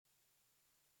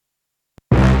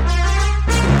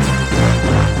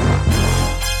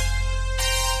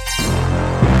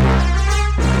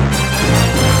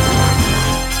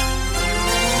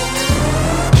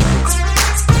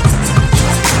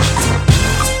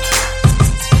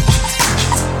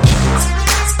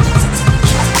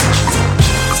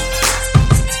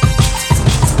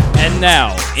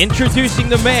now, introducing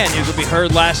the man who could be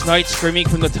heard last night screaming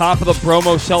from the top of the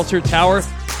Bromo Seltzer Tower,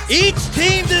 "Each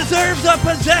team deserves a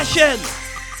possession!"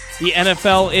 The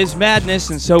NFL is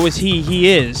madness, and so is he. He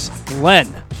is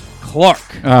Glenn Clark.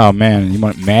 Oh, man, you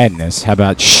want madness. How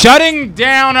about shutting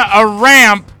down a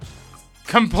ramp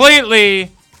completely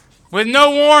with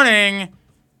no warning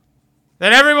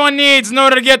that everyone needs in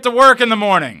order to get to work in the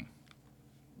morning?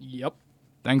 Yep.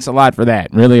 Thanks a lot for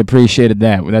that. Really appreciated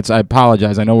that. I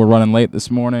apologize. I know we're running late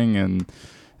this morning, and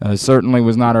certainly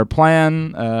was not our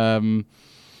plan.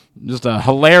 Just a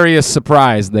hilarious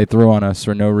surprise they threw on us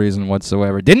for no reason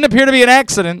whatsoever. Didn't appear to be an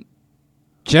accident.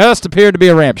 Just appeared to be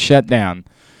a ramp shut down.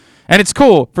 And it's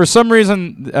cool. For some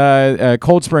reason,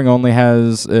 Cold Spring only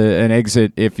has an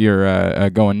exit if you're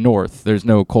going north. There's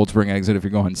no Cold Spring exit if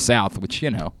you're going south, which,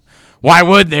 why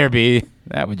would there be?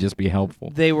 That would just be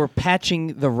helpful. They were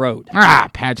patching the road.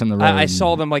 Patching the road. I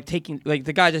saw them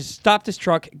the guy just stopped his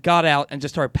truck, got out, and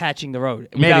just started patching the road.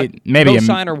 Maybe no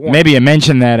sign or warning. Maybe you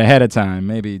mention that ahead of time.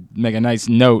 Maybe make a nice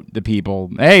note to people.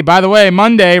 Hey, by the way,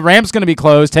 Monday, ramp's going to be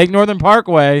closed. Take Northern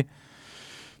Parkway.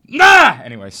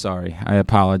 Anyway, sorry. I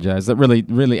apologize. That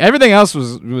really, everything else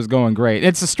was going great.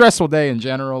 It's a stressful day in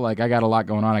general. I got a lot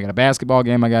going on. I got a basketball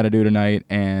game I got to do tonight,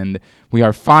 and we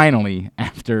are finally,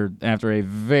 after a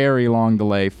very long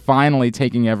delay, finally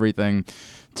taking everything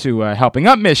to Helping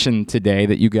Up Mission today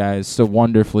that you guys so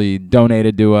wonderfully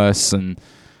donated to us, and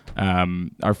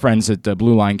our friends at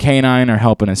Blue Line Canine are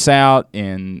helping us out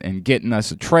and getting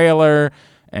us a trailer,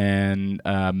 and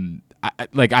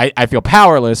I feel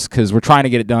powerless because we're trying to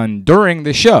get it done during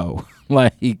the show,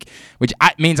 which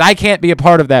means I can't be a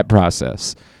part of that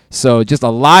process. So just a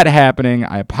lot happening.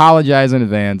 I apologize in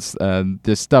advance.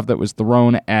 This stuff that was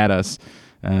thrown at us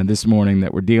this morning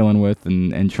that we're dealing with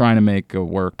and trying to make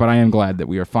work. But I am glad that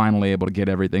we are finally able to get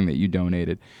everything that you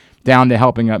donated down to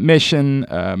Helping Up Mission.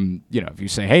 If you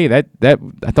say, hey, that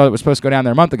I thought it was supposed to go down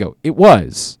there a month ago. It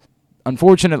was.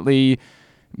 Unfortunately,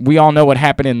 we all know what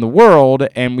happened in the world,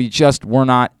 and we just were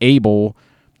not able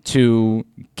to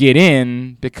get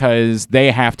in because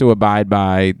they have to abide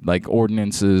by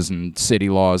ordinances and city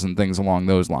laws and things along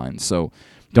those lines. So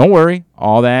don't worry,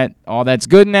 all that's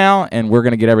good now, and we're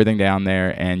going to get everything down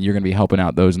there, and you're going to be helping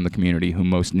out those in the community who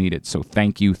most need it. So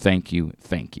thank you, thank you,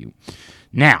 thank you.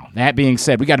 Now, that being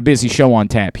said, we got a busy show on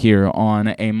tap here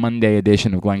on a Monday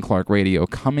edition of Glenn Clark Radio.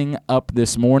 Coming up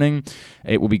this morning,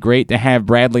 it will be great to have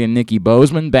Bradley and Nikki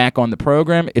Bozeman back on the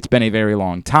program. It's been a very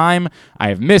long time. I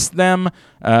have missed them.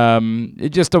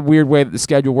 It's just a weird way that the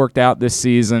schedule worked out this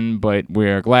season, but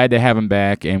we're glad to have them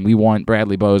back, and we want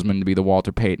Bradley Bozeman to be the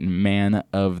Walter Payton Man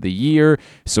of the Year.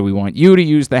 So we want you to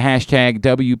use the hashtag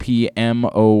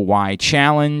WPMOY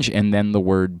Challenge and then the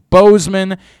word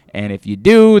Bozeman. And if you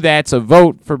do, that's a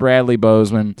vote for Bradley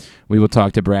Bozeman. We will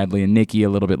talk to Bradley and Nikki a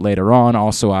little bit later on.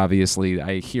 Also, obviously,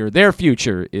 I hear their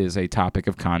future is a topic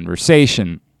of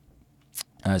conversation.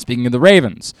 Speaking of the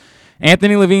Ravens,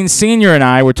 Anthony Levine Sr. and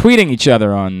I were tweeting each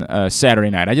other on Saturday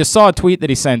night. I just saw a tweet that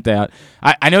he sent out.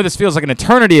 I know this feels like an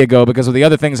eternity ago because of the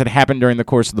other things that happened during the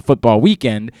course of the football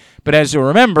weekend, but as you'll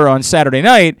remember, on Saturday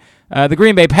night, the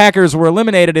Green Bay Packers were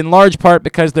eliminated in large part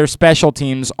because their special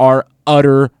teams are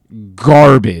utter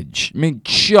garbage. I mean,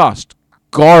 just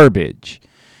garbage.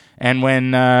 And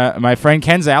when my friend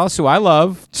Ken Zales, who I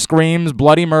love, screams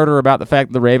bloody murder about the fact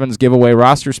that the Ravens give away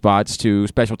roster spots to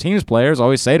special teams players, I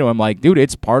always say to him, dude,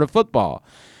 it's part of football.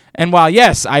 And while,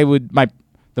 yes, the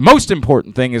most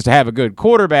important thing is to have a good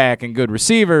quarterback and good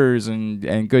receivers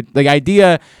and good, the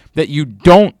idea that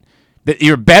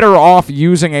you're better off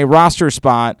using a roster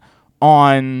spot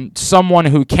on someone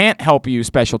who can't help you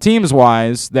special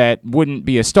teams-wise that wouldn't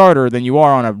be a starter than you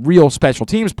are on a real special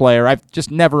teams player. I've just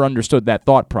never understood that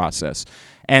thought process.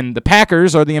 And the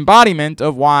Packers are the embodiment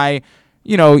of why,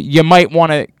 you might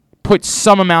want to put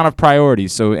some amount of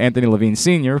priorities. So Anthony Levine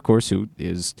Sr., of course, who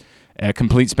is a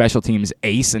complete special teams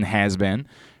ace and has been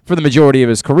for the majority of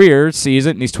his career, sees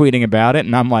it and he's tweeting about it.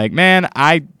 And I'm like, man,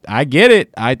 I get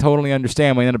it. I totally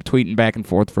understand. We ended up tweeting back and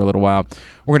forth for a little while.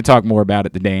 We're going to talk more about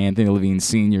it today. Anthony Levine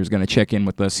Sr. is going to check in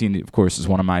with us. He, of course, is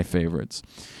one of my favorites.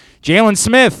 Jalen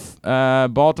Smith,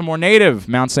 Baltimore native,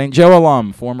 Mount St. Joe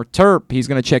alum, former Terp. He's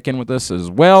going to check in with us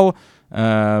as well,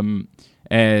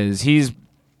 as he's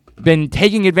been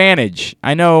taking advantage.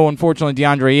 I know, unfortunately,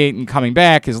 DeAndre Ayton coming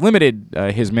back has limited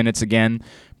his minutes again,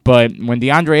 but when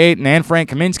DeAndre Ayton and Frank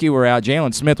Kaminsky were out,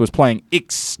 Jalen Smith was playing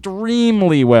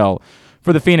extremely well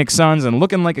for the Phoenix Suns and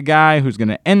looking like a guy who's going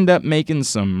to end up making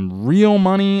some real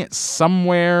money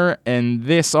somewhere in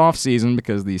this offseason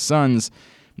because the Suns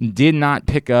did not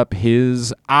pick up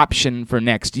his option for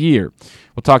next year.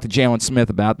 We'll talk to Jalen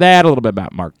Smith about that, a little bit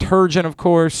about Mark Turgeon, of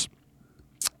course.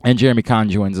 And Jeremy Kahn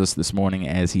joins us this morning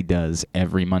as he does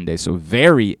every Monday. So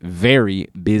very, very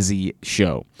busy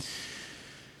show.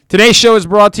 Today's show is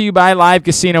brought to you by Live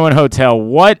Casino and Hotel.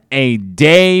 What a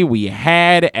day we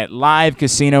had at Live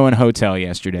Casino and Hotel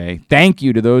yesterday. Thank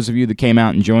you to those of you that came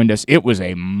out and joined us. It was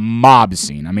a mob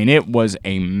scene. I mean, it was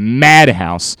a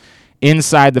madhouse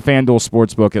inside the FanDuel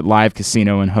Sportsbook at Live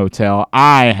Casino and Hotel.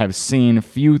 I have seen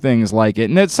few things like it,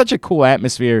 and it's such a cool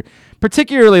atmosphere,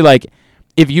 particularly like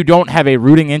if you don't have a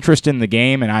rooting interest in the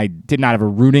game, and I did not have a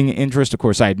rooting interest. Of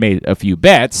course, I had made a few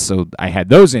bets, so I had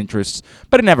those interests,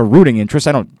 but I didn't have a rooting interest.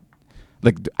 I don't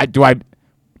like.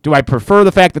 Do I prefer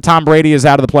the fact that Tom Brady is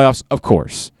out of the playoffs? Of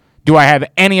course. Do I have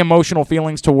any emotional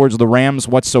feelings towards the Rams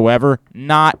whatsoever?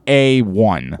 Not a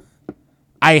one.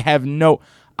 I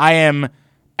am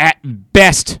at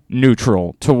best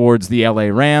neutral towards the LA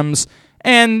Rams,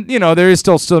 and there is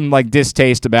still some like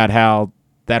distaste about how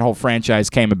that whole franchise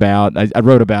came about. I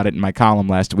wrote about it in my column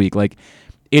last week. Like,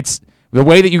 it's the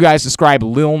way that you guys describe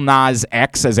Lil Nas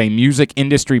X as a music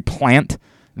industry plant.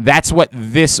 That's what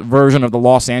this version of the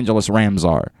Los Angeles Rams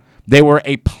are. They were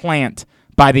a plant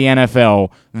by the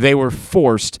NFL. They were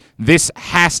forced. This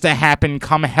has to happen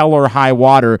come hell or high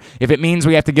water. If it means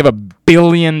we have to give $1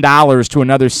 billion to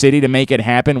another city to make it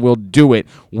happen, we'll do it.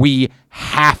 We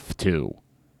have to.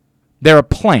 They're a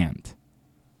plant.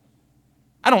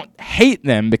 I don't hate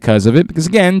them because of it, because,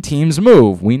 again, teams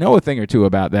move. We know a thing or two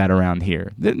about that around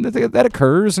here. That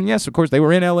occurs, and, yes, of course, they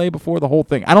were in L.A. before the whole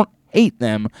thing. I don't hate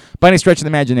them by any stretch of the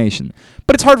imagination.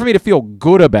 But it's hard for me to feel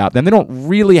good about them. They don't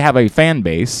really have a fan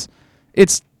base.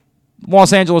 It's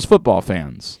Los Angeles football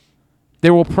fans.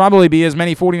 There will probably be as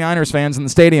many 49ers fans in the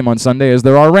stadium on Sunday as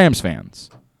there are Rams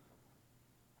fans.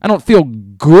 I don't feel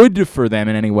good for them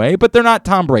in any way, but they're not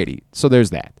Tom Brady, so there's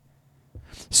that.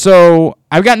 So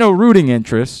I've got no rooting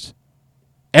interest.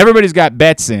 Everybody's got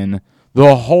bets in.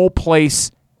 The whole place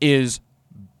is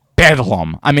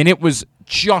bedlam. I mean, it was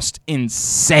just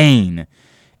insane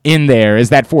in there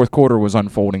as that fourth quarter was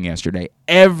unfolding yesterday.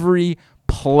 Every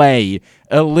play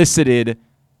elicited.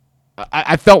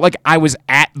 I felt like I was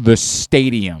at the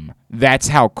stadium. That's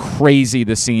how crazy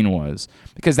the scene was.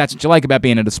 Because that's what you like about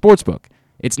being at a sports book.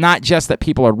 It's not just that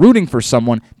people are rooting for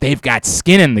someone. They've got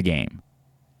skin in the game.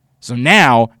 So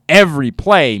now every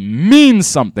play means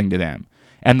something to them.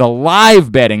 And the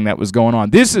live betting that was going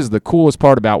on, this is the coolest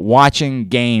part about watching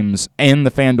games in the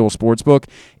FanDuel Sportsbook,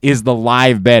 is the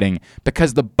live betting.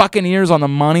 Because the Buccaneers on the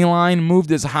money line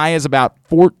moved as high as about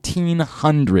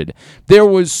 1,400. There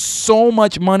was so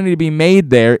much money to be made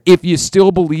there if you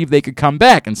still believe they could come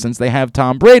back. And since they have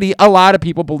Tom Brady, a lot of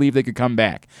people believe they could come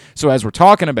back. So as we're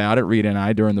talking about it, Rita and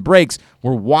I, during the breaks,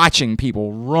 we're watching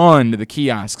people run to the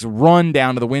kiosks, run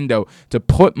down to the window to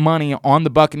put money on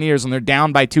the Buccaneers, and they're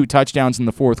down by 2 touchdowns in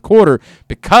the fourth quarter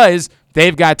because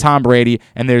they've got Tom Brady,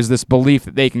 and there's this belief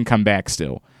that they can come back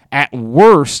still. At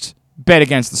worst, bet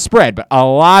against the spread, but a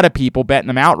lot of people betting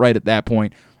them outright at that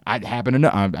point. I happen to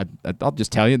know. I'll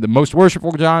just tell you, the most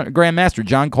worshipful Grandmaster,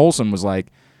 John Colson, was like,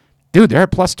 dude, they're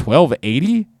at plus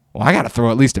 1280? Well, I got to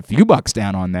throw at least a few bucks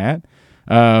down on that.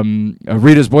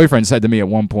 Rita's boyfriend said to me at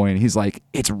one point, he's like,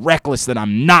 it's reckless that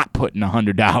I'm not putting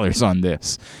 $100 on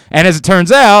this. And as it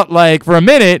turns out, like, for a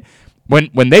minute,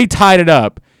 when they tied it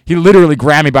up, he literally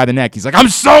grabbed me by the neck. He's like, I'm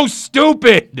so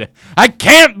stupid. I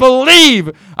can't believe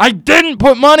I didn't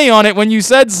put money on it when you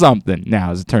said something.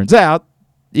 Now, as it turns out,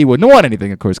 he wouldn't have won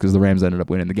anything, of course, because the Rams ended up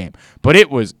winning the game. But it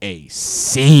was a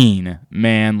scene,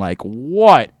 man. Like,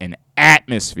 what an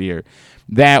atmosphere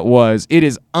that was. It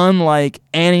is unlike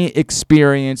any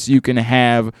experience you can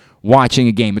have watching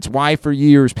a game. It's why for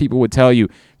years people would tell you,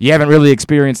 you haven't really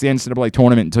experienced the NCAA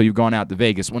tournament until you've gone out to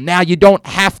Vegas. Well, now you don't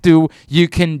have to. You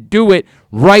can do it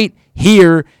right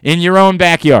here in your own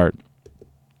backyard.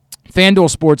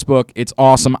 FanDuel Sportsbook, it's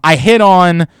awesome. I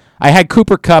had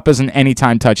Cooper Kupp as an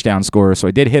anytime touchdown scorer, so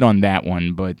I did hit on that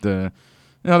one, but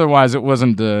otherwise it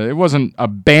wasn't a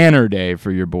banner day for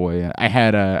your boy. I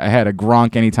had a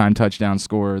Gronk anytime touchdown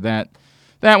scorer. That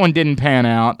one didn't pan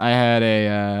out. I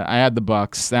had the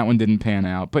Bucks. That one didn't pan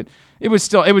out, but it was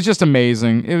just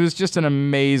amazing. It was just an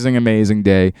amazing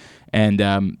day,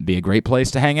 and be a great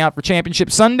place to hang out for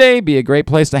Championship Sunday. Be a great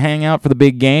place to hang out for the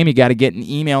big game. You got to get an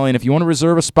email in if you want to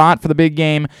reserve a spot for the big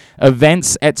game.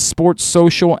 Events at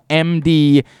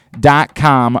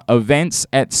sportssocialmd.com. Events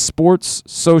at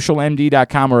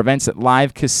sportssocialmd.com or events at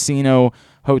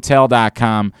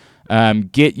livecasinohotel.com.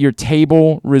 Get your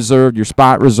table reserved, your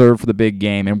spot reserved for the big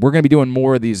game. And we're going to be doing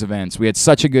more of these events. We had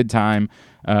such a good time.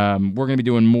 We're going to be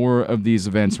doing more of these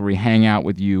events where we hang out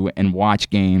with you and watch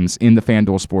games in the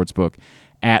FanDuel Sportsbook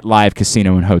at Live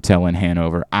Casino and Hotel in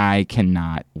Hanover. I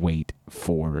cannot wait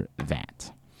for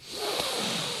that.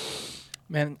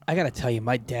 Man, I got to tell you,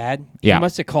 my dad, Yeah. he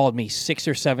must have called me 6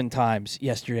 or 7 times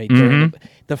yesterday during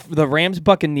the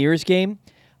Rams-Buccaneers game.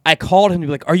 I called him to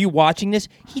be like, "Are you watching this?"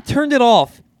 He turned it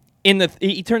off.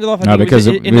 He turned it off. No, because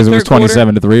it was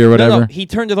 27-3 or whatever. No, he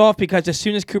turned it off because as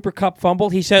soon as Cooper Kupp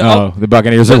fumbled, he said, "Oh, the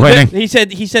Buccaneers are winning." He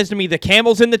says to me, "The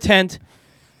camel's in the tent.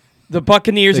 The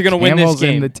Buccaneers are going to win this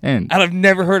game." In the tent. And I've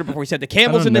never heard it before. He said, "The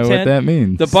camel's in the tent. I don't know what that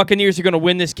means. The Buccaneers are going to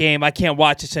win this game. I can't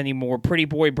watch this anymore." Pretty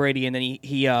boy Brady, and then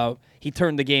he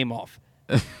turned the game off.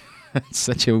 That's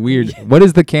such a weird. What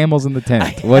is the camels in the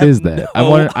tent? What is that? I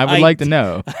would like to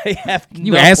know. I have. Can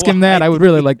you ask him that? I would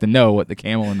really like to know what the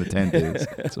camel in the tent is.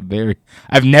 It's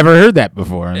I've never heard that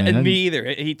before. And me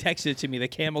either. He texted it to me. The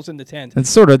camel's in the tent. It's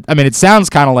sort of. I mean, it sounds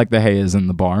kind of like the hay is in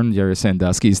the barn, Jerry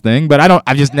Sandusky's thing, but I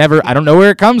don't know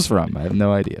where it comes from. I have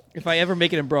no idea. If I ever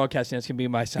make it in broadcasting, that's gonna be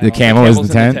my sign. The camel is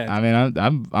the tent. I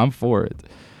mean, I'm for it.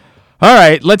 All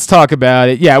right, let's talk about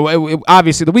it. Yeah,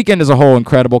 obviously the weekend as a whole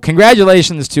incredible.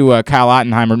 Congratulations to Kyle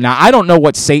Ottenheimer. Now I don't know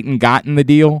what Satan got in the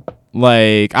deal.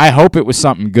 Like, I hope it was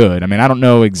something good. I mean, I don't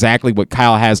know exactly what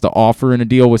Kyle has to offer in a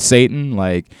deal with Satan.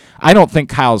 Like, I don't think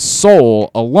Kyle's soul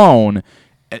alone.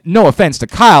 No offense to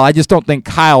Kyle, I just don't think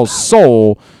Kyle's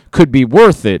soul could be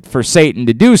worth it for Satan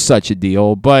to do such a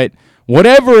deal. But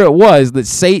whatever it was that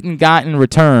Satan got in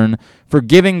return for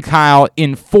giving Kyle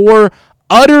in 4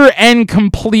 utter and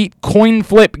complete coin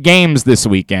flip games this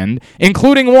weekend,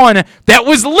 including one that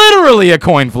was literally a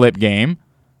coin flip game,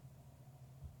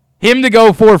 him to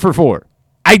go 4 for 4.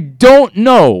 I don't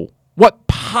know what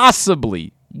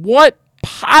possibly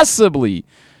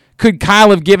could Kyle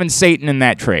have given Satan in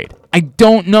that trade. I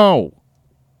don't know.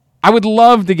 I would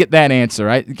love to get that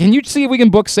answer. Can you see if we can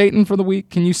book Satan for the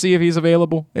week? Can you see if he's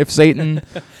available? If Satan...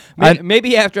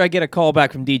 Maybe after I get a call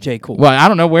back from DJ Cool. Well, I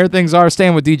don't know where things are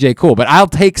staying with DJ Cool, but I'll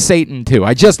take Satan too.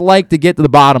 I just like to get to the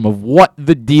bottom of what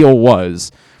the deal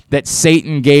was that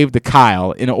Satan gave to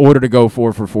Kyle in order to go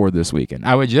 4 for 4 this weekend.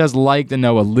 I would just like to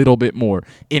know a little bit more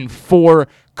in 4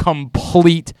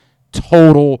 complete,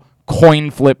 total coin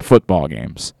flip football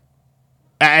games.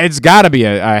 It's got to be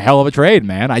a hell of a trade,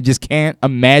 man. I just can't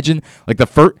imagine. Like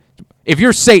if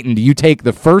you're Satan, do you take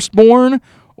the firstborn,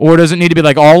 or does it need to be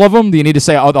like all of them? Do you need to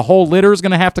say, "Oh, the whole litter is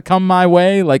going to have to come my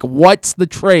way"? Like, what's the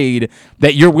trade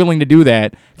that you're willing to do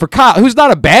that for Kyle, who's not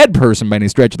a bad person by any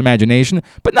stretch of the imagination,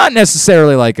 but not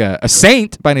necessarily like a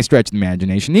saint by any stretch of the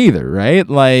imagination either, right?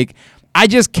 Like, I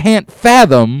just can't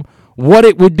fathom what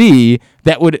it would be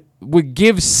that would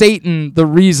give Satan the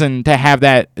reason to have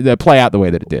that play out the way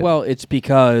that it did. Well, it's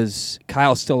because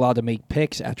Kyle's still allowed to make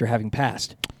picks after having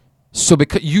passed. So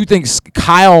because you think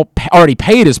Kyle already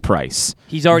paid his price,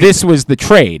 this was the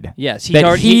trade. Yes,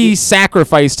 he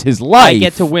sacrificed his life. I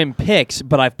get to win picks,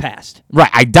 but I've passed. Right,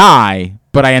 I die,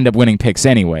 but I end up winning picks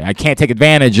anyway. I can't take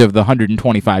advantage of the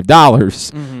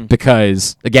 $125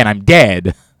 because, again, I'm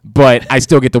dead. But I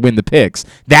still get to win the picks.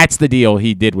 That's the deal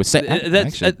he did with Satan.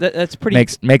 That's pretty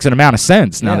makes an amount of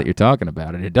sense now that you're talking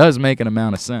about it. It does make an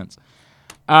amount of sense.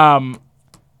 Wild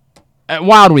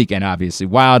weekend, obviously.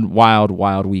 Wild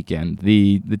weekend.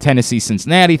 The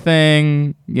Tennessee-Cincinnati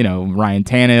thing, Ryan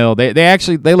Tannehill.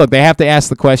 They have to ask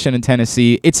the question in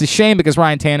Tennessee. It's a shame because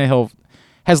Ryan Tannehill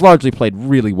has largely played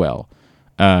really well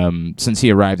since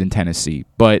he arrived in Tennessee.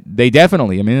 But they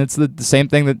definitely, it's the same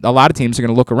thing that a lot of teams are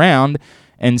going to look around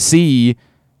and see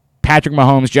Patrick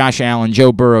Mahomes, Josh Allen,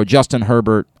 Joe Burrow, Justin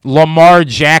Herbert, Lamar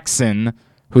Jackson,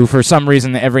 who for some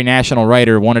reason every national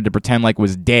writer wanted to pretend like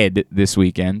was dead this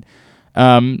weekend.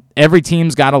 Every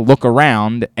team's got to look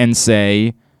around and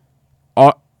say,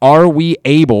 are we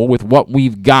able, with what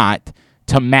we've got,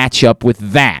 to match up with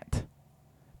that?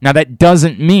 Now, that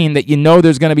doesn't mean that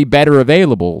there's going to be better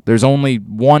available. There's only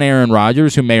one Aaron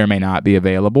Rodgers who may or may not be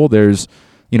available. There's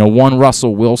one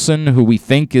Russell Wilson who we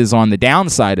think is on the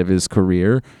downside of his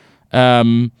career.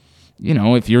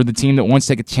 If you're the team that wants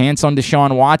to take a chance on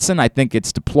Deshaun Watson, I think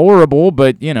it's deplorable,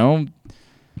 but,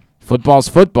 football's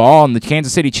football, and the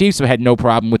Kansas City Chiefs have had no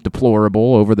problem with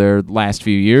deplorable over their last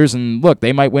few years, and look,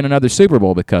 they might win another Super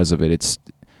Bowl because of it.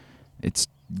 It's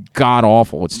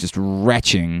god-awful. It's just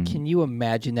retching. Can you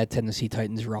imagine that Tennessee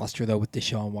Titans roster, though, with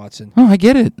Deshaun Watson? Oh, I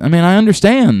get it. I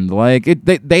understand. Like,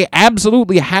 they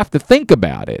absolutely have to think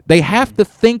about it. They have to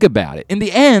think about it. In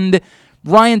the end,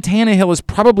 Ryan Tannehill has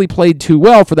probably played too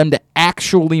well for them to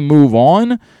actually move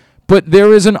on, but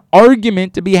there is an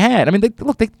argument to be had.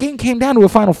 The game came down to a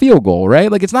final field goal,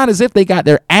 right? Like, it's not as if they got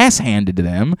their ass handed to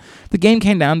them. The game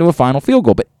came down to a final field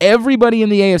goal. But everybody in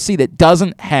the AFC that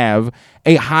doesn't have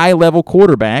a high-level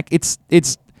quarterback, it's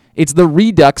the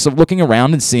redux of looking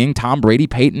around and seeing Tom Brady,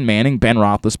 Peyton Manning, Ben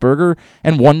Roethlisberger,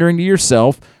 and wondering to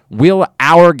yourself, will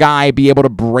our guy be able to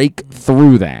break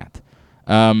through that?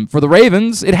 For the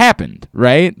Ravens, it happened,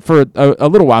 right? For a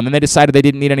little while, and then they decided they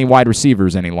didn't need any wide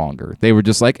receivers any longer. They were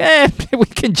just like, we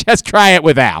can just try it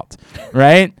without,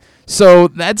 right? So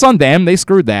that's on them. They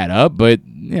screwed that up, but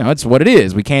it's what it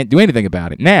is. We can't do anything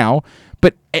about it now.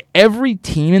 But every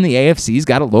team in the AFC's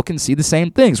got to look and see the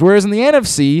same things. Whereas in the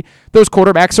NFC, those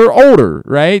quarterbacks are older,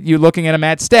 right? You're looking at a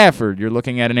Matt Stafford. You're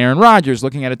looking at an Aaron Rodgers,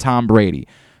 looking at a Tom Brady.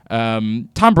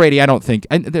 Tom Brady, I don't think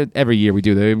every year we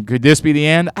do that. Could this be the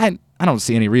end? I don't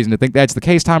see any reason to think that's the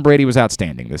case. Tom Brady was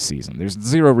outstanding this season. There's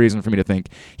zero reason for me to think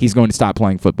he's going to stop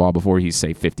playing football before he's,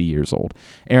 say, 50 years old.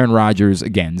 Aaron Rodgers,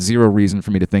 again, zero reason for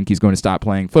me to think he's going to stop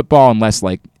playing football unless,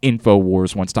 like,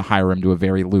 InfoWars wants to hire him to a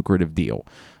very lucrative deal.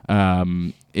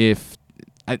 There's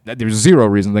zero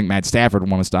reason to think Matt Stafford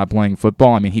would want to stop playing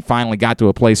football. I mean, he finally got to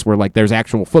a place where, like, there's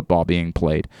actual football being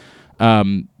played.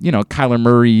 Kyler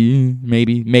Murray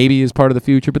maybe is part of the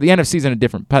future, but the NFC's in a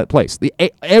different place.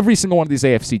 Every single one of these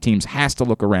AFC teams has to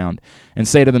look around and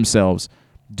say to themselves,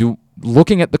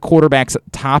 looking at the quarterbacks at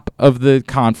the top of the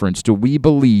conference, do we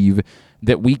believe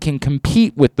that we can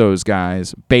compete with those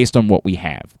guys based on what we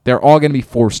have? They're all going to be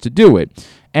forced to do it.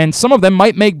 And some of them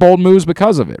might make bold moves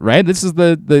because of it, right? This is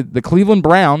the Cleveland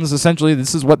Browns. Essentially,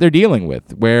 this is what they're dealing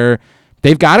with, where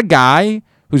they've got a guy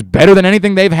who's better than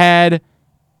anything they've had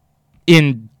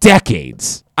in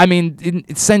decades. I mean,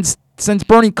 since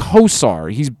Bernie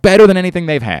Kosar, he's better than anything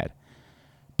they've had.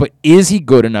 But is he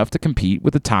good enough to compete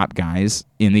with the top guys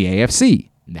in the AFC?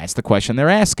 That's the question they're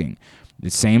asking.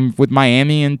 The same with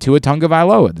Miami and Tua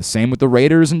Tagovailoa. The same with the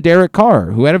Raiders and Derek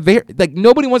Carr, who had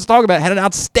nobody wants to talk about, had an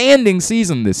outstanding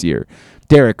season this year,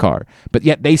 Derek Carr. But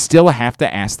yet they still have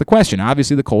to ask the question.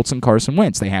 Obviously, the Colts and Carson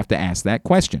Wentz, they have to ask that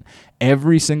question.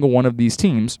 Every single one of these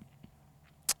teams.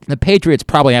 The Patriots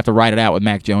probably have to ride it out with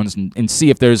Mac Jones and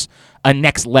see if there's a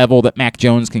next level that Mac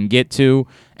Jones can get to.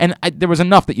 And there was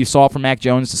enough that you saw from Mac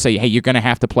Jones to say, hey, you're going to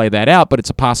have to play that out, but it's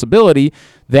a possibility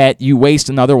that you waste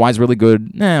an otherwise really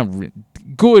good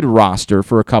roster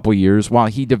for a couple years while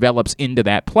he develops into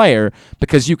that player,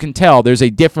 because you can tell there's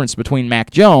a difference between Mac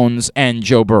Jones and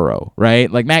Joe Burrow, right?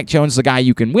 Like, Mac Jones is a guy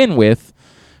you can win with,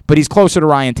 but he's closer to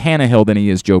Ryan Tannehill than he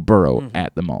is Joe Burrow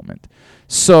at the moment.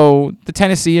 So the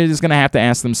Tennessee is going to have to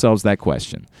ask themselves that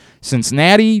question.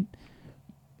 Cincinnati,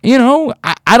 I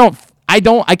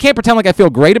can't pretend like I feel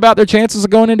great about their chances of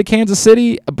going into Kansas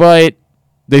City, but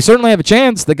they certainly have a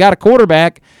chance. They got a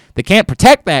quarterback. They can't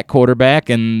protect that quarterback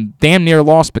and damn near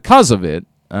lost because of it.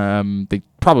 They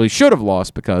probably should have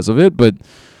lost because of it, but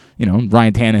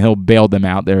Ryan Tannehill bailed them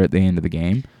out there at the end of the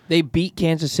game. They beat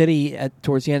Kansas City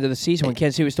towards the end of the season when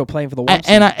Kansas City was still playing for the one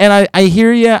seed. And I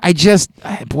hear you.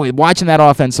 Watching that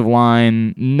offensive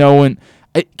line, knowing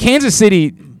Kansas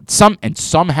City,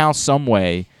 somehow, some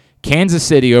way, Kansas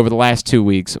City over the last 2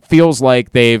 weeks feels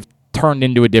like they've turned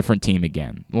into a different team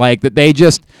again. Like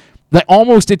that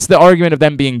almost it's the argument of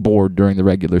them being bored during the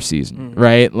regular season,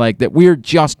 right? Like that we're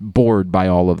just bored by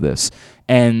all of this,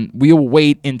 and we'll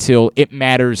wait until it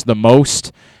matters the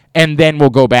most. And then we'll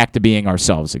go back to being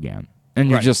ourselves again. And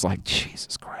you're just like,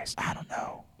 Jesus Christ, I don't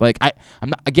know. Like, I'm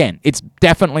not, again, it's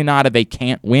definitely not they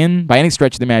can't win by any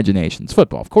stretch of the imagination. It's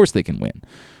football. Of course they can win.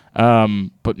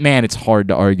 But, man, it's hard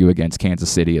to argue against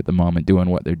Kansas City at the moment doing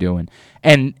what they're doing.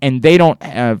 And they don't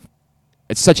have –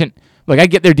 it's such an – look, I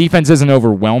get their defense isn't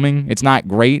overwhelming. It's not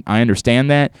great. I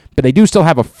understand that. But they do still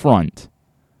have a front.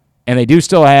 And they do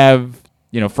still have –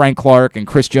 Frank Clark and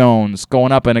Chris Jones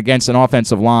going up and against an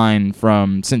offensive line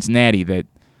from Cincinnati that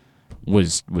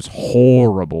was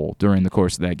horrible during the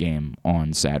course of that game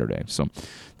on Saturday. So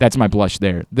that's my blush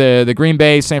there. The Green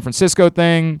Bay San Francisco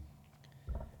thing,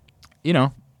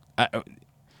 I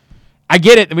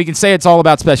get it. We can say it's all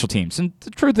about special teams, and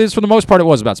the truth is, for the most part, it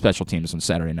was about special teams on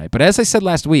Saturday night. But as I said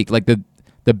last week, like the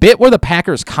bit where the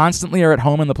Packers constantly are at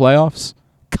home in the playoffs,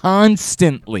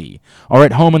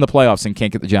 and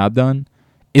can't get the job done,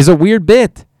 is a weird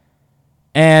bit.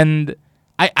 And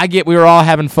I get we were all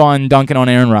having fun dunking on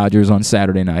Aaron Rodgers on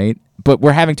Saturday night, but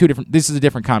we're having this is a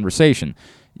different conversation.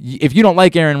 If you don't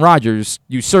like Aaron Rodgers,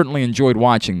 you certainly enjoyed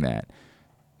watching that.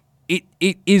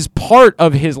 It is part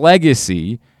of his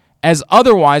legacy as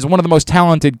otherwise one of the most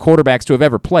talented quarterbacks to have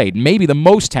ever played, maybe the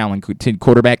most talented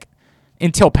quarterback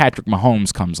until Patrick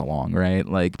Mahomes comes along, right?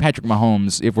 Like, Patrick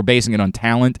Mahomes, if we're basing it on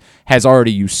talent, has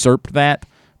already usurped that,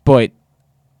 but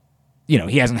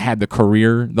he hasn't had the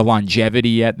career, the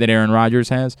longevity yet that Aaron Rodgers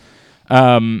has.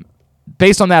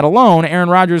 Based on that alone, Aaron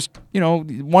Rodgers,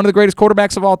 one of the greatest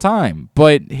quarterbacks of all time.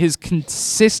 But his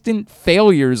consistent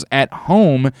failures at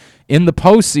home in the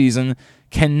postseason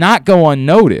cannot go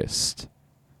unnoticed.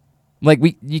 Like,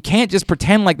 you can't just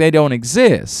pretend like they don't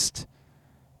exist.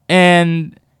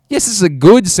 And, Yes, this is a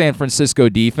good San Francisco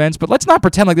defense, but let's not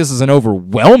pretend like this is an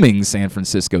overwhelming San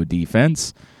Francisco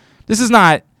defense. This is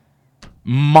not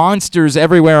monsters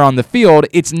everywhere on the field.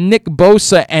 It's Nick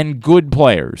Bosa and good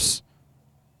players.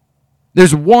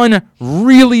 There's one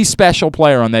really special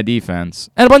player on that defense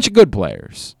and a bunch of good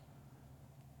players.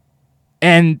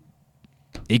 And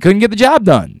he couldn't get the job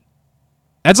done.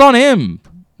 That's on him.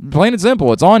 Plain and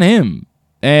simple, it's on him.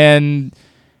 And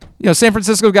San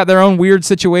Francisco got their own weird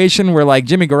situation where, like,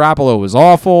 Jimmy Garoppolo was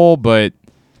awful, but,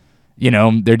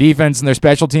 their defense and their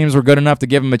special teams were good enough to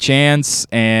give him a chance.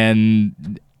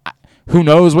 And who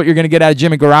knows what you're going to get out of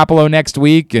Jimmy Garoppolo next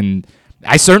week. And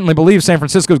I certainly believe San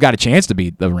Francisco's got a chance to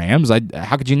beat the Rams.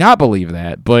 How could you not believe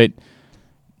that? But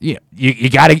you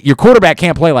got your quarterback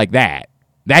can't play like that.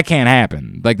 That can't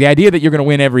happen. Like, the idea that you're going to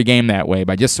win every game that way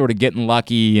by just sort of getting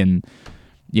lucky and,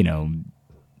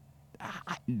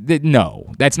 no,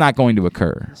 that's not going to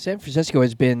occur. San Francisco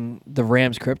has been the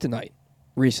Rams' kryptonite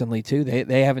recently, too.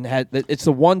 They haven't had – it's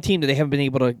the one team that they haven't been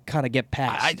able to kind of get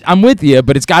past. I'm with you,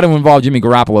 but it's got to involve Jimmy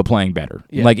Garoppolo playing better.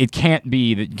 Yeah. Like, it can't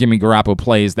be that Jimmy Garoppolo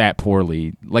plays that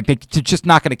poorly. Like, they're just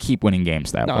not going to keep winning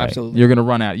games that way. No, absolutely. You're going to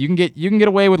run out. You can get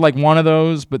away with, like, one of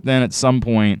those, but then at some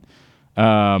point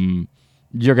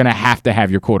you're going to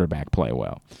have your quarterback play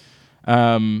well.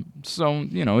 So,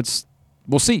 it's –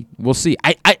 We'll see.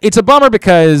 It's a bummer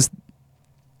because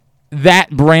that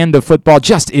brand of football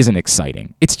just isn't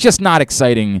exciting. It's just not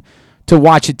exciting to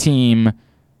watch a team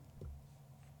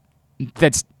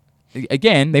that's,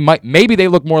 again, maybe they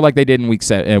look more like they did in week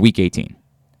 18.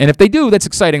 And if they do, that's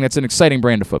exciting. That's an exciting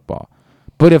brand of football.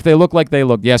 But if they look like they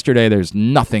looked yesterday, there's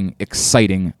nothing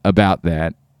exciting about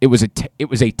that. It was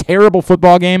a terrible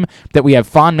football game that we have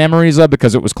fond memories of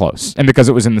because it was close and because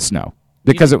it was in the snow.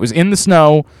 Because it was in the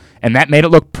snow, and that made it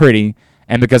look pretty,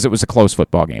 and because it was a close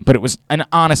football game. But it was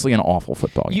honestly an awful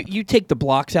football game. You take the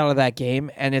blocks out of that game,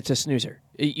 and it's a snoozer.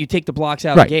 You take the blocks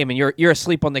out of the game, and you're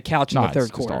asleep on the couch in the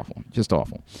third quarter. Just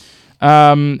awful.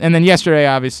 And then yesterday,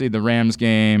 obviously, the Rams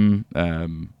game,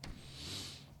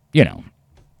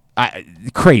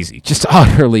 crazy. Just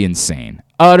utterly insane.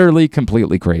 Utterly,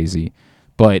 completely crazy.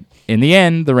 But in the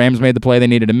end, the Rams made the play they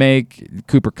needed to make.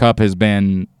 Cooper Kupp has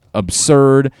been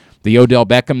absurd. The Odell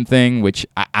Beckham thing, which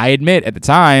I admit at the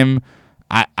time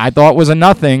I thought was a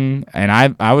nothing, and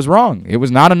I was wrong. It was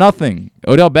not a nothing.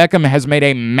 Odell Beckham has made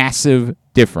a massive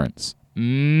difference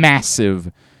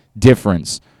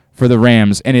for the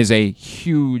Rams and is a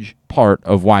huge part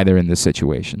of why they're in this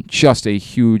situation. Just a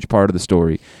huge part of the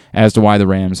story as to why the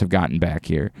Rams have gotten back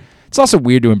here. It's also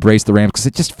weird to embrace the Rams because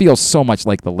it just feels so much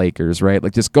like the Lakers, right?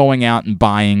 Like just going out and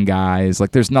buying guys.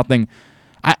 Like there's nothing...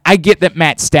 I get that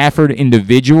Matt Stafford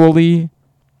individually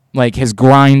has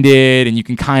grinded, and you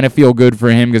can kind of feel good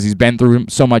for him because he's been through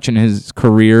so much in his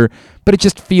career, but it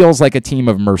just feels like a team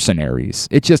of mercenaries.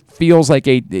 It just feels like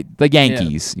the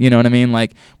Yankees, you know what I mean?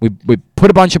 Like we put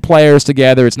a bunch of players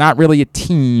together. It's not really a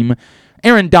team.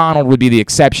 Aaron Donald would be the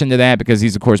exception to that because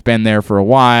he's, of course, been there for a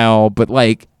while, but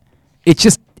it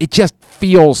just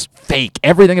feels fake.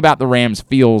 Everything about the Rams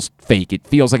feels fake. It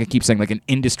feels like, I keep saying, like an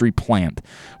industry plant,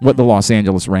 what the Los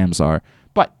Angeles Rams are.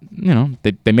 But,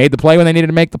 they made the play when they needed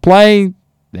to make the play.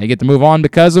 They get to move on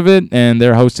because of it, and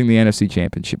they're hosting the NFC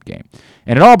Championship game.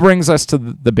 And it all brings us to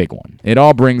the big one. It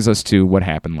all brings us to what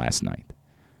happened last night.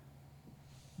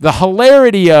 The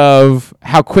hilarity of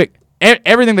how quick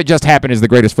everything that just happened is the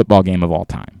greatest football game of all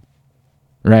time.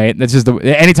 Right? That's just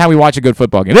anytime we watch a good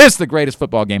football game, this is the greatest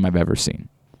football game I've ever seen.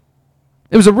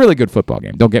 It was a really good football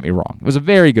game. Don't get me wrong. It was a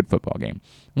very good football game.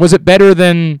 Was it better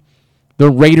than the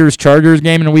Raiders-Chargers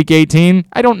game in Week 18?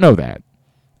 I don't know that.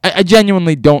 I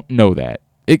genuinely don't know that.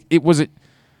 Was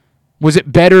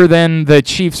it better than the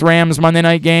Chiefs-Rams Monday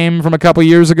night game from a couple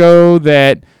years ago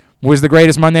that was the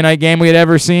greatest Monday night game we had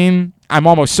ever seen? I'm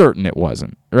almost certain it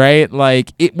wasn't, right?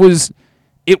 Like, it was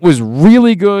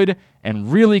really good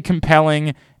and really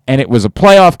compelling, and it was a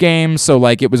playoff game, so,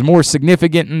 it was more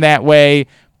significant in that way.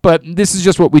 But this is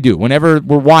just what we do. Whenever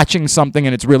we're watching something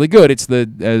and it's really good, it's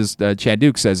as Chad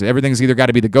Duke says, everything's either got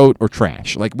to be the GOAT or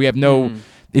trash. Like we have no,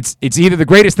 it's either the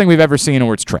greatest thing we've ever seen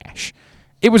or it's trash.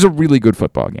 It was a really good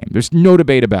football game. There's no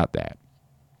debate about that.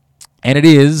 And it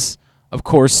is, of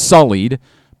course, sullied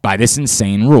by this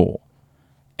insane rule.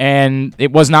 And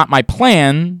it was not my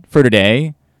plan for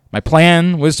today. My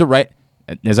plan was to write,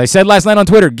 as I said last night on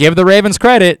Twitter, give the Ravens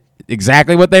credit.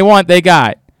 Exactly what they want, they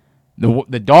got.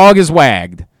 The dog is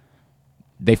wagged.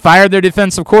 They fired their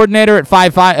defensive coordinator at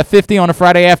 5:50 on a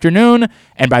Friday afternoon,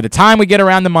 and by the time we get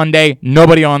around to Monday,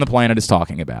 nobody on the planet is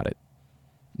talking about it.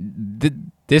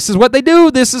 This is what they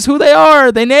do. This is who they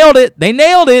are. They nailed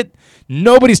it.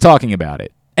 Nobody's talking about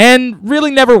it, and really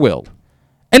never will.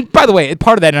 And by the way,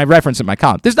 part of that, and I referenced in my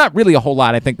column, there's not really a whole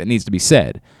lot I think that needs to be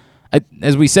said.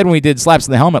 As we said when we did slaps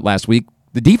to the helmet last week,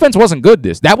 the defense wasn't good.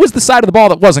 That was the side of the ball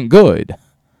that wasn't good.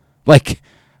 Like,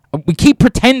 we keep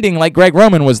pretending like Greg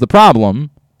Roman was the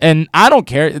problem, and I don't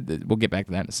care. We'll get back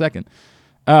to that in a second.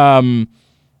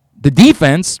 The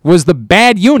defense was the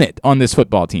bad unit on this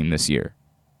football team this year,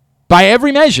 by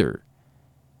every measure.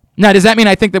 Now, does that mean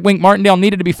I think that Wink Martindale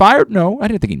needed to be fired? No, I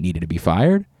didn't think he needed to be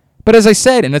fired. But as I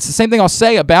said, and it's the same thing I'll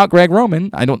say about Greg Roman,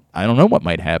 I don't know what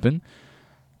might happen.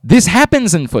 This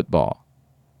happens in football.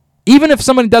 Even if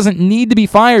somebody doesn't need to be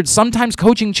fired, sometimes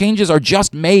coaching changes are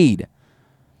just made.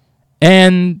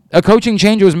 And a coaching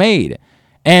change was made.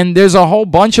 And there's a whole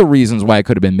bunch of reasons why it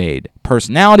could have been made.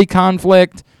 Personality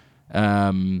conflict,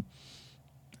 thinking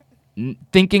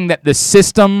that the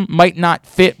system might not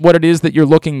fit what it is that you're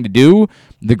looking to do.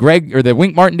 The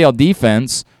Wink Martindale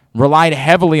defense relied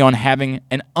heavily on having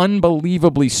an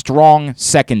unbelievably strong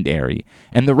secondary.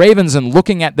 And the Ravens, in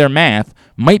looking at their math,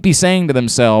 might be saying to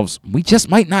themselves, we just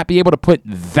might not be able to put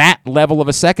that level of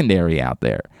a secondary out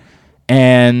there.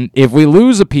 And if we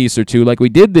lose a piece or two like we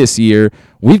did this year,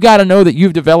 we've got to know that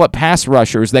you've developed pass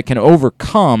rushers that can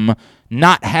overcome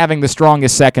not having the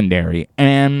strongest secondary.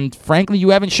 And frankly,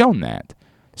 you haven't shown that.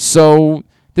 So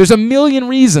there's a million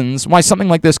reasons why something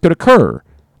like this could occur.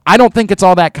 I don't think it's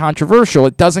all that controversial.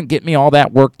 It doesn't get me all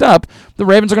that worked up. The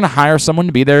Ravens are going to hire someone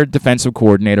to be their defensive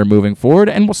coordinator moving forward,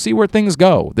 and we'll see where things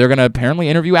go. They're going to apparently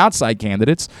interview outside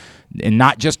candidates and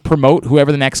not just promote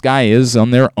whoever the next guy is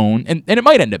on their own. And it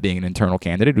might end up being an internal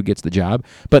candidate who gets the job,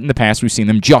 but in the past we've seen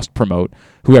them just promote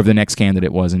whoever the next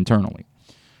candidate was internally.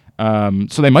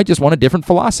 So they might just want a different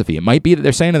philosophy. It might be that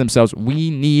they're saying to themselves,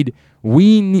 we're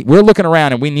looking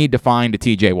around and we need to find a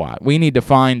TJ Watt. We need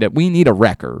a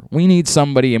wrecker. We need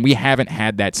somebody, and we haven't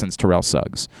had that since Terrell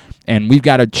Suggs. And we've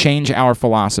got to change our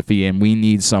philosophy, and we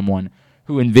need someone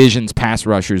who envisions pass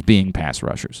rushers being pass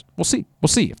rushers. We'll see. We'll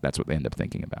see if that's what they end up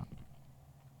thinking about.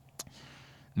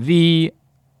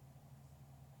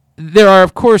 There are,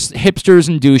 of course, hipsters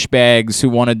and douchebags who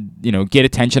want to, get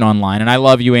attention online. And I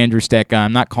love you, Andrew Stecca.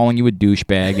 I'm not calling you a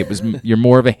douchebag. You're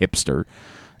more of a hipster,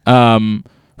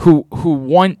 who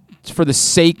want, for the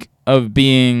sake of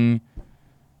being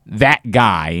that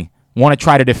guy, want to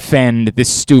try to defend this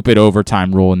stupid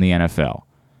overtime rule in the NFL.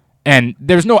 And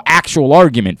there's no actual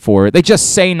argument for it. They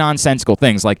just say nonsensical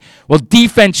things like, well,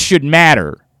 defense should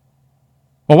matter.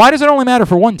 Well, why does it only matter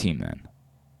for one team then?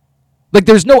 Like,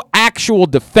 there's no actual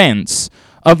defense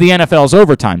of the NFL's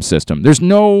overtime system. There's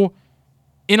no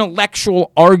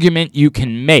intellectual argument you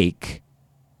can make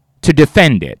to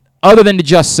defend it, other than to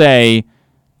just say,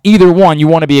 either one, you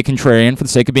want to be a contrarian for the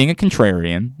sake of being a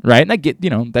contrarian, right? And I get,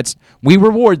 we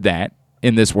reward that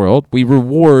in this world. We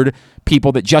reward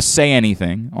people that just say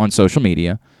anything on social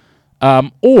media.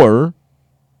 Or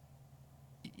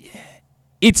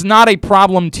it's not a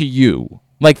problem to you.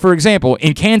 Like, for example,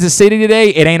 in Kansas City today,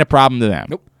 it ain't a problem to them.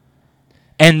 Nope.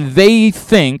 And they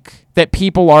think that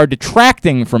people are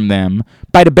detracting from them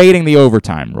by debating the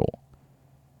overtime rule.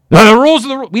 The rules are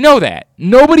the rules. We know that.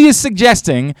 Nobody is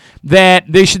suggesting that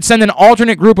they should send an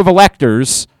alternate group of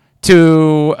electors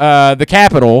to the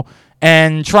Capitol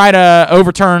and try to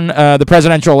overturn the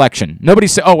presidential election.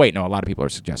 Nobody's a lot of people are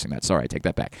suggesting that. Sorry, I take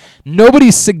that back.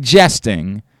 Nobody's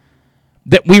suggesting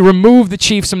that we remove the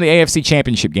Chiefs from the AFC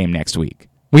Championship game next week.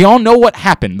 We all know what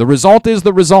happened. The result is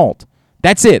the result.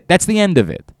 That's it. That's the end of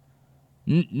it.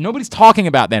 Nobody's talking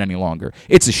about that any longer.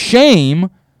 It's a shame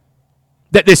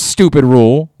that this stupid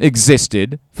rule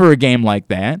existed for a game like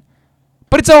that,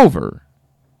 but it's over.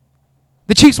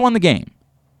 The Chiefs won the game.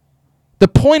 The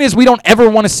point is we don't ever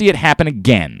want to see it happen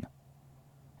again,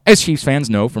 as Chiefs fans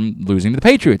know from losing to the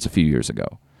Patriots a few years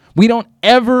ago. We don't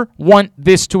ever want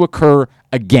this to occur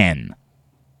again.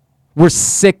 We're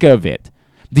sick of it.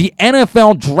 The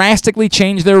NFL drastically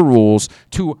changed their rules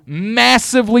to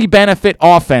massively benefit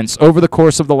offense over the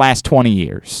course of the last 20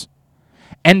 years.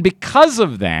 And because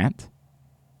of that,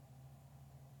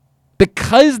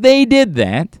 because they did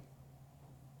that,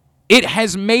 it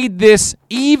has made this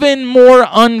even more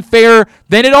unfair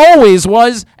than it always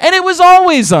was, and it was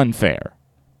always unfair.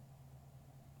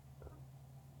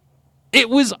 It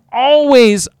was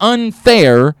always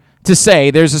unfair to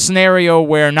say there's a scenario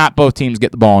where not both teams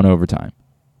get the ball in overtime.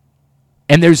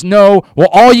 And there's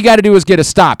all you got to do is get a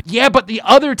stop. Yeah, but the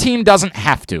other team doesn't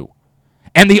have to.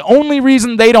 And the only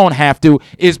reason they don't have to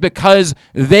is because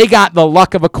they got the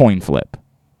luck of a coin flip.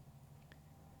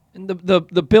 And the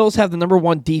Bills have the number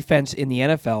one defense in the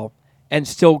NFL, and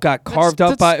still got carved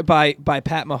up by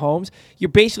Pat Mahomes, you're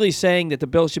basically saying that the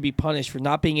Bills should be punished for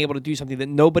not being able to do something that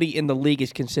nobody in the league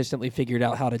has consistently figured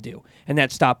out how to do, and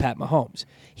that's stop Pat Mahomes.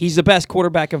 He's the best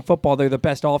quarterback in football. They're the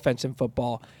best offense in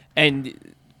football,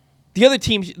 and the other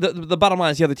team. The bottom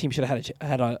line is the other team should have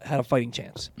had a fighting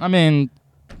chance. I mean,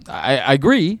 I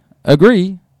agree.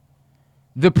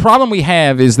 The problem we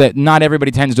have is that not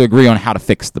everybody tends to agree on how to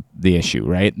fix the issue,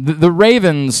 right? The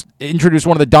Ravens introduced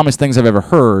one of the dumbest things I've ever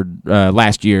heard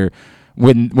last year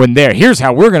when here's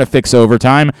how we're going to fix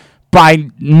overtime by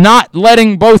not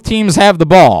letting both teams have the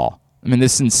ball. I mean,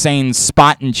 this insane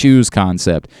spot and choose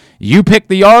concept. You pick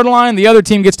the yard line, the other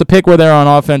team gets to pick where they're on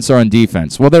offense or on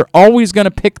defense. Well, they're always going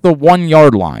to pick the 1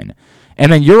 yard line,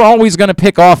 and then you're always going to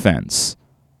pick offense.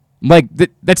 Like,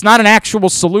 that's not an actual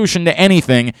solution to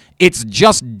anything. It's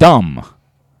just dumb.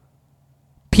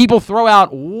 People throw out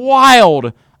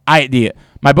wild idea.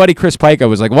 My buddy Chris Pica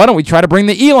was like, why don't we try to bring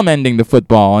the Elam ending to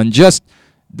football and just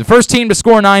the first team to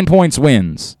score 9 points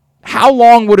wins? How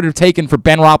long would it have taken for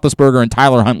Ben Roethlisberger and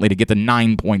Tyler Huntley to get to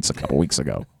 9 points a couple weeks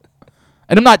ago?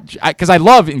 And I'm not, because I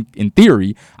love, in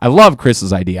theory, I love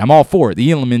Chris's idea. I'm all for it.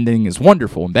 The Elam ending is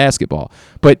wonderful in basketball.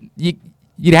 But you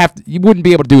wouldn't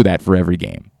be able to do that for every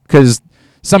game. Because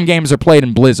some games are played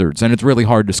in blizzards, and it's really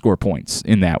hard to score points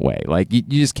in that way. Like, you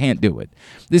just can't do it.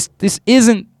 This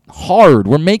isn't hard.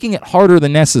 We're making it harder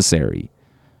than necessary.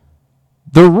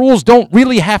 The rules don't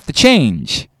really have to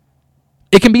change.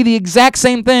 It can be the exact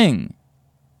same thing.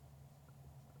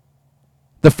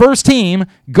 The first team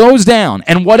goes down,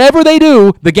 and whatever they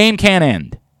do, the game can't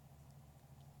end.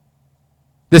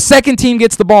 The second team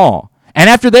gets the ball, and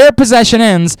after their possession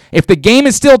ends, if the game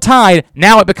is still tied,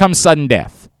 now it becomes sudden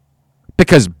death.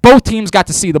 Because both teams got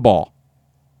to see the ball.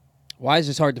 Why is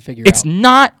this hard to figure out? It's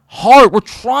not hard. We're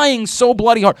trying so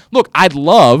bloody hard. Look, I'd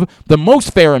love the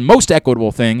most fair and most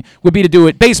equitable thing would be to do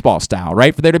it baseball style,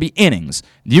 right? For there to be innings.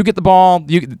 You get the ball,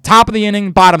 top of the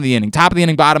inning, bottom of the inning, top of the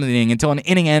inning, bottom of the inning, until an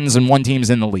inning ends and one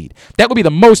team's in the lead. That would be the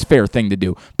most fair thing to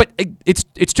do. But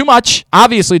it's too much.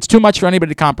 Obviously, it's too much for anybody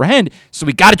to comprehend, so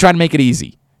we got to try to make it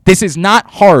easy. This is not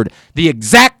hard. The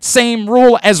exact same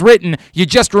rule as written. You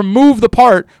just remove the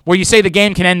part where you say the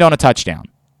game can end on a touchdown.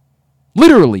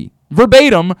 Literally,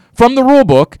 verbatim from the rule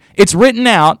book, it's written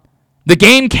out. The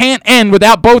game can't end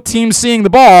without both teams seeing the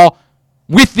ball,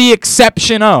 with the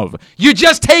exception of. You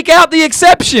just take out the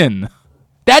exception.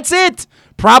 That's it.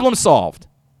 Problem solved.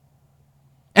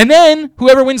 And then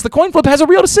whoever wins the coin flip has a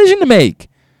real decision to make.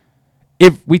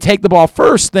 If we take the ball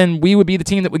first, then we would be the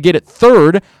team that would get it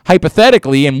third,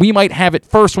 hypothetically, and we might have it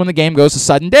first when the game goes to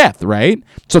sudden death, right?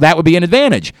 So that would be an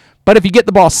advantage. But if you get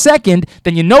the ball second,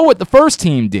 then you know what the first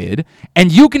team did,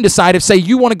 and you can decide if, say,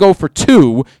 you want to go for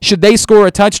 2, should they score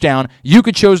a touchdown, you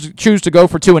could choose to go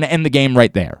for 2 and end the game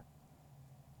right there.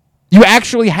 You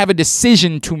actually have a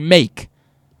decision to make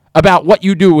about what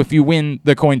you do if you win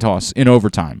the coin toss in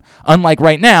overtime. Unlike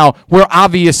right now, where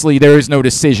obviously there is no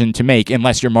decision to make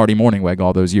unless you're Marty Mornhinweg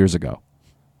all those years ago.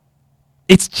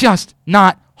 It's just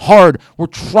not hard. We're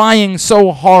trying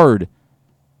so hard.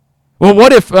 Well,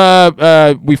 what if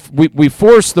we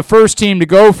force the first team to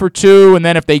go for 2, and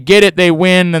then if they get it, they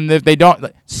win, and if they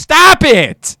don't... Stop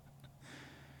it!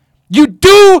 You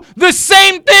do the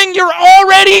same thing you're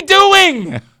already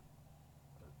doing!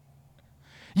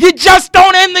 You just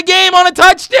don't end the game on a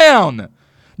touchdown.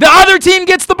 The other team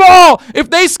gets the ball. If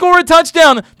they score a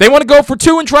touchdown, they want to go for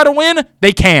 2 and try to win,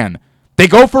 they can. They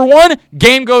go for 1,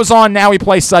 game goes on, now we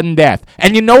play sudden death.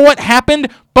 And you know what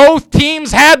happened? Both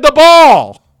teams had the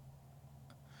ball.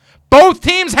 Both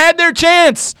teams had their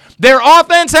chance. Their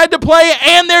offense had to play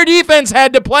and their defense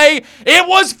had to play. It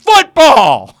was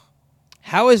football.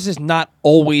 How is this not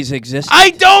always existing?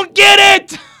 I don't get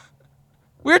it.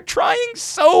 We're trying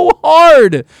so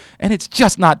hard, and it's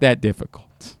just not that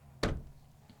difficult.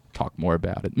 Talk more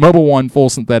about it. Mobil 1 full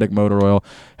synthetic motor oil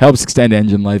helps extend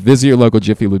engine life. Visit your local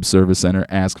Jiffy Lube service center.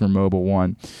 Ask for Mobil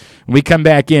 1. When we come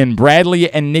back in,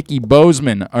 Bradley and Nikki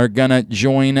Bozeman are going to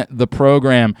join the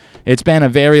program. It's been a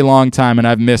very long time, and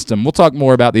I've missed them. We'll talk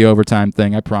more about the overtime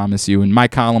thing, I promise you. And my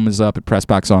column is up at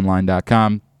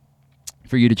PressBoxOnline.com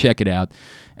for you to check it out.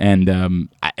 And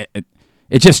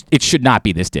It should not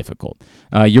be this difficult.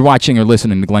 You're watching or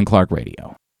listening to Glenn Clark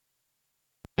Radio.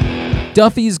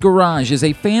 Duffy's Garage is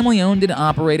a family-owned and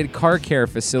operated car care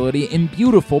facility in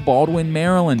beautiful Baldwin,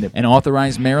 Maryland. An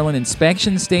authorized Maryland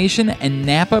inspection station and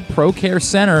Napa Pro Care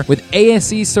Center with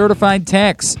ASE-certified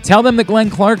techs. Tell them that Glenn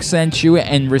Clark sent you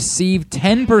and receive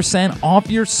 10%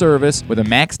 off your service with a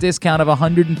max discount of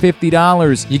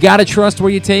 $150. You gotta trust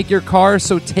where you take your car,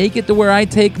 so take it to where I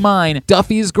take mine.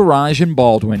 Duffy's Garage in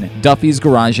Baldwin.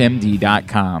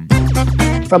 Duffy'sGarageMD.com.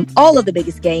 From all of the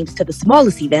biggest games to the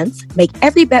smallest events, make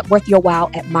every bet worth your while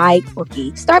at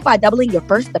MyBookie. Start by doubling your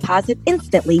first deposit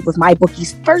instantly with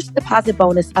MyBookie's first deposit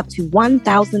bonus up to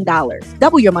 $1,000.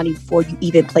 Double your money before you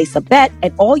even place a bet,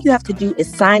 and all you have to do is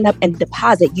sign up and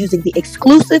deposit using the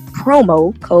exclusive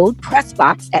promo code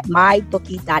PRESSBOX at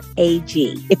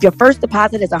mybookie.ag. If your first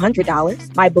deposit is $100,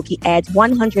 MyBookie adds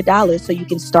 $100 so you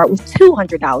can start with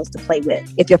 $200 to play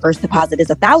with. If your first deposit is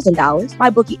 $1,000,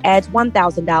 MyBookie adds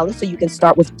 $1,000 so you can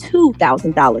start with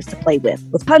 $2,000 to play with.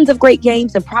 With tons of great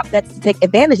games and prop bets to take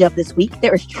advantage of this week,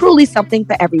 there is truly something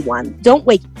for everyone. Don't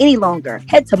wait any longer.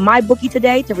 Head to MyBookie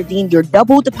today to redeem your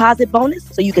double deposit bonus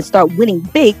so you can start winning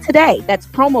big today. That's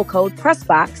promo code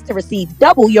PRESSBOX to receive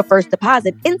double your first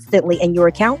deposit instantly in your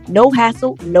account. No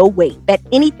hassle, no wait. Bet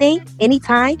anything,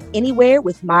 anytime, anywhere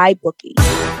with MyBookie.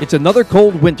 It's another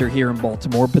cold winter here in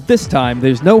Baltimore, but this time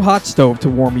there's no hot stove to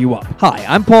warm you up. Hi,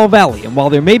 I'm Paul Valley, and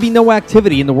while there may be no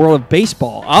activity in the world of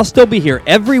baseball, I'll still be here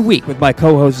every week with my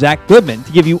co-host Zach Goodman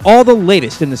to give you all the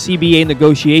latest in the CBA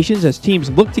negotiations as teams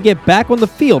look to get back on the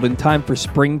field in time for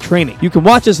spring training. You can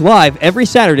watch us live every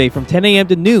Saturday from 10 a.m.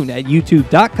 to noon at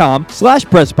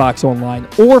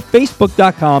youtube.com/PressBoxOnline or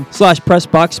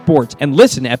Facebook.com/PressBoxSports and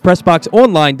listen at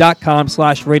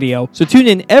PressBoxOnline.com/radio. So tune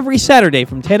in every Saturday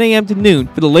from 10 a.m. to noon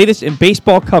for the latest in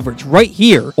baseball coverage right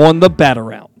here on the Bat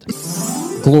Around.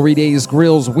 Glory Days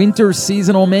Grill's winter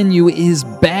seasonal menu is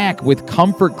back with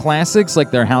comfort classics like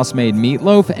their house-made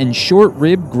meatloaf and short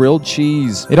rib grilled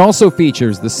cheese. It also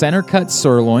features the center-cut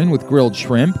sirloin with grilled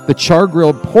shrimp, the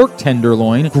char-grilled pork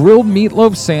tenderloin, grilled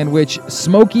meatloaf sandwich,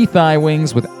 smoky thigh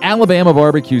wings with Alabama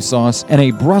barbecue sauce, and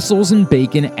a Brussels and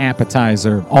bacon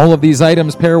appetizer. All of these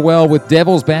items pair well with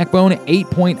Devil's Backbone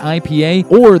 8-Point IPA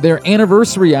or their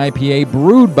anniversary IPA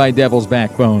brewed by Devil's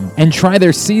Backbone. And try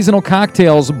their seasonal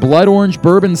cocktails, Blood Orange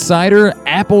Bourbon Cider,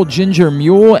 Apple Ginger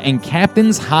Mule, and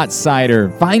Captain's Hot Cider.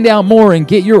 Find out more and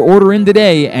get your order in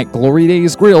today at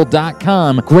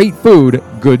GloryDaysGrill.com. Great food,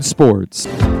 good sports.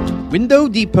 Window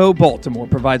Depot Baltimore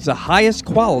provides the highest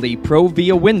quality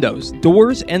Pro-Via windows,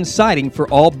 doors, and siding for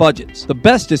all budgets. The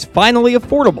best is finally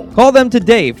affordable. Call them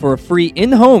today for a free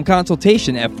in-home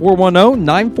consultation at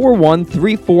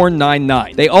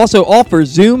 410-941-3499. They also offer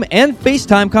Zoom and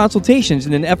FaceTime consultations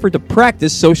in an effort to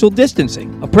practice social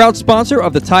distancing. A proud sponsor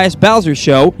of the Tyus Bowser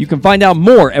Show, you can find out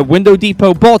more at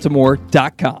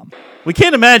WindowDepotBaltimore.com. We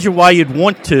can't imagine why you'd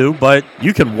want to, but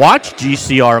you can watch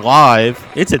GCR live.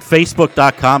 It's at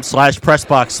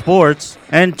Facebook.com/PressBoxSports.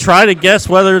 And try to guess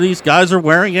whether these guys are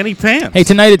wearing any pants. Hey,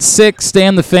 tonight at 6,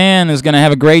 Stan the Fan is going to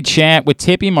have a great chat with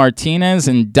Tippy Martinez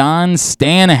and Don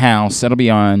Stanhouse. That'll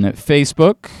be on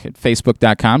Facebook at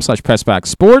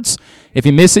Facebook.com/PressBoxSports. If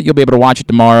you miss it, you'll be able to watch it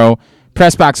tomorrow.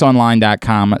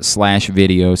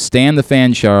 PressBoxOnline.com/video. Stan the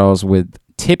Fan Charles with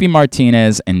Tippy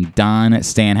Martinez and Don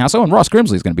Stanhouse. Oh, and Ross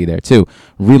Grimsley is going to be there, too.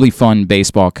 Really fun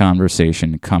baseball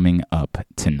conversation coming up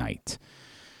tonight.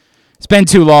 It's been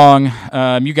too long.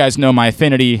 You guys know my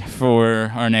affinity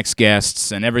for our next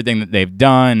guests and everything that they've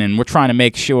done, and we're trying to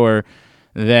make sure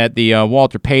that the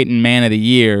Walter Payton Man of the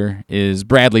Year is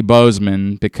Bradley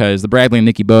Bozeman, because the Bradley and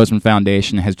Nikki Bozeman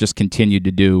Foundation has just continued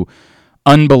to do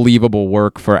unbelievable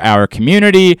work for our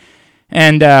community.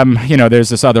 And, there's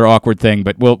this other awkward thing,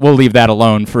 but we'll leave that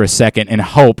alone for a second and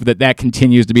hope that that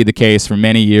continues to be the case for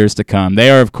many years to come.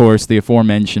 They are, of course, the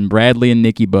aforementioned Bradley and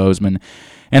Nikki Bozeman,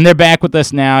 and they're back with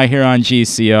us now here on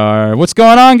GCR. What's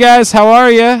going on, guys? How are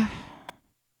you?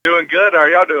 Doing good. How are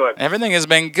y'all doing? Everything has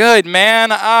been good,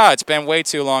 man. It's been way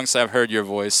too long since I've heard your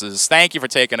voices. Thank you for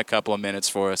taking a couple of minutes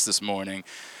for us this morning.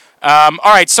 All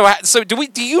right, so do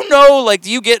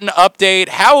you get an update?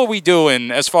 How are we doing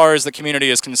as far as the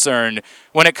community is concerned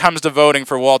when it comes to voting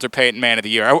for Walter Payton Man of the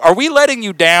Year? Are we letting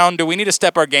you down? Do we need to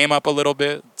step our game up a little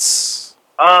bit?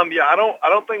 Yeah, I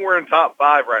don't think we're in top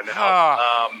 5 right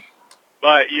now.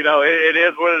 But it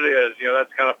is what it is.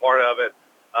 That's kind of part of it.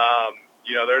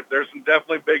 There's some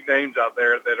definitely big names out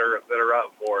there that are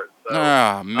up for it. So,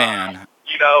 oh man.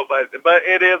 But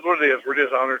it is what it is. We're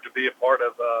just honored to be a part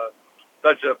of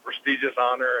such a prestigious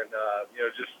honor, and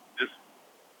just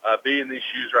be in these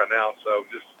shoes right now. So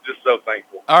just so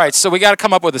thankful. All right, so we got to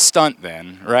come up with a stunt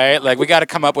then, right? Like we got to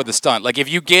come up with a stunt. Like if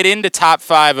you get into top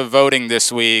 5 of voting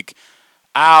this week,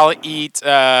 I'll eat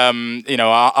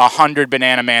 100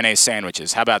 banana mayonnaise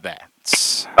sandwiches. How about that?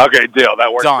 Okay, deal.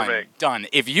 That works for me. Done.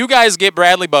 If you guys get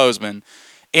Bradley Bozeman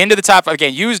into the top 5,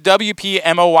 again, use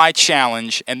WPMOY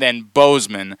challenge and then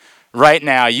Bozeman. Right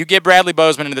now, you get Bradley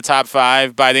Bozeman into the top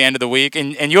 5 by the end of the week,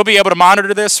 and you'll be able to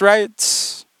monitor this, right?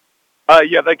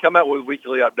 Yeah, they come out with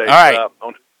weekly updates. All right.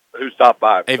 On who's top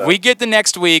 5. If we get the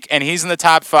next week and he's in the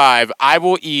top 5, I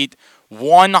will eat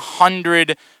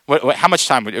 100. How much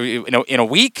time? In a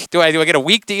week? Do I get a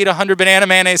week to eat 100 banana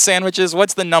mayonnaise sandwiches?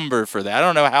 What's the number for that? I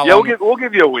don't know how long. Yeah, we'll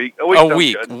give you a week. A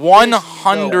week.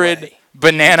 100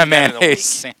 banana mayonnaise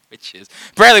sandwiches.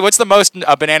 Bradley, what's the most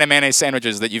banana mayonnaise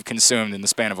sandwiches that you've consumed in the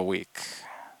span of a week?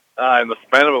 In the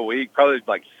span of a week, probably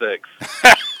like 6.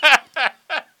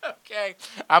 Okay.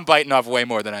 I'm biting off way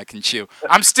more than I can chew.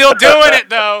 I'm still doing it,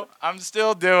 though. I'm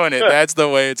still doing it. That's the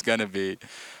way it's going to be.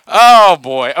 Oh,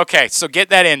 boy. Okay, so get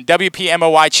that in.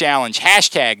 WPMOY Challenge.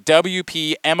 Hashtag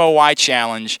WPMOY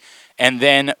Challenge. And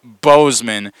then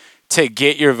Bozeman to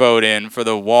get your vote in for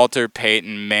the Walter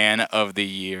Payton Man of the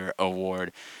Year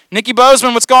Award. Nikki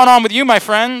Bozeman, what's going on with you, my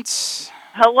friend?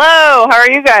 Hello. How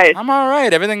are you guys? I'm all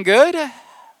right. Everything good?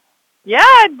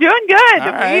 Yeah, doing good.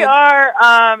 All right. We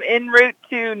are en route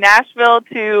to Nashville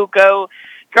to go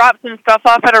drop some stuff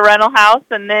off at a rental house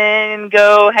and then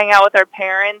go hang out with our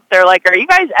parents. They're like, "Are you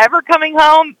guys ever coming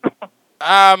home?"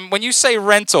 When you say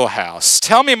rental house,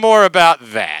 tell me more about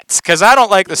that, because I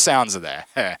don't like the sounds of that.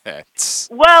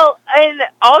 Well, and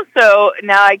also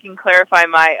now I can clarify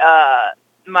my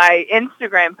my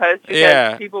Instagram post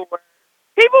because people were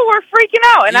freaking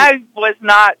out, and that was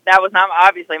not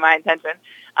obviously my intention.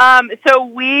 So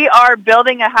we are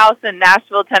building a house in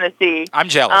Nashville, Tennessee. I'm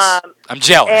jealous. I'm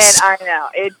jealous. And I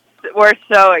know. We're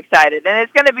so excited. And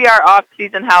it's going to be our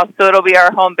off-season house, so it'll be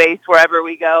our home base wherever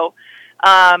we go.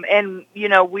 And, you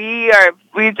know, we've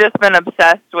just been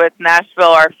obsessed with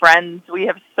Nashville, our friends. We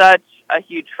have such a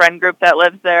huge friend group that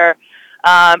lives there.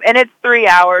 And it's 3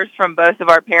 hours from both of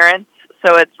our parents,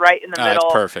 so it's right in the middle.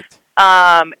 That's perfect.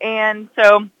 And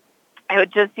so it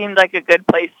just seemed like a good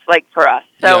place, like, for us.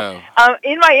 So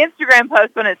in my Instagram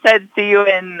post when it said, see you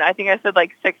in, I think I said,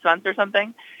 like, 6 months or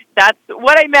something, that's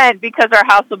what I meant because our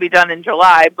house will be done in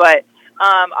July. But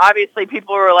obviously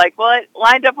people were like, well, it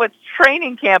lined up with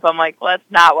training camp. I'm like, well,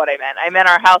 that's not what I meant. I meant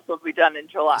our house will be done in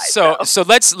July. So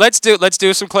let's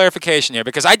do some clarification here,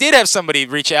 because I did have somebody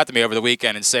reach out to me over the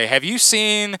weekend and say, have you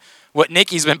seen what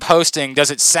Nikki's been posting?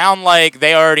 Does it sound like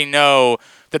they already know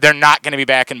that they're not going to be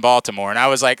back in Baltimore? And I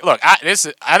was like, look, I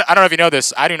don't know if you know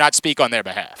this. I do not speak on their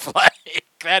behalf. Like,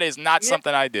 that is not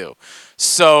something I do.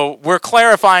 So we're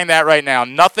clarifying that right now.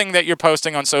 Nothing that you're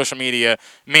posting on social media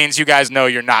means you guys know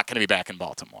you're not going to be back in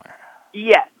Baltimore.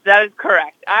 Yes, that is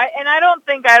correct. I don't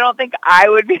think I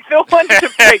would be the one to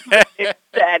break the news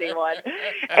to anyone.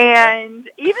 And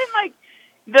even like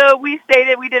we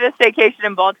did a staycation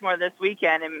in Baltimore this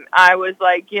weekend, and I was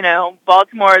like, you know,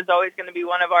 Baltimore is always going to be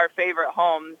one of our favorite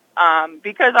homes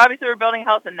because obviously we're building a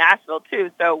house in Nashville too.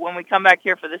 So when we come back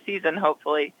here for the season,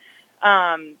 hopefully.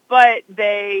 But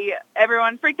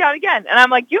everyone freaked out again. And I'm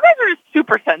like, you guys are just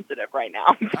super sensitive right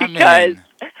now because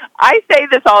I say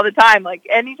this all the time, like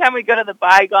anytime we go to the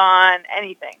Bygone,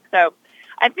 anything. So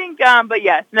I think, but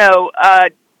yes, no,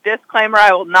 disclaimer,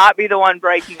 I will not be the one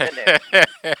breaking the news.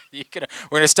 We're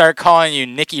going to start calling you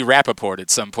Nikki Rappaport at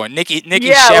some point. Nikki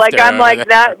yeah, Schefter. Like I'm like,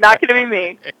 not going to be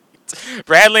me.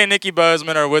 Bradley and Nikki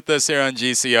Bozeman are with us here on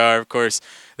GCR, of course.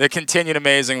 They continued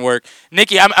amazing work.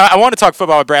 Nikki, I want to talk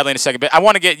football with Bradley in a second, but I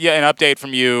want to get an update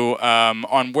from you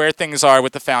on where things are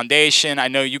with the foundation. I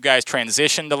know you guys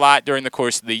transitioned a lot during the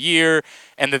course of the year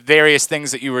and the various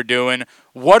things that you were doing.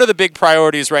 What are the big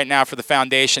priorities right now for the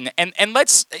foundation? And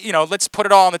let's put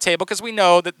it all on the table because we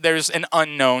know that there's an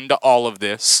unknown to all of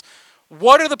this.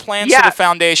 What are the plans for the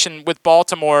foundation with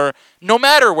Baltimore, no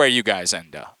matter where you guys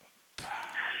end up?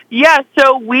 Yeah,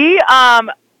 so we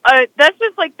that's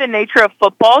just like the nature of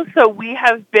football. So we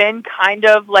have been kind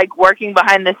of like working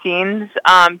behind the scenes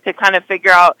to kind of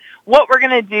figure out what we're going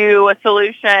to do, a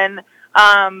solution.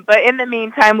 But in the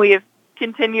meantime, we have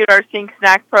continued our Sink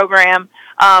Snack program,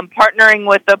 partnering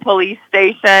with the police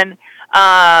station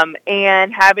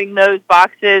and having those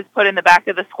boxes put in the back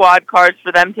of the squad cars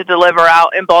for them to deliver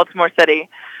out in Baltimore City.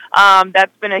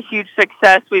 That's been a huge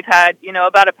success. We've had,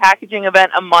 about a packaging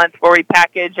event a month where we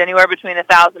package anywhere between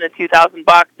 1,000 to 2,000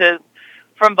 boxes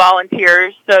from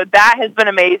volunteers. So that has been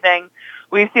amazing.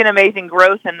 We've seen amazing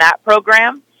growth in that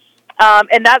program.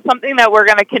 And that's something that we're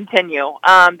going to continue.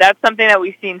 That's something that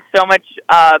we've seen so much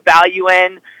value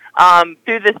in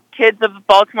through the kids of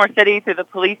Baltimore City, through the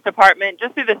police department,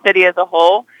 just through the city as a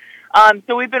whole.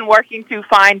 So we've been working to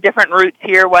find different routes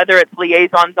here, whether it's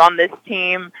liaisons on this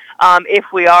team, if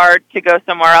we are to go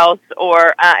somewhere else,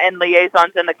 or and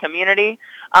liaisons in the community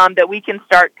that we can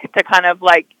start to kind of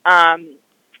like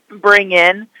bring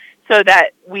in, so that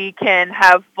we can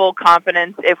have full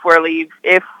confidence if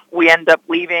we end up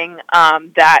leaving,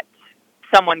 that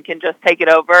someone can just take it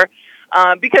over.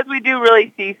 Because we do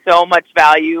really see so much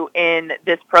value in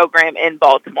this program in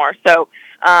Baltimore. So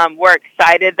we're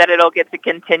excited that it'll get to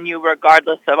continue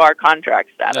regardless of our contract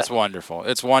status. That's wonderful.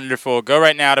 It's wonderful. Go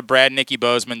right now to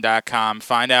bradnickybozeman.com.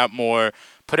 Find out more.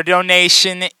 Put a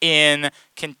donation in.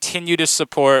 Continue to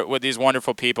support what these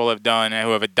wonderful people have done and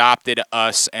who have adopted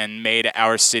us and made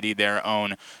our city their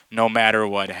own no matter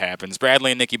what happens.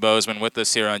 Bradley and Nikki Bozeman with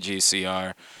us here on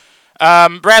GCR.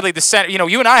 Bradley, the center.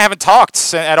 You and I haven't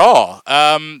talked at all.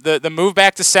 The move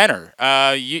back to center.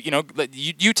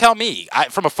 You tell me.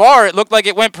 From afar, it looked like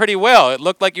it went pretty well. It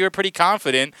looked like you were pretty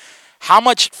confident. How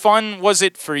much fun was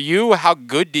it for you? How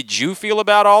good did you feel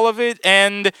about all of it?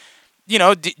 And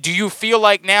do you feel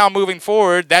like now moving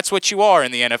forward, that's what you are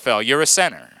in the NFL? You're a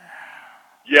center.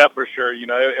 Yeah, for sure. It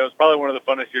was probably one of the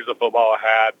funnest years of football I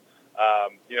had.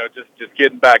 Just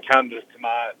getting back kind of just to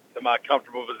my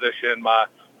comfortable position, my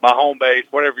home base,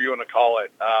 whatever you want to call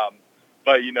it.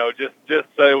 But just it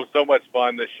was so much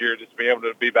fun this year, just being able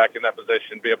to be back in that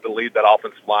position, be able to lead that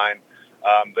offensive line,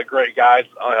 the great guys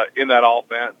in that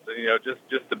offense, and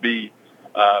just to be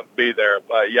there.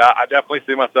 But yeah, I definitely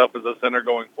see myself as a center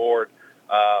going forward.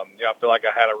 I feel like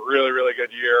I had a really, really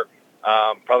good year.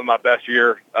 Probably my best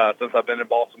year since I've been in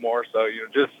Baltimore. So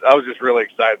I was just really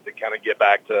excited to kind of get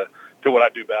back to what I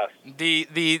do best.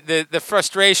 The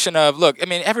frustration of, look, I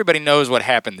mean, everybody knows what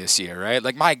happened this year, right?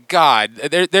 Like, my God,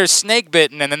 there's snake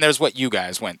bitten, and then there's what you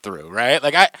guys went through, right?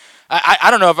 Like, I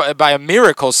don't know if by a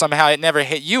miracle somehow it never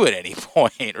hit you at any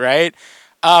point, right?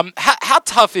 How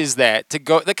tough is that to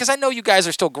go? Because I know you guys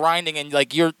are still grinding, and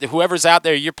like whoever's out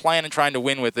there, you're playing and trying to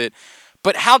win with it.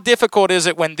 But how difficult is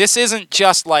it when this isn't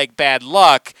just like bad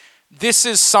luck? This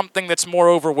is something that's more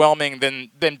overwhelming than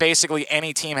basically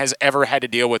any team has ever had to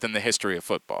deal with in the history of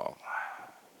football.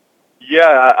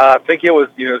 Yeah, I think it was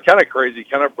kind of crazy,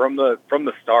 kind of from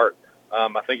the start.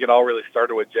 I think it all really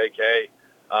started with J.K.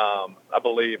 I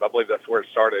believe that's where it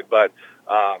started, but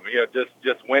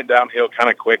just went downhill kind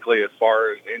of quickly as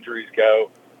far as injuries go.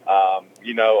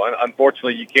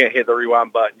 Unfortunately, you can't hit the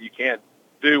rewind button. You can't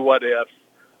do what ifs.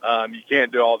 You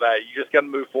can't do all that. You just got to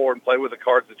move forward and play with the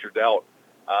cards that you're dealt.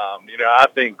 I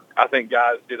think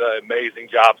guys did an amazing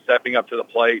job stepping up to the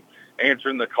plate,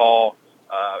 answering the call,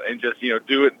 and just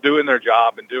doing their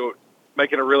job and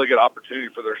making a really good opportunity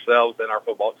for themselves and our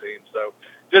football team. So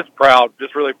just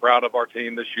really proud of our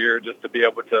team this year, just to be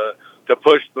able to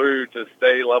push through, to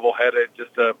stay level-headed,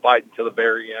 just to fight until the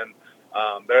very end.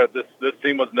 This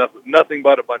team was nothing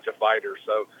but a bunch of fighters.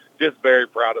 So just very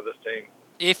proud of this team.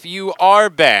 If you are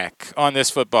back on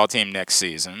this football team next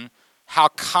season, how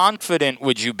confident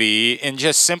would you be in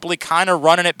just simply kind of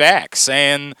running it back,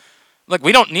 saying, look,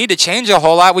 we don't need to change a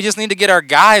whole lot. We just need to get our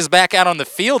guys back out on the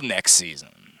field next season?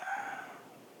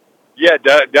 Yeah,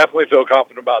 definitely feel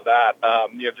confident about that.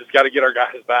 Just got to get our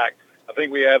guys back. I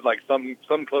think we have like some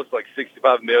close to like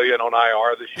 $65 million on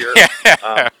IR this year,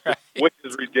 which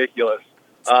is ridiculous.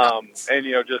 And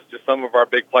just some of our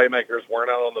big playmakers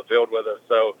weren't out on the field with us.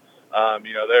 So,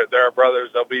 they're our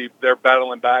brothers. They're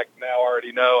battling back now. I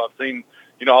already know. I've seen,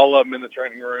 all of them in the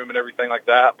training room and everything like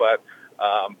that. But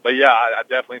yeah, I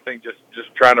definitely think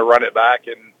just trying to run it back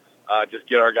and just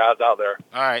get our guys out there.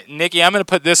 All right, Nikki, I'm going to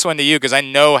put this one to you because I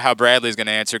know how Bradley's going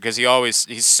to answer because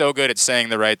he's so good at saying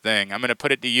the right thing. I'm going to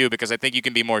put it to you because I think you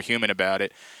can be more human about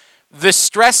it. The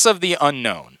stress of the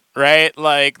unknown, right?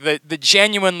 Like the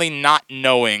genuinely not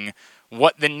knowing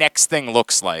what the next thing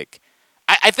looks like.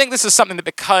 I think this is something that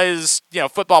because,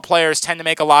 football players tend to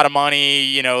make a lot of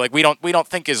money, like we don't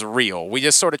think is real. We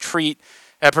just sort of treat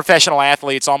professional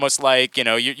athletes almost like,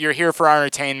 you're here for our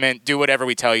entertainment, do whatever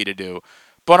we tell you to do.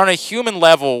 But on a human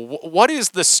level, what is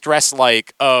the stress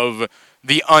like of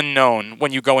the unknown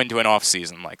when you go into an off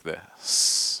season like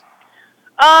this?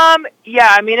 Yeah,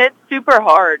 I mean, it's super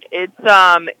hard. It's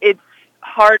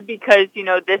hard because,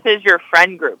 this is your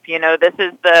friend group. This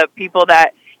is the people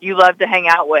that you love to hang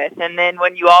out with. And then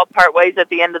when you all part ways at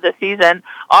the end of the season,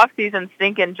 off-season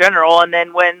stink in general, and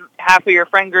then when half of your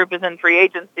friend group is in free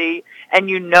agency and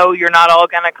you're not all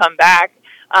going to come back,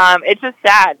 it's just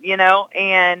sad,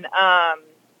 and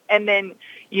then,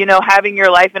 having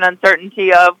your life in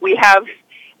uncertainty of we have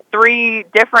 3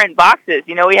 different boxes.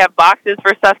 We have boxes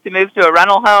for stuff to move to a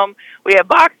rental home. We have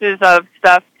boxes of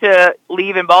stuff to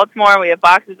leave in Baltimore. We have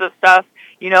boxes of stuff,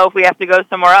 if we have to go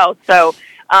somewhere else. So,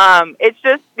 it's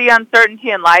just the uncertainty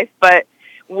in life, but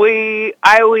I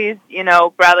always,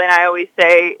 Bradley and I always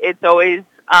say it's always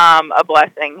a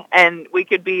blessing, and we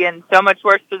could be in so much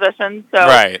worse positions. So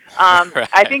right.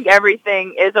 I think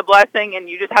everything is a blessing, and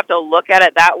you just have to look at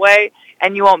it that way,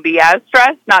 and you won't be as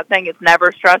stressed. Not saying it's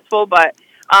never stressful, but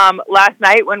last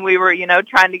night when we were,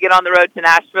 trying to get on the road to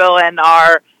Nashville and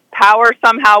our power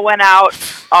somehow went out,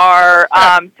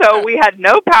 so we had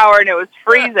no power and it was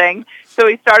freezing. So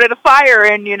we started a fire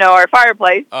in, our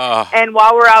fireplace. And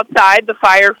while we're outside, the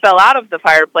fire fell out of the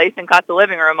fireplace and caught the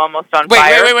living room almost on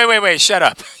fire. Wait. Shut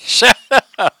up. Shut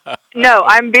up. No,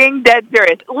 I'm being dead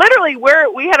serious. Literally,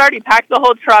 we had already packed the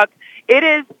whole truck. It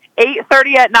is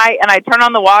 8:30 at night, and I turn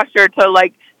on the washer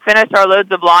to, finish our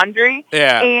loads of laundry.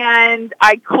 Yeah. And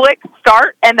I click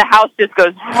start, and the house just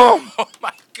goes boom. Oh,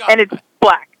 my God. And it's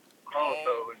black. Oh,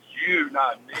 so it was you,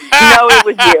 not me. No, it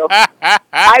was you.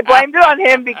 I blamed it on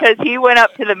him because he went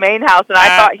up to the main house, and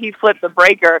I thought he flipped the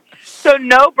breaker. So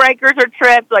no breakers or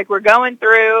trips. We're going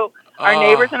through. Our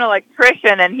neighbor's an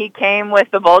electrician, and he came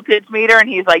with the voltage meter, and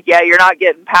he's like, yeah, you're not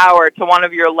getting power to one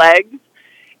of your legs.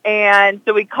 And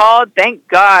so we called, thank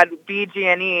God,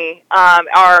 BG&E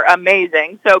are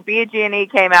amazing. So BG&E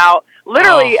came out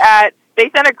literally they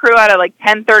sent a crew out at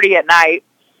 10:30 at night.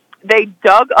 They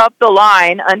dug up the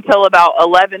line until about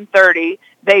 11:30.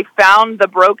 They found the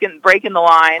break in the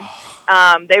line.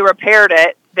 They repaired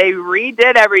it. They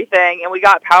redid everything, and we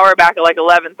got power back at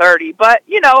 11:30. But,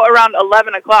 around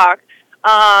 11 o'clock,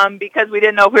 because we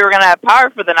didn't know if we were going to have power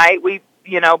for the night, we,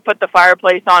 put the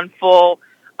fireplace on full.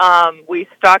 We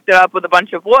stocked it up with a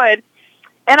bunch of wood,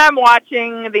 and I'm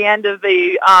watching the end of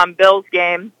the Bills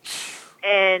game,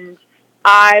 and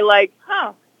I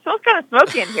smells kind of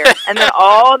smoky in here. And then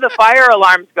all the fire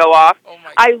alarms go off. Oh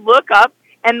I look up,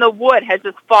 and the wood has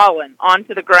just fallen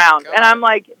onto the ground, and I'm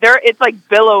like, it's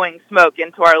billowing smoke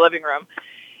into our living room,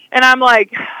 and I'm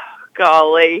like,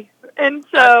 golly. And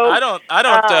so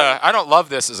I don't love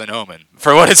this as an omen,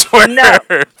 for what it's worth. No,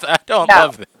 I don't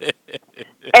love it.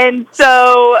 And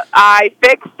so I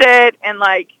fixed it and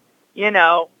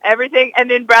everything. And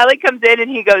then Bradley comes in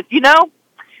and he goes,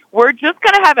 we're just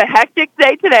going to have a hectic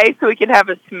day today so we can have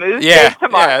a smooth day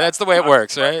tomorrow. Yeah, that's the way it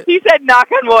works, right? He said, knock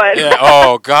on wood. Yeah.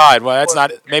 Oh, God. Well, that's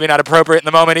maybe not appropriate in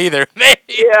the moment either.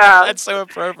 Yeah. That's so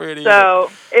appropriate either.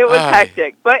 So it was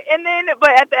hectic. But at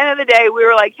the end of the day, we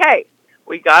were like, hey,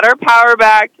 we got our power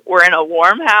back. We're in a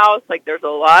warm house. There's a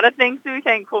lot of things to be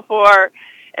thankful for.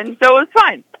 And so it was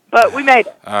fine. But we made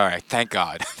it. All right. Thank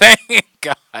God. Thank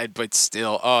God. But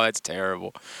still, that's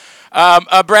terrible.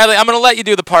 Bradley, I'm going to let you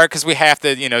do the part because we have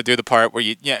to, do the part where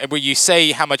you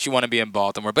say how much you want to be in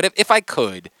Baltimore. But if I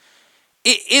could,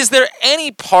 is there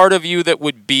any part of you that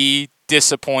would be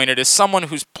disappointed as someone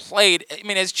who's played,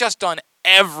 has just done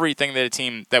everything that a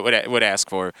team that would ask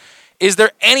for? Is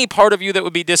there any part of you that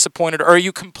would be disappointed, or are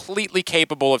you completely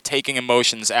capable of taking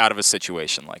emotions out of a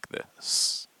situation like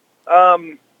this?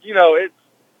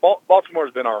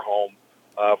 Baltimore's been our home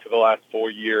for the last 4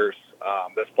 years.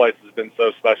 This place has been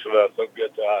so special to us, so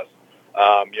good to us.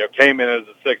 Came in as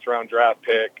a 6th round draft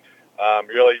pick.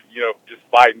 Really, just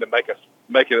fighting to make it,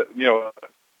 make it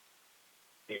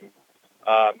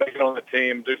on the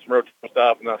team, do some rotation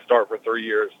stuff, and then start for 3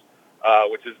 years,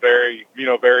 which is very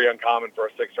uncommon for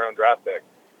a 6th round draft pick.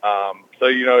 So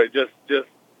it just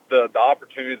the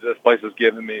opportunity that this place has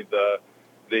given me,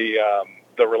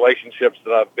 the relationships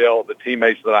that I've built, the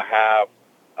teammates that I have.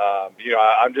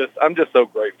 I'm just so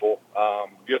grateful.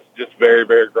 Just very,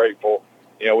 very grateful.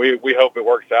 We hope it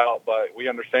works out, but we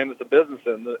understand it's a business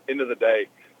in the end of the day.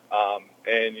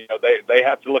 And they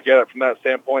have to look at it from that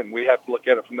standpoint, and we have to look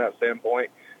at it from that standpoint.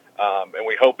 And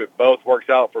we hope it both works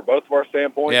out for both of our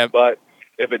standpoints. Yeah. But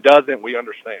if it doesn't, we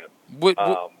understand.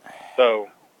 So.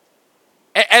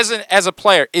 As a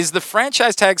player, is the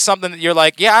franchise tag something that you're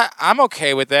like, yeah, I'm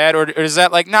okay with that, or is that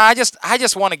like, nah, I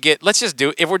just want to get, let's just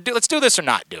do, let's do this or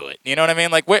not do it. You know what I mean?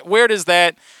 Like, where does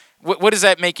that, what does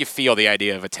that make you feel? The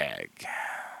idea of a tag?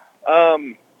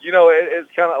 It's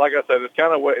kind of like I said, it's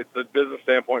kind of what it's a business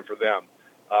standpoint for them.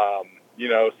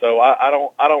 So I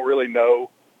don't really know.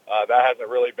 That hasn't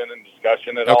really been in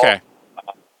discussion at all. Okay.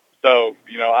 So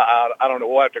I don't know.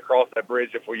 We'll have to cross that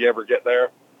bridge if we ever get there.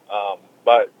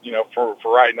 But for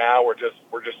right now, we're just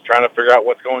trying to figure out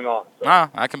what's going on. So.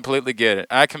 I completely get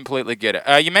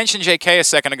it. You mentioned J.K. a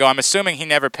second ago. I'm assuming he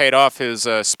never paid off his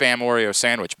Spam Oreo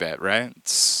sandwich bet, right?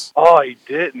 Oh, he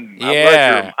didn't. Yeah. I'm glad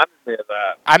you reminded me of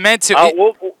that. I meant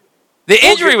to. The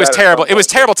injury was terrible. It was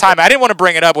terrible timing. I didn't want to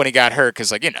bring it up when he got hurt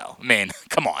because,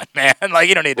 come on, man.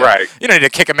 You don't need to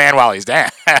kick a man while he's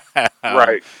down.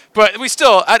 Right. But we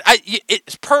still,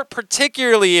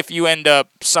 particularly if you end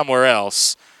up somewhere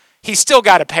else, he's still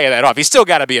got to pay that off. He's still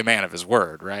got to be a man of his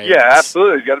word, right? Yeah,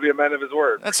 absolutely. He's got to be a man of his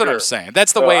word. That's what I'm saying.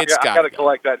 That's the way it's got to go. I got to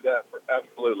collect that debt.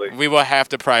 Absolutely. We will have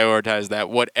to prioritize that,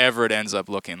 whatever it ends up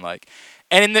looking like.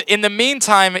 And in the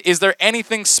meantime, is there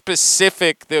anything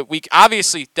specific that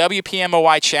obviously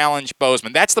WPMOY Challenge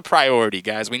Bozeman, that's the priority,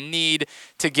 guys. We need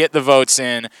to get the votes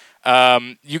in.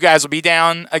 You guys will be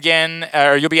down again,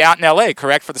 or you'll be out in LA,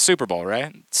 correct, for the Super Bowl,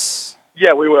 right?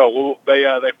 Yeah, we will. They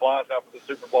fly us out for the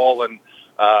Super Bowl, and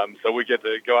so we get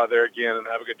to go out there again and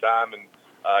have a good time and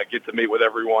get to meet with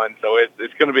everyone. So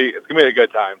it's gonna be a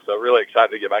good time. So really excited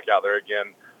to get back out there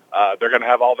again. They're gonna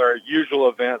have all their usual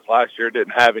events. Last year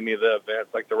didn't have any of the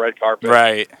events like the red carpet,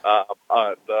 Right.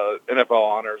 The NFL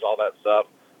honors, all that stuff.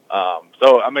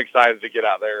 So I'm excited to get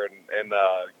out there and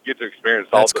get to experience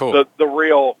That's all cool. the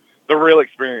real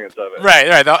experience of it.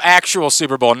 Right. The actual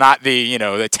Super Bowl, not the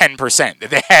 10% that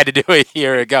they had to do a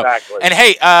year ago. Exactly. And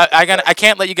hey, I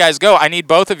can't let you guys go. I need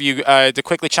both of you to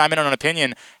quickly chime in on an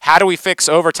opinion. How do we fix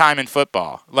overtime in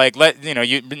football? Like,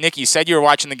 Nick, you said you were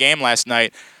watching the game last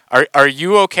night. Are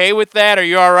you okay with that? Are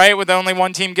you all right with only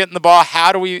one team getting the ball?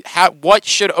 What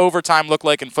should overtime look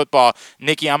like in football?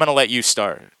 Nikki, I'm going to let you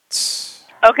start.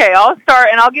 Okay, I'll start,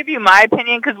 and I'll give you my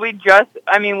opinion because we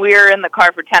were in the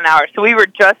car for 10 hours, so we were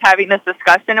just having this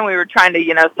discussion, and we were trying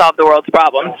to, solve the world's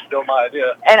problems. Still my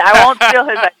idea. And I won't steal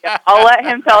his idea. I'll let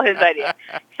him tell his idea.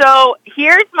 So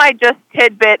here's my just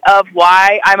tidbit of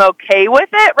why I'm okay with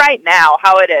it right now,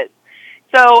 how it is.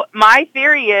 So my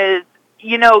theory is,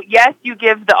 yes, you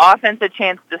give the offense a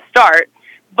chance to start,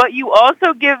 but you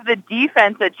also give the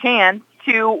defense a chance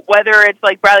to, whether it's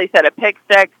like Bradley said, a pick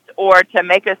six or to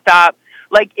make a stop.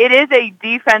 Like, it is a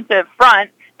defensive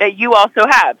front that you also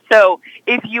have. So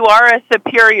if you are a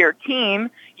superior team,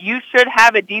 you should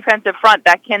have a defensive front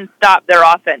that can stop their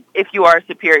offense if you are a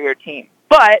superior team.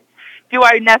 But do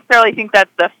I necessarily think that's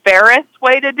the fairest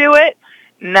way to do it?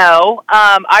 No.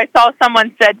 I saw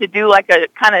someone said to do like a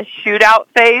kind of shootout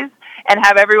phase and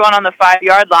have everyone on the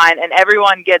 5-yard line, and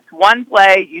everyone gets one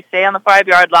play, you stay on the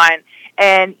 5-yard line,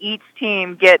 and each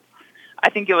team gets, I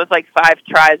think it was like 5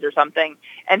 tries or something,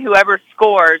 and whoever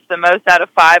scores the most out of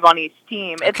 5 on each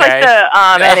team. It's like the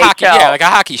NHL. Hockey, like a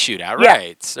hockey shootout,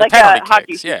 right? Like penalty a hockey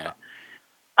kicks, shootout.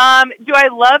 Do I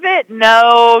love it?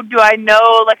 No. Do I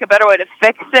know like a better way to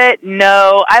fix it?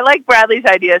 No. I like Bradley's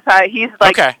idea. So he's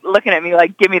like looking at me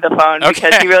like, give me the phone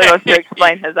because he really wants to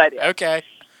explain his idea. Okay.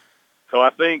 So I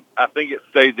think it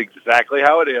stays exactly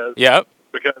how it is. Yep.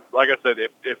 Because, like I said,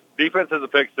 if defense has a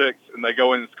pick six and they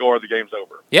go in and score, the game's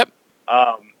over. Yep.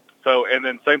 So, and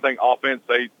then same thing, offense,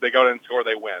 they go in and score,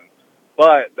 they win.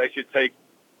 But they should take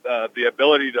the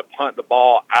ability to punt the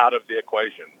ball out of the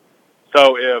equation.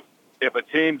 So if a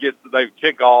team they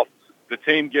kick off, the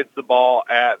team gets the ball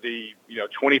at the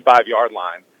 25-yard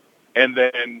line, and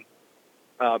then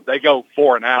they go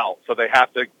 4 and out, so they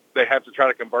have to try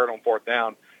to convert on 4th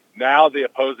down. Now the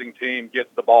opposing team gets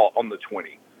the ball on the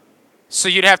 20. So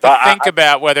you'd have to think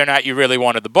about whether or not you really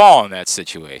wanted the ball in that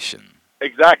situation.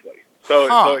 Exactly. So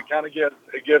it kind of gives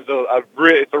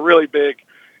it's a really big,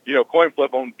 coin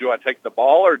flip on, do I take the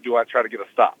ball or do I try to get a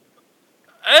stop?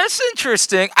 That's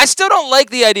interesting. I still don't like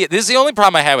the idea. This is the only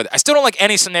problem I have with it. I still don't like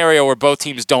any scenario where both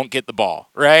teams don't get the ball,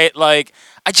 right? Like,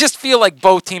 I just feel like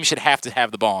both teams should have to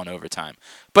have the ball in overtime.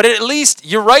 But at least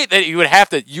you're right that you would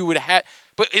have.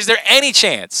 But is there any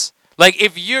chance, like,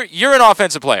 if you're an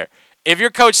offensive player, if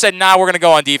your coach said, "Nah, we're going to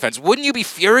go on defense," wouldn't you be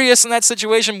furious in that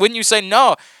situation? Wouldn't you say,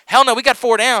 "No, hell no, we got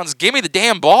 4 downs. Give me the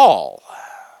damn ball"?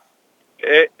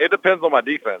 It depends on my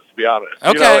defense, to be honest.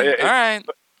 Okay, all right.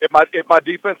 If my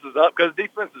defense is up, because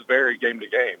defense is vary game to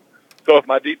game. So if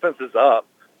my defense is up,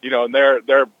 and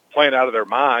they're playing out of their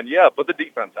mind, put the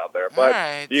defense out there. But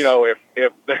right.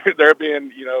 If they're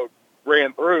being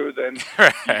ran through, then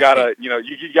you gotta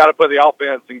you gotta put the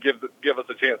offense and give us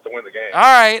a chance to win the game. All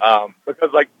right.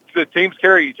 Because like the teams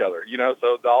carry each other,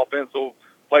 so the offense will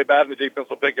play bad and the defense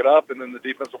will pick it up, and then the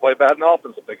defense will play bad and the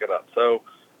offense will pick it up. So.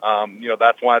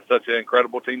 That's why it's such an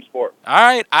incredible team sport. All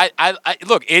right, I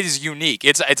look. It is unique.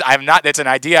 It's an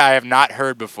idea I have not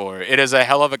heard before. It is a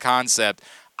hell of a concept.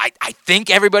 I think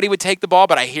everybody would take the ball,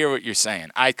 but I hear what you're saying.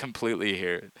 I completely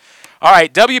hear it. All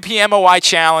right, WPMOY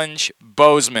Challenge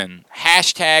Bozeman.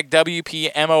 Hashtag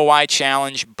WPMOY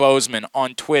Challenge Bozeman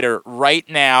on Twitter right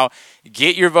now.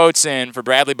 Get your votes in for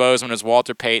Bradley Bozeman as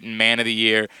Walter Payton Man of the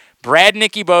Year.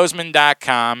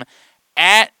 BradNickyBozeman.com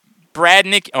at Brad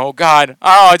Nicky. Oh God!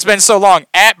 Oh, it's been so long.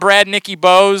 At Brad Nicky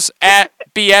Bose, at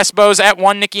BS Bose, at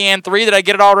 1NickyAnd3. Did I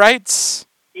get it all right?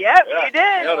 Yep, you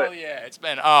did. Oh yeah, it's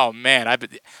been. Oh man,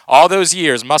 all those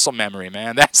years, muscle memory,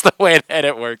 man. That's the way that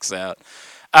it works out.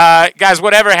 Guys,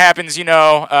 whatever happens,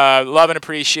 love and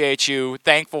appreciate you.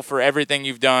 Thankful for everything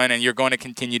you've done and you're going to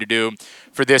continue to do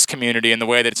for this community and the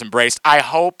way that it's embraced. I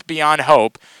hope, beyond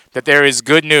hope, that there is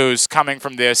good news coming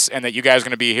from this and that you guys are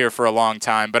going to be here for a long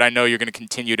time. But I know you're going to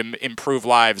continue to improve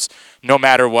lives no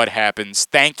matter what happens.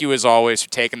 Thank you, as always, for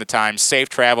taking the time. Safe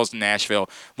travels to Nashville.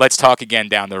 Let's talk again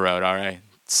down the road, all right?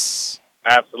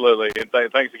 Absolutely. And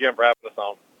thanks again for having us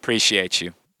on. Appreciate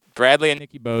you. Bradley and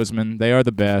Nicky Bozeman, they are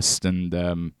the best, and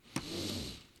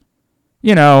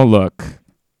look,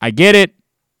 I get it.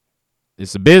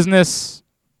 It's a business.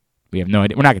 We have no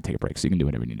idea. We're not going to take a break, so you can do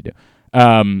whatever you need to do.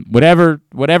 Whatever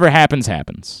happens,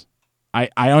 happens. I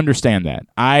understand that.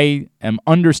 I am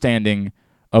understanding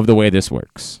of the way this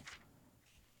works.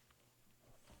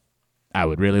 I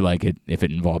would really like it if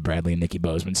it involved Bradley and Nicky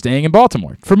Bozeman staying in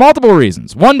Baltimore for multiple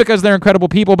reasons. One, because they're incredible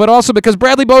people, but also because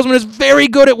Bradley Bozeman is very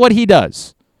good at what he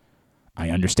does. I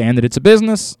understand that it's a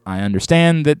business. I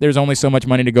understand that there's only so much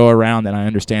money to go around, and I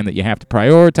understand that you have to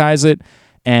prioritize it.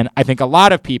 And I think a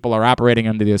lot of people are operating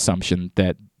under the assumption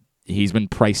that he's been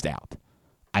priced out.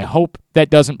 I hope that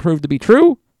doesn't prove to be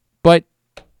true, but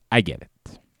I get it.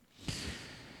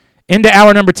 Into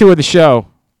hour number 2 of the show.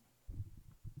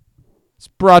 It's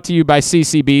brought to you by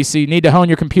CCBC. Need to hone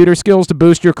your computer skills to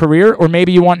boost your career, or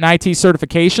maybe you want an IT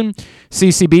certification?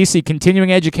 CCBC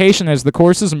Continuing Education has the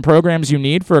courses and programs you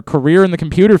need for a career in the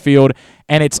computer field,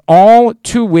 and it's all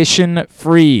tuition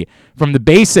free. From the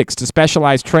basics to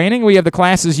specialized training, we have the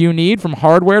classes you need, from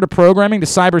hardware to programming to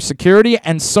cybersecurity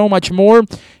and so much more.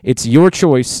 It's your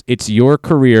choice. It's your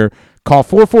career. Call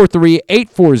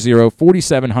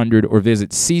 443-840-4700 or visit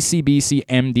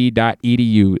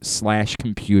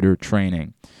ccbcmd.edu/computer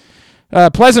training.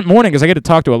 Pleasant morning, because I get to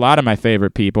talk to a lot of my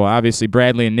favorite people. Obviously,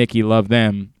 Bradley and Nicky, love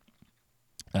them.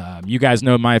 You guys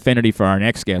know my affinity for our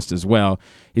next guest as well.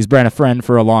 He's been a friend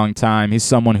for a long time. He's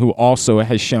someone who also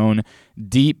has shown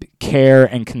deep care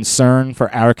and concern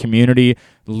for our community,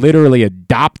 literally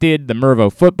adopted the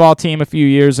Mervo football team a few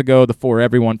years ago. The For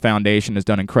Everyone Foundation has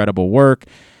done incredible work.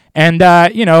 And,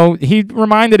 he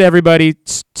reminded everybody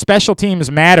special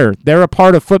teams matter. They're a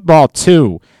part of football,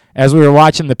 too. As we were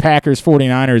watching the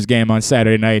Packers-49ers game on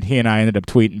Saturday night, he and I ended up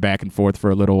tweeting back and forth for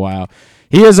a little while.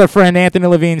 He is our friend Anthony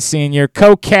Levine Sr.,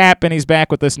 co-cap, and he's back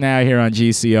with us now here on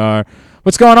GCR.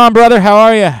 What's going on, brother? How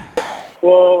are you?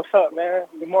 Well, what's up, man?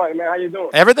 Good morning, man. How you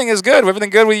doing? Everything is good. Everything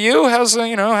good with you? How's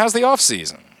the off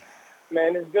season?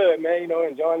 Man, it's good, man.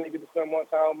 Enjoying it. Get to spend more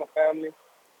time with my family.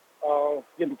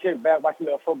 Get the kids back, watch a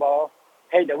little football.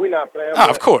 Hate that we're not playing. Oh,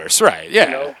 of course, right?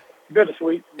 Yeah.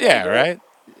 Bittersweet. Yeah, right.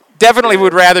 Definitely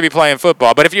would rather be playing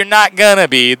football, but if you're not gonna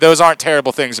be, those aren't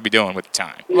terrible things to be doing with the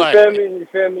time. You feel me?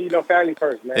 Family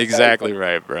first, man. Exactly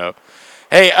right, bro.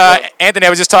 Hey, Anthony, I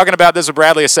was just talking about this with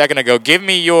Bradley a second ago. Give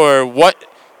me your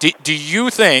do you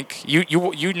think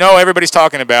you know everybody's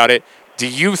talking about it? Do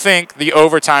you think the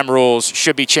overtime rules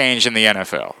should be changed in the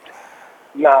NFL?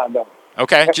 Nah, no.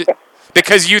 Okay,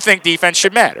 because you think defense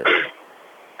should matter.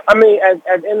 I mean, at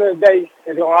the end of the day,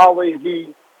 it's gonna always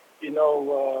be,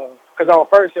 because on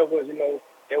first it was,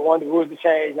 they wanted the rules to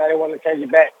change, now they want to change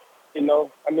it back. I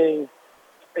mean,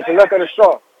 it's the luck of the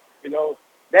strong.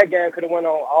 That game could have went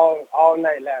on all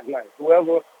night last night.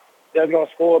 Whoever they're gonna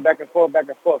score back and forth,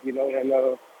 and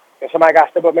somebody got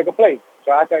to step up and make a play.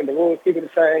 So I think the rules keep it the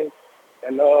same,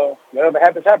 and whatever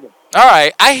happens, happens. All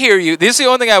right, I hear you. This is the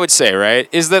only thing I would say, right,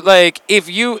 is that, like, if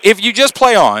you just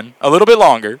play on a little bit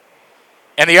longer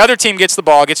and the other team gets the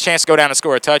ball, gets a chance to go down and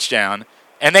score a touchdown,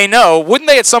 and they know, wouldn't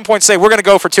they at some point say, we're going to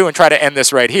go for 2 and try to end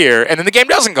this right here, and then the game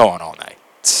doesn't go on all night?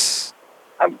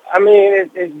 I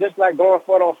mean, it's just like going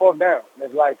for it on fourth down.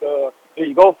 It's like, do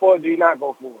you go for it, do you not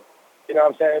go for it? You know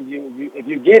what I'm saying? If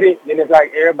you get it, then it's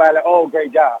like everybody like, oh,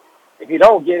 great job. If you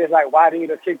don't get it, it's like, why didn't you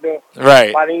just kick the...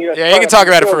 Right. Why didn't you just you can talk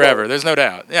about it forever. There's no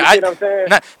doubt. Yeah, you know what I'm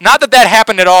saying? Not that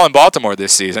happened at all in Baltimore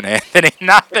this season, Anthony.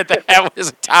 Not that was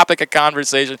a topic of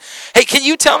conversation. Hey, can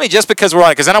you tell me, just because we're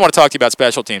on it, because then I want to talk to you about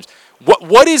special teams,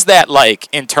 what is that like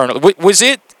internally? Was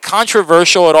it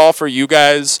controversial at all for you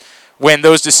guys when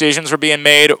those decisions were being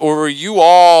made, or were you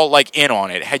all, like, in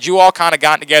on it? Had you all kind of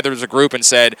gotten together as a group and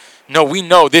said, no, we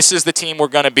know this is the team we're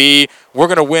going to be. We're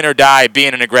going to win or die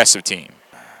being an aggressive team?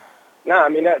 Nah, I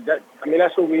mean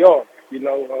that's who we are.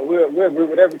 We're agree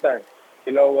with everything.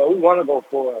 We want to go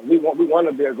for it. We want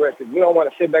to be aggressive. We don't want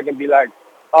to sit back and be like,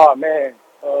 oh man,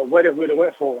 what if we'd have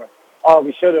went for it? Oh,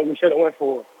 we should have went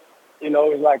for it.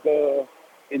 It's like we're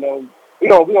gonna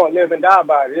live and die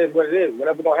by it. It is what it is.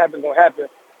 Whatever's gonna happen is gonna happen.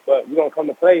 But we're gonna come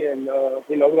to play, and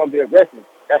we're gonna be aggressive.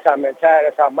 That's our mentality.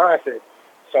 That's our mindset.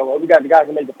 So we got the guys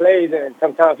to make the plays, and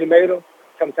sometimes we made them,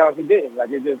 sometimes we didn't. Like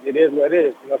it is what it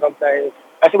is. Some things.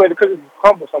 That's the way the cookies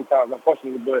crumble sometimes,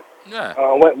 unfortunately. But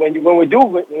when we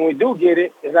do get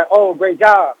it, it's like, oh, great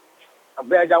job. I'm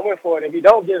glad y'all went for it. If you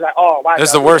don't get it, it's like, oh, why?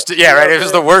 It's the worst. Yeah, right. It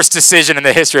was the worst decision in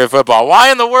the history of football.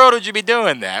 Why in the world would you be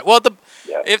doing that? Well,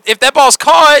 if that ball's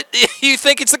caught, you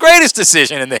think it's the greatest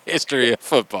decision in the history of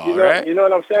football, right? You know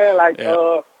what I'm saying? Like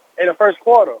in the first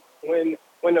quarter, when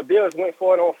the Bills went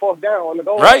for it on fourth down on the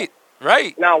goal line.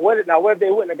 Right. Now what if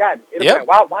they wouldn't have gotten it?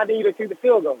 Like, why didn't you take the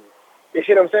field goal? You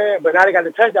see what I'm saying? But now they got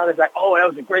the touchdown. It's like, oh, that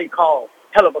was a great call.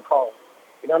 Hell of a call.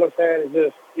 You know what I'm saying? It's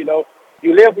just,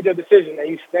 you live with your decision and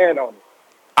you stand on it.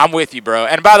 I'm with you, bro.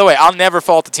 And by the way, I'll never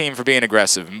fault the team for being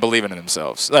aggressive and believing in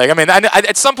themselves. Like, I mean,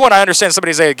 at some point, I understand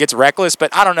somebody say it gets reckless,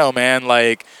 but I don't know, man.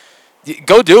 Like,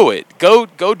 go do it. Go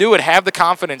do it. Have the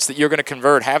confidence that you're going to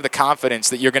convert. Have the confidence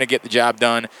that you're going to get the job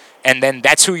done. And then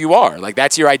that's who you are. Like,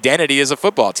 that's your identity as a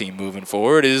football team moving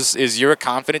forward. Is you're a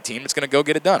confident team that's going to go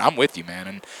get it done. I'm with you, man.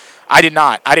 And I did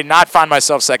not find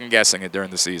myself second guessing it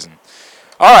during the season.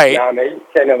 All right. Nah, man, you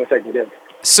can't never second guess.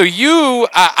 So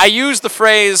I used the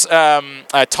phrase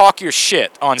talk your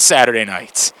shit on Saturday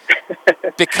nights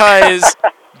because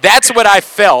that's what I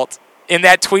felt in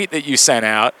that tweet that you sent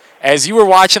out as you were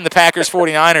watching the Packers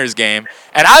 49ers game.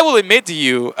 And I will admit to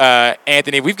you,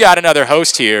 Anthony, we've got another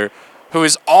host here who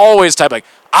is always type like,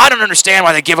 I don't understand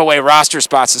why they give away roster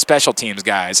spots to special teams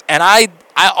guys. And I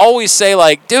always say,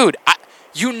 like, dude,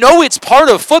 it's part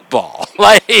of football.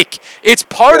 Like, it's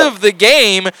part of the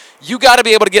game. You got to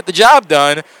be able to get the job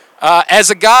done. As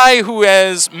a guy who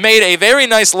has made a very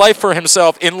nice life for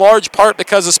himself in large part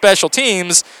because of special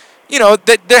teams,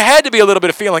 that there had to be a little bit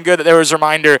of feeling good that there was a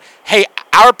reminder, hey,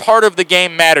 our part of the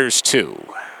game matters too.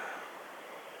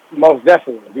 Most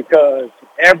definitely, because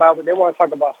everybody, they want to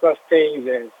talk about special teams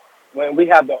and when we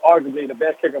have arguably the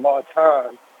best kicker of all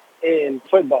time in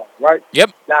football, right?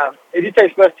 Yep. Now, if you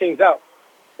take special teams out,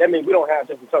 that means we don't have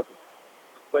Justin Tucker.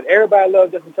 But everybody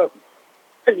loves Justin Tucker.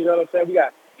 You know what I'm saying? We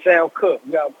got Sam Cook.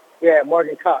 We have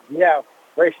Morgan Cox. We have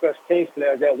great special teams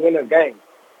players that win us games.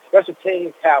 Special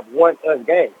teams have won us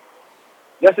games.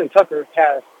 Justin Tucker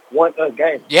has won us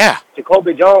games. Yeah.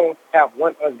 Jacoby Jones have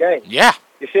won us games. Yeah.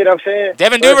 You see what I'm saying?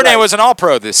 Devin Duvernay was an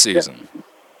all-pro this season.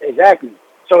 Exactly.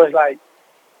 So it's like,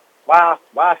 why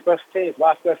special teams?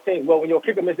 Why special teams? Well, when your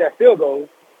kicker missed that field goal,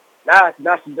 now it's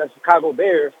not the Chicago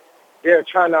Bears. They're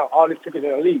trying out all these kickers in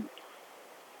the league.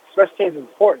 Special teams is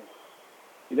important.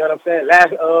 You know what I'm saying?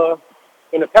 Last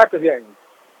in the Packers game,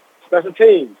 special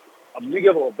teams. You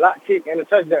give them a block kick and a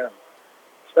touchdown.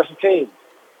 Special teams.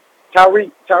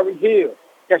 Tyreek Hill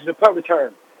catches a punt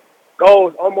return.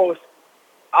 Goes almost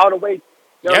all the way.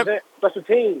 You know what I'm saying? Special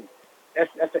teams.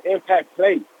 That's an impact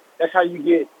play. That's how you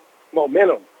get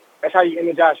momentum. That's how you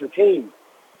energize your team.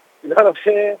 You know what I'm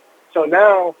saying? So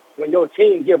now, when your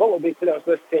team give up a big play on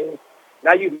special teams,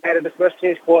 now you mad at the special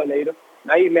teams coordinator.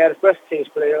 Now you mad at the special teams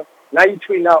player. Now you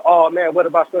tweeting out, oh, man, what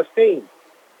about special teams?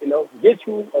 Get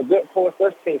you a good core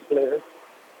special teams player,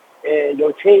 and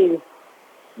your team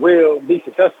will be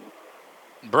successful.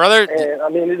 Brother. And, I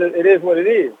mean, it is what it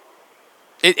is.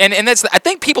 And that's, I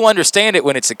think people understand it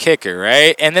when it's a kicker,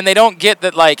 right? And then they don't get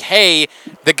that, like, hey,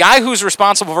 the guy who's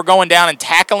responsible for going down and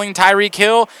tackling Tyreek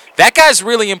Hill, that guy's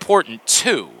really important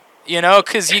too,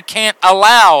 because you can't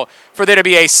allow for there to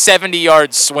be a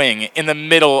 70-yard swing in the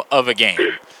middle of a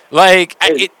game. Like,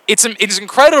 it's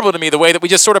incredible to me the way that we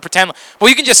just sort of pretend, well,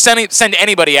 you can just send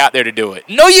anybody out there to do it.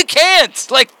 No, you can't.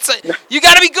 Like, you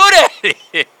got to be good at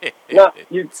it. No,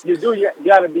 you do. You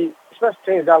got to be, special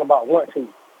teams is all about one team.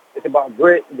 It's about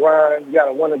grit, grind. You got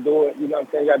to want to do it. You know what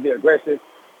I'm saying? You got to be aggressive.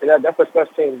 And that's what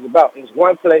special teams is about. It's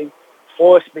one play,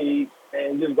 4 speed,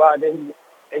 and you just go out there and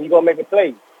you're going to make a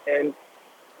play. And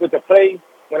with the play,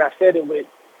 when I said it with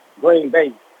Green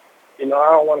Bay, I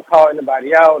don't want to call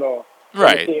anybody out or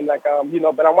right. Team like,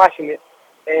 but I'm watching it,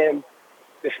 and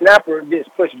the snapper gets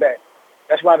pushed back.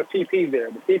 That's why the PP there.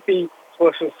 The PP is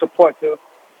supposed to support the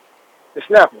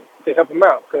snapper to help him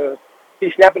out because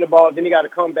he's snapping the ball, then he got to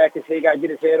come back and say he got to get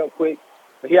his head up quick.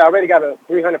 But he already got a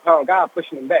 300-pound guy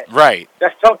pushing him back. Right.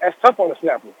 That's tough. That's tough on the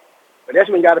snapper. But that's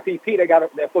when you got a PP.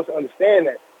 They're supposed to understand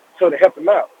that, so to help him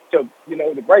out, to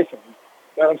brace him.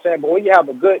 You know what I'm saying? But when you have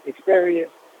a good,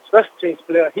 experienced special teams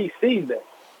player, he sees that.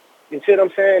 You see what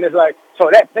I'm saying? It's like, so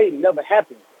that play never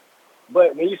happened.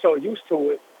 But when you're so used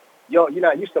to it, you're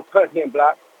not used to punt and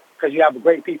block because you have a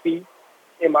great PP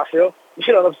in myself.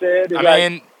 You know what I'm saying?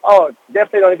 It's that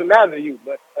play don't even matter to you.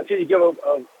 But until you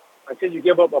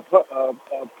give up a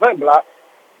punt block,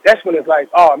 that's when it's like,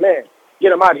 oh man,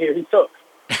 get him out of here. He sucks.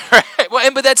 Right.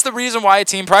 Well, but that's the reason why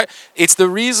it's the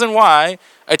reason why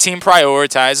a team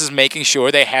prioritizes making sure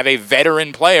they have a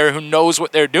veteran player who knows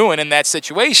what they're doing in that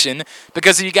situation.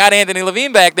 Because if you got Anthony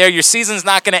Levine back there, your season's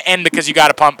not going to end because you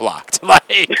got a punt blocked. Like,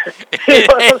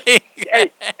 hey,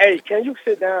 can you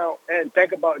sit down and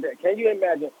think about that? Can you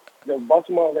imagine the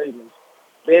Baltimore Ravens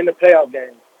being in the playoff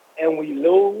game and we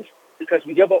lose because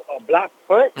we give up a blocked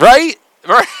punt? Right.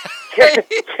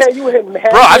 Can you imagine?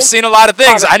 Bro, I've seen a lot of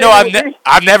things. I know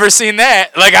I've never seen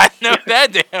that. Like, I know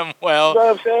that damn well. You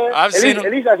know what I'm saying? At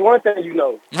least that's one thing you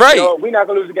know. Right. We're not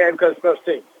going to lose the game because of special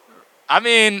teams. I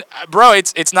mean, bro,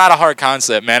 it's not a hard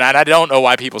concept, man, and I don't know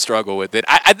why people struggle with it.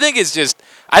 I think it's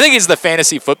the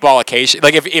fantasy football occasion.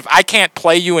 Like, if I can't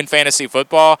play you in fantasy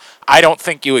football, I don't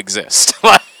think you exist.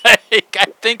 Like, I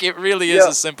think it really is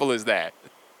as simple as that.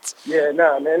 Yeah,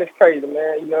 nah, man, it's crazy,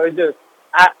 man. You know,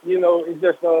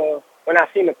 when I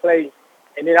seen the play,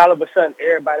 and then all of a sudden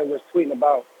everybody was tweeting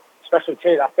about special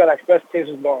teams. I felt like special teams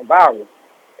was going viral,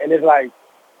 and it's like,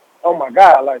 oh my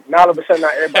God! Like, now all of a sudden, now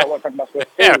everybody want to talk about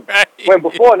special teams. Right. When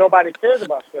before nobody cares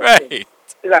about special teams. Right.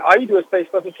 It's like all you do is play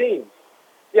special teams.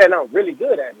 Yeah, and I'm really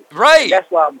good at it. Right.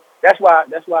 And that's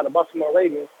why the Baltimore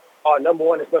Ravens are number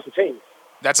one in special teams.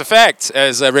 That's a fact.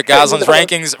 As Rick Goslin's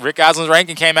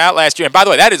ranking came out last year, and by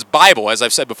the way, that is Bible, as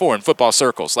I've said before in football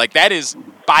circles. Like, that is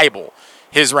Bible,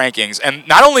 his rankings. And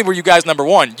not only were you guys number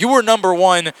one, you were number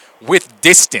one with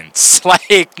distance.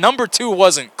 Like, number two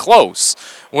wasn't close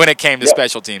when it came to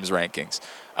special teams rankings.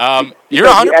 You're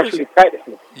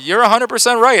 100%. You're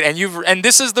 100% right, and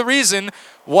this is the reason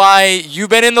why you've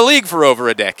been in the league for over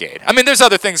a decade. I mean, there's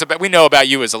other things we know about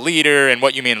you as a leader and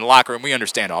what you mean in the locker room. We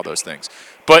understand all those things,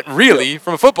 but really,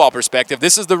 from a football perspective,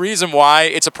 this is the reason why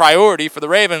it's a priority for the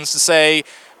Ravens to say,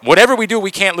 whatever we do,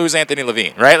 we can't lose Anthony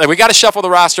Levine, right? Like, we got to shuffle the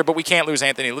roster, but we can't lose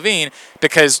Anthony Levine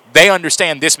because they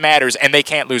understand this matters and they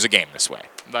can't lose a game this way.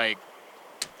 Like,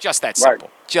 just that simple.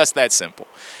 Right. Just that simple.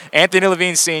 Anthony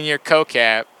Levine Sr.,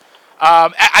 co-cap.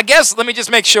 I guess let me just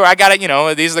make sure I got it. You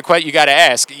know, these are the questions you got to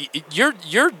ask.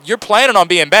 You're planning on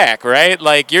being back, right?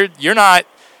 Like, you're not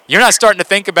starting to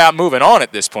think about moving on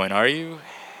at this point, are you?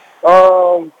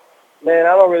 Man,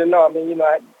 I don't really know. I mean, you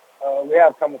know, we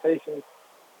have conversations.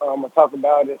 I talk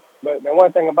about it, but the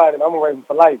one thing about it, I'm a Raven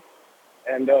for life,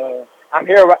 and I'm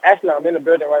here. Actually, I'm in the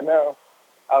building right now.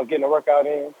 I was getting a workout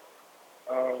in,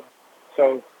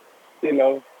 so you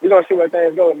know, we're gonna see where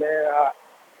things go, man.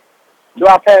 Do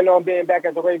I plan on being back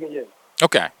as a Raven yet?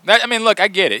 Okay. I mean, look, I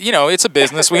get it. You know, it's a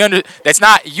business.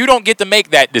 You don't get to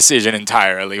make that decision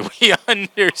entirely. We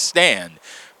understand.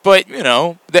 But, you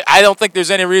know, I don't think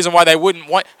there's any reason why they wouldn't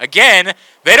want, again,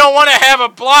 they don't want to have a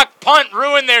block punt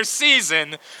ruin their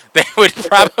season. They would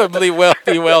probably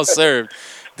be well served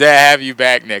to have you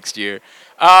back next year.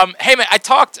 Hey, man, I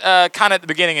talked kind of at the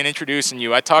beginning in introducing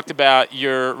you, I talked about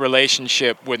your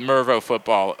relationship with Mervo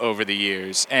football over the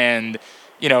years. And,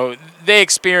 you know, they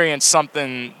experienced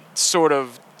something sort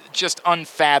of just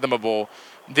unfathomable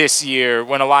this year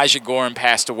when Elijah Gorham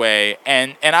passed away.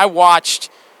 And I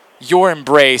watched your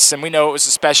embrace, and we know it was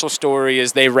a special story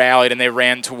as they rallied and they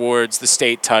ran towards the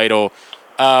state title.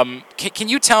 Can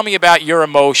you tell me about your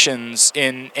emotions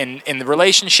in the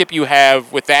relationship you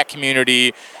have with that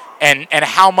community and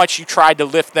how much you tried to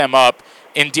lift them up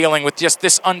in dealing with just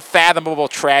this unfathomable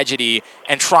tragedy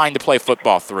and trying to play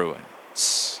football through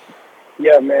it?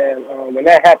 Yeah, man. When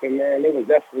that happened, man, it was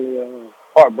definitely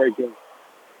heartbreaking.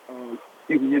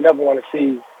 You never want to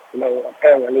see, you know, a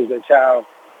parent lose their child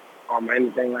or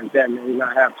anything like that, man. You know,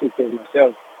 I have two kids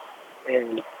myself,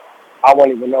 and I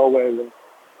won't even know where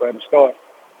to start.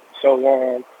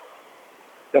 So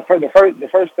the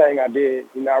first thing I did,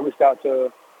 you know, I reached out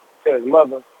to his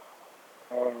mother.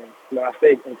 You know, I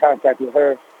stayed in contact with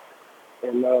her,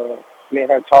 and me and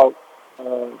her talked.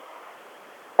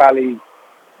 Probably,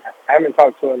 I haven't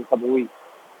talked to her in a couple of weeks,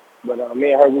 but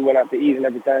me and her, we went out to eat and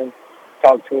everything,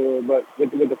 talked to her. But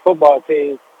with the football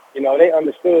team, you know, they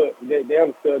understood. They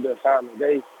understood the assignment.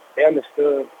 They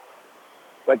understood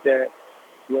what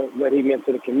he meant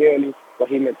to the community, what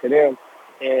he meant to them,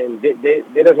 and they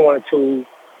just wanted to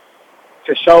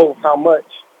show how much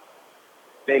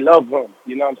they love him.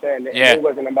 You know what I'm saying? Yeah. It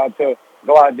wasn't about to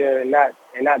go out there and not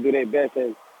do their best.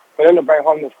 And for them to bring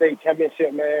home the state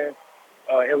championship, man,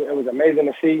 it was amazing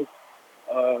to see.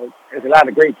 There's a lot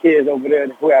of great kids over there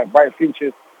who have bright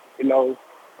futures. You know,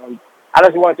 I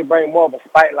just wanted to bring more of a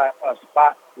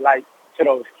spotlight to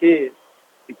those kids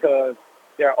because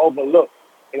they're overlooked.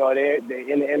 You know, they're in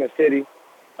the inner city,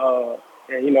 and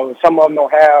you know, some of them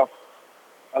don't have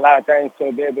a lot of things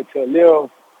to be able to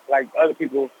live like other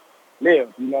people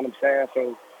live. You know what I'm saying?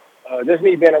 So, just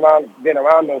me being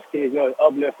around those kids, you know,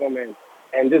 uplift them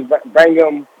and just bring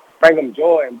them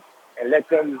joy and let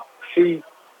them see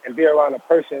and be around a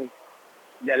person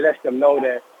that lets them know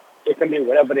that it can be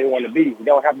whatever they want to be. They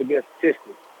don't have to be a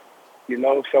statistic, you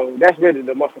know. So that's really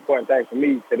the most important thing for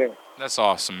me to them. That's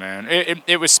awesome, man.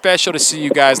 It was special to see you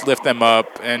guys lift them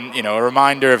up and, you know, a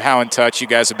reminder of how in touch you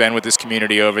guys have been with this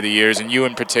community over the years, and you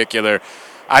in particular.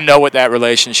 I know what that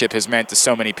relationship has meant to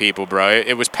so many people, bro.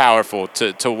 It was powerful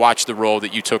to watch the role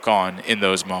that you took on in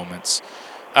those moments.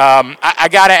 I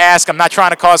got to ask, I'm not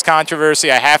trying to cause controversy.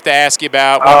 I have to ask you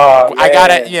about, I got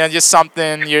to, you know, just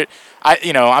something.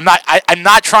 I'm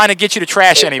not trying to get you to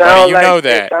trash anybody. You know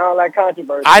that. It sounds like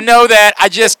controversy. I know that. I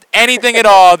just anything at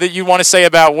all that you want to say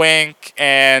about Wink,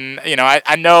 and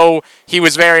I know he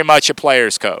was very much a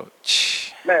player's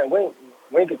coach. Man,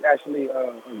 Wink is actually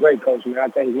a great coach, man. I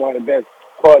think he's one of the best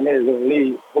coordinators in the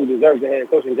league who deserves the head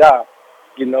coaching job.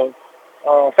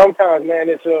 Sometimes, man,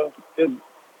 it's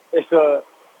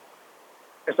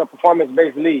a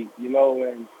performance-based league,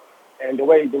 and the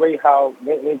way how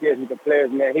Wink is with the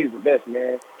players, man, he's the best,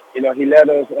 man. He let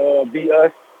us be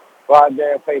us, go out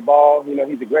there and play ball.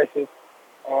 He's aggressive.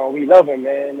 We love him,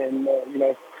 man, and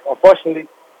unfortunately,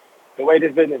 the way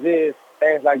this business is,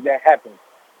 things like that happen.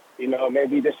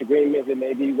 Maybe disagreements, it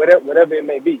may be whatever it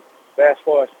may be. But as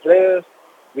far as players,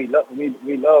 we love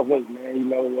Wink,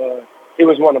 man. He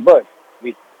was one of us.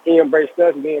 He embraced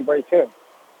us, we embraced him.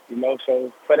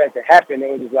 So for that to happen, it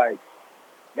was just like,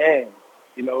 man,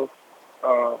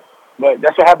 but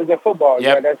that's what happens in football.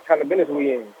 Yep. That's the kind of business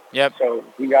we in. Yep. So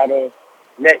we got to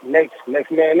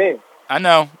next man in. I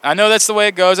know that's the way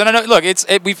it goes. And I know, look,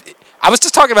 I was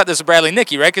just talking about this with Bradley and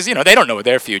Nikki, right? Because, they don't know what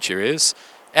their future is.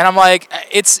 And I'm like,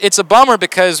 it's a bummer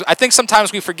because I think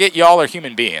sometimes we forget y'all are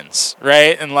human beings,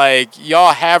 right? And,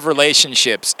 y'all have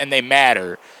relationships and they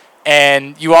matter.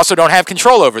 And you also don't have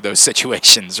control over those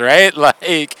situations, right?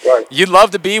 Right. You'd love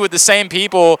to be with the same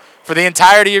people for the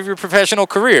entirety of your professional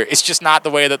career. It's just not the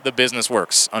way that the business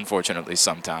works, unfortunately,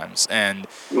 sometimes. And,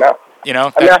 no.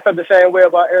 I felt the same way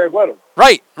about Eric Weddle.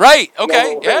 Right.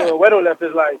 Okay, yeah. When Weddle left,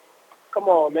 it's like, come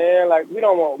on, man. We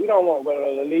don't want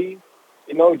Weddle to leave.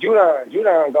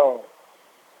 Judon gone.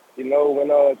 When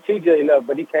TJ left,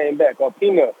 but he came back, or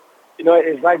Peanut.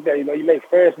 It's like that. You make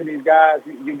friends with these guys.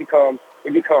 You become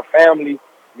family.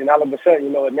 Then all of a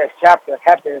sudden, the next chapter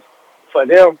happens for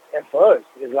them and for us.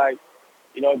 It's like,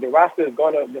 the roster is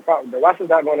the roster's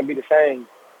not going to be the same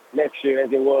next year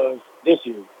as it was this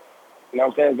year. You know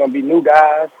what I'm saying? It's going to be new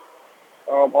guys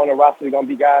on the roster. It's going to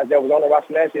be guys that was on the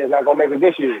roster last year. It's not going to make it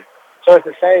this year. So it's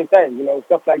the same thing.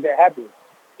 Stuff like that happens.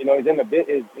 It's in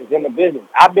the business.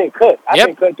 I've been cut. I've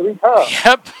been cut 3 times.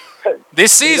 Yep.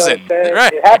 This season.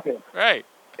 Right. It happens. Right.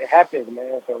 It happens,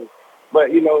 man. So,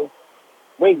 but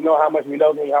Wink know how much we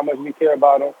love him, how much we care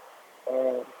about him.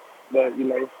 But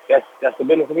that's the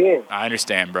business we in. I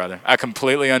understand, brother. I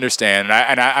completely understand,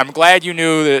 and I'm glad you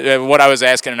knew what I was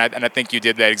asking, and I think you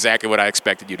did that exactly what I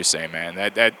expected you to say, man.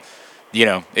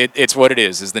 It's what it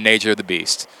is the nature of the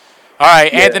beast. All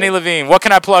right, yeah. Anthony Levine, what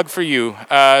can I plug for you?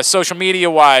 Social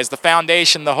media-wise, the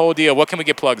foundation, the whole deal. What can we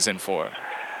get plugs in for?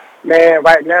 Man,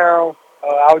 right now,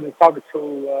 I was just talking to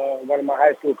one of my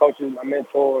high school coaches, my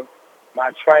mentor,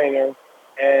 my trainer,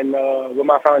 and with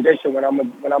my foundation, what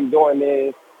I'm doing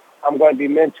is I'm going to be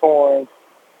mentoring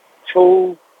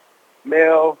 2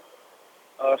 male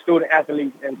student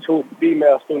athletes and 2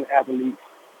 female student athletes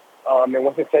in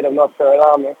Winston State of North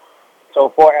Carolina. So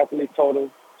 4 athletes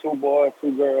total, 2 boys,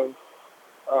 2 girls.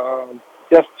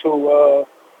 Just to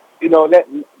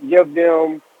give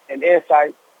them an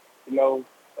insight,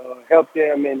 help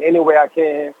them in any way I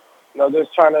can.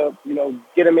 Just trying to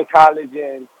get them in college,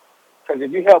 and because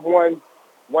if you help one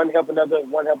help another,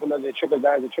 it trickles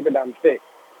down. It's a trickle down effect.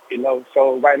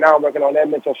 So right now I'm working on that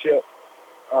mentorship.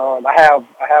 I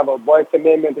have a boys to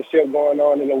men mentorship going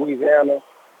on in Louisiana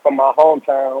from my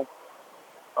hometown.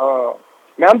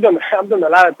 Man, I'm doing a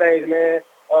lot of things, man.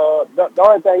 The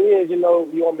only thing is, you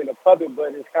want me to public,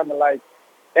 but it's kind of like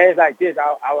things like this.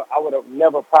 I would have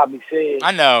never probably said.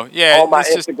 I know, yeah. On my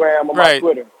Instagram, on my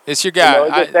Twitter. It's your guy.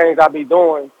 It's just things I be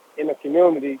doing in the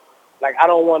community. Like I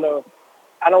don't want to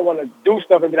do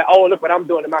stuff and be like, oh, look what I'm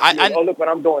doing in my community. Look what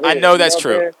I'm doing. I know that's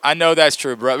true. I know that's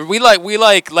true, bro. We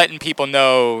like letting people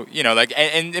know,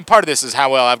 and part of this is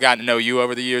how well I've gotten to know you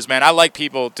over the years, man. I like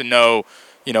people to know,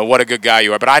 what a good guy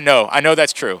you are. But I know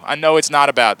that's true. I know it's not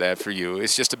about that for you.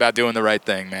 It's just about doing the right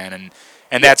thing, man,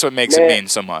 and that's what makes it mean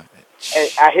so much. And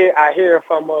I hear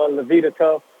from Levita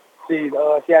Tuff.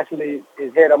 She actually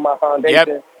is head of my foundation.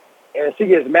 Yep. And she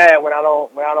gets mad when I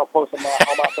don't post on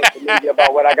my social media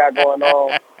about what I got going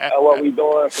on, what we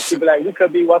doing. Because she be like, we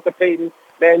could be Walter Payton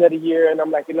Man of the Year, and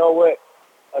I'm like, you know what?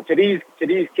 To these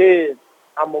kids,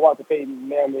 I'm a Walter Payton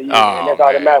Man of the Year, and that's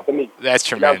all that matters to me. That's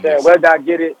tremendous. You know what I'm saying? Whether I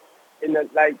get it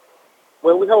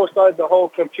when we started the whole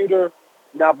computer,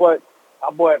 and I bought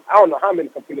I don't know how many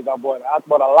computers I bought. I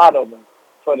bought a lot of them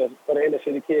for the inner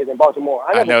city kids in Baltimore.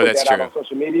 I never put that out on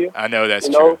social media. I know that's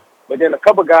true. But then a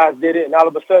couple guys did it, and all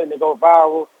of a sudden they go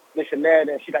viral, this and that,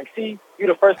 and she's like, see, you're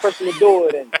the first person to do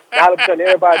it, and all of a sudden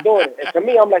everybody doing it. And to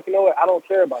me, I'm like, you know what, I don't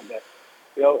care about that.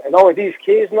 As long as these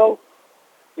kids know,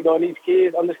 and these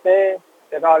kids understand,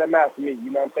 that's all that matters to me.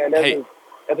 You know what I'm saying?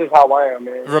 That's just how I am,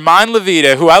 man. Remind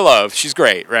Levita, who I love, she's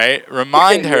great, right?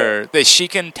 Remind her that she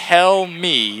can tell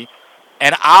me,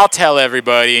 and I'll tell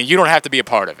everybody, and you don't have to be a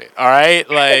part of it, all right?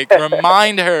 Like,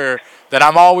 remind her that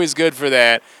I'm always good for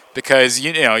that. Because,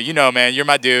 you know, man, you're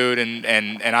my dude, and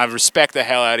I respect the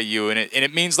hell out of you, and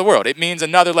it means the world. It means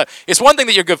another level. It's one thing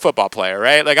that you're a good football player,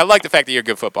 right? Like, I like the fact that you're a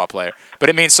good football player, but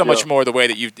it means so much more the way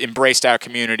that you've embraced our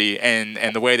community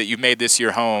and the way that you've made this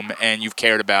your home and you've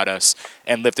cared about us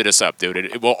and lifted us up, dude.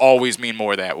 It will always mean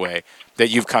more that way, that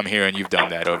you've come here and you've done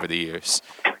that over the years.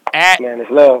 Man,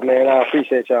 it's love, man. I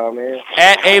appreciate y'all, man.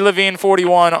 At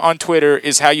ALevine41 on Twitter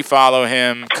is how you follow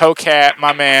him. Co-Cat,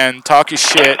 my man, talk your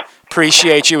shit.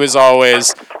 Appreciate you as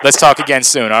always. Let's talk again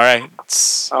soon, all right?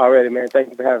 Already, man. Thank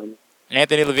you for having me.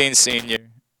 Anthony Levine Sr.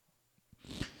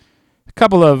 A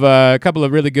couple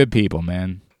of really good people,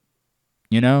 man.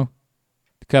 You know?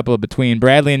 A couple of between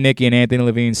Bradley and Nikki and Anthony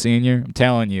Levine Sr., I'm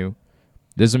telling you,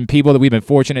 there's some people that we've been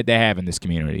fortunate to have in this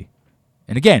community.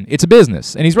 And again, it's a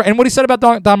business. And he's right. And what he said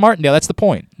about Don Martindale, that's the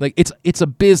point. Like, it's a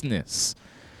business.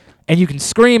 And you can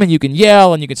scream and you can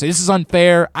yell and you can say, this is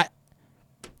unfair.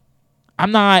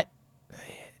 I'm not.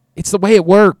 It's the way it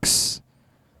works.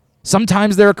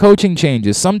 Sometimes there are coaching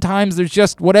changes. Sometimes there's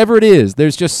just whatever it is.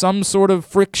 There's just some sort of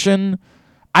friction.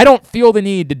 I don't feel the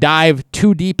need to dive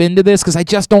too deep into this because I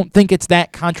just don't think it's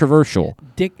that controversial.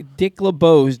 Dick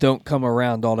LeBeaus don't come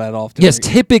around all that often. Yes,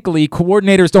 typically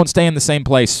coordinators don't stay in the same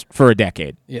place for a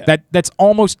decade. Yeah. It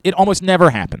almost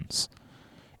never happens.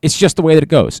 It's just the way that it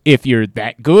goes. If you're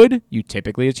that good, you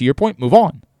typically, to your point, move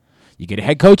on. You get a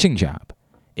head coaching job.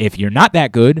 If you're not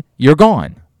that good, you're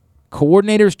gone.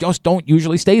 Coordinators just don't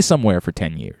usually stay somewhere for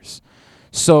 10 years.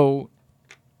 So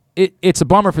it's a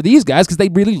bummer for these guys because they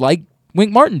really like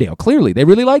Wink Martindale. Clearly, they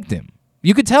really liked him.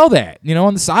 You could tell that,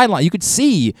 on the sideline. You could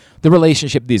see the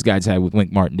relationship these guys had with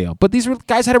Wink Martindale. But these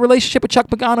guys had a relationship with Chuck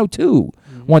Pagano, too,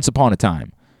 once upon a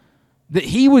time.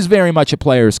 He was very much a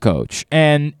player's coach.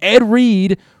 And Ed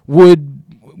Reed would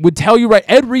tell you, right,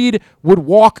 Ed Reed would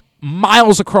walk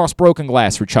miles across broken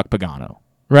glass for Chuck Pagano.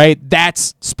 Right?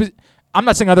 I'm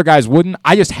not saying other guys wouldn't.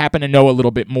 I just happen to know a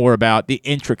little bit more about the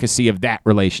intricacy of that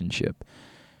relationship.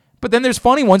 But then there's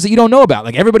funny ones that you don't know about.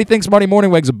 Like everybody thinks Marty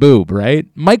Mornhinweg's a boob, right?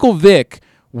 Michael Vick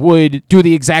would do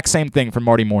the exact same thing for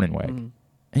Marty Mornhinweg. And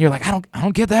you're like, I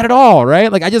don't get that at all,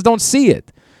 right? Like I just don't see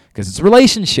it. Because it's a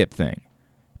relationship thing.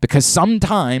 Because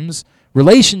sometimes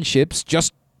relationships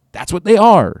that's what they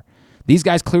are. These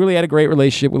guys clearly had a great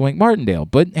relationship with Wink Martindale.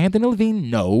 But Anthony Levine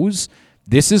knows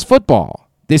this is football.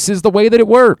 This is the way that it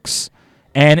works.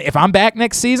 And if I'm back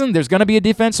next season, there's going to be a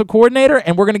defensive coordinator,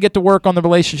 and we're going to get to work on the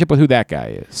relationship with who that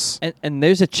guy is. And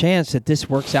there's a chance that this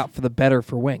works out for the better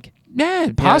for Wink.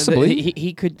 Yeah, possibly.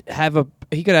 He could have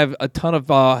a ton of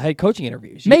head coaching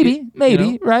interviews. Maybe,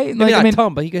 right? Maybe not a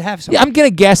ton, but he could have some. Yeah, I'm going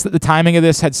to guess that the timing of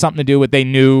this had something to do with they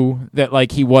knew that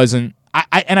like he wasn't.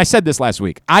 And I said this last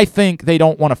week. I think they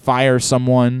don't want to fire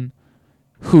someone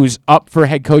who's up for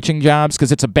head coaching jobs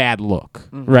because it's a bad look,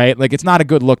 right? Like it's not a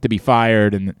good look to be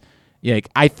fired. And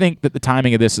I think that the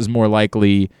timing of this is more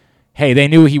likely, hey, they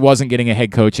knew he wasn't getting a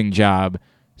head coaching job,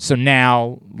 so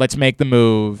now let's make the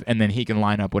move, and then he can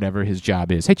line up whatever his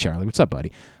job is. Hey, Charlie, what's up,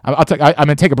 buddy? I'm going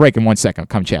to take a break in 1 second. I'll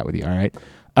come chat with you, all right?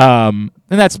 And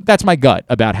that's my gut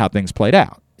about how things played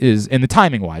out, is in the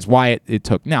timing-wise, why it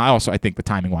took. Now, I think the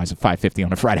timing-wise of 5:50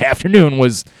 on a Friday afternoon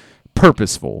was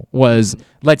purposeful, was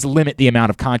let's limit the amount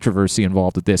of controversy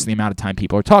involved with this and the amount of time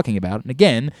people are talking about it. And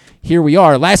again, here we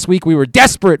are. Last week we were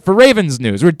desperate for Ravens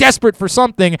news. We're desperate for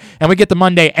something, and we get to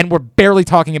Monday, and we're barely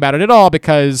talking about it at all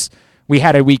because we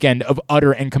had a weekend of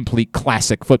utter and complete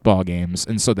classic football games,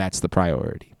 and so that's the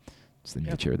priority. It's the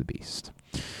nature of the beast.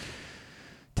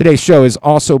 Today's show is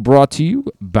also brought to you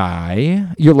by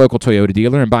your local Toyota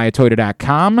dealer and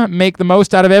buyatoyota.com. Make the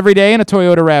most out of every day in a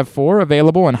Toyota RAV4,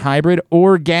 available in hybrid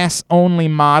or gas-only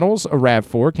models. A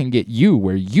RAV4 can get you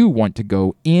where you want to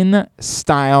go in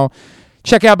style.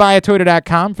 Check out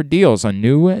buyatoyota.com for deals on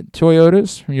new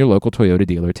Toyotas from your local Toyota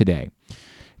dealer today.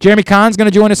 Jeremy Kahn's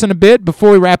going to join us in a bit.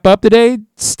 Before we wrap up today,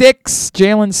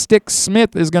 Jalen Sticks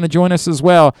Smith is going to join us as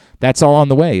well. That's all on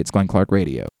the way. It's Glenn Clark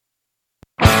Radio.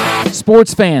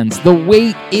 Sports fans, the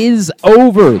wait is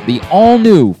over. The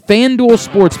all-new FanDuel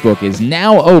Sportsbook is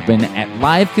now open at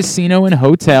Live Casino and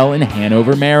Hotel in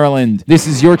Hanover, Maryland. This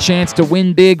is your chance to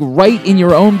win big right in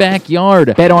your own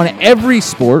backyard. Bet on every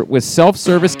sport with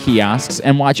self-service kiosks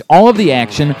and watch all of the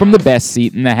action from the best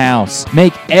seat in the house.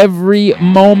 Make every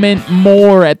moment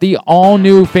more at the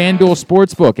all-new FanDuel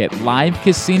Sportsbook at Live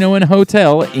Casino and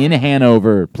Hotel in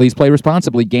Hanover. Please play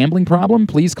responsibly. Gambling problem?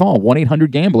 Please call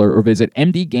 1-800-GAMBLER or visit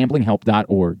mdgamblinghelp.org.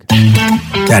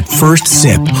 That first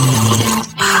sip.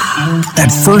 That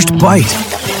first bite.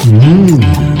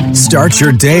 Start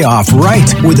your day off right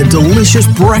with a delicious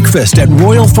breakfast at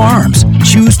Royal Farms.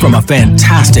 Choose from a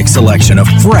fantastic selection of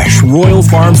fresh Royal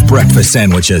Farms breakfast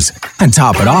sandwiches and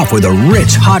top it off with a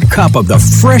rich hot cup of the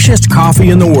freshest coffee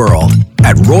in the world.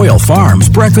 At Royal Farms,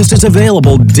 breakfast is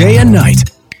available day and night.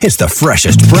 It's the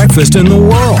freshest breakfast in the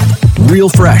world. Real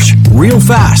fresh, real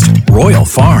fast. Royal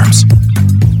Farms.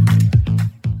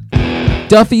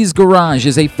 Duffy's Garage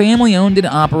is a family-owned and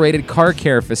operated car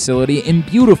care facility in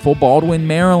beautiful Baldwin,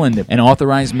 Maryland. An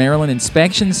authorized Maryland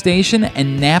inspection station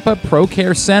and Napa Pro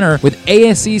Care Center with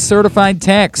ASE-certified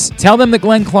techs. Tell them that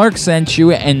Glenn Clark sent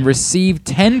you and receive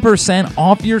 10%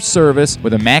 off your service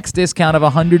with a max discount of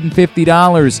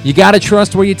 $150. You gotta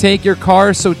trust where you take your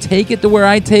car, so take it to where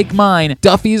I take mine.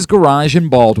 Duffy's Garage in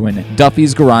Baldwin.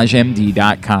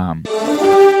 Duffy'sGarageMD.com.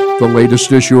 The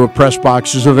latest issue of Press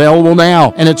Box is available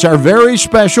now, and it's our very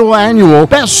special annual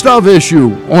Best of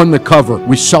issue. On the cover,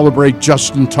 we celebrate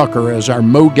Justin Tucker as our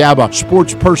Mo Gabba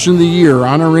Sports Person of the Year,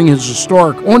 honoring his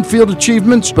historic on-field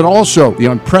achievements, but also the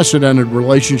unprecedented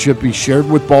relationship he shared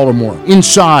with Baltimore.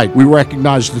 Inside, we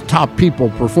recognize the top people,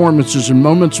 performances, and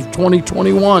moments of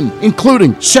 2021,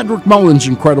 including Cedric Mullins'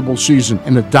 incredible season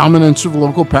and the dominance of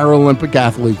local Paralympic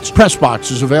athletes. Press Box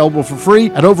is available for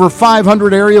free at over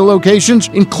 500 area locations,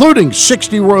 including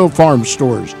 60 Royal Farms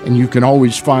stores. And you can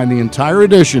always find the entire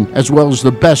edition, as well as the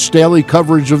best daily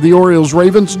coverage of the Orioles,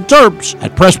 Ravens, and Terps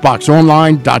at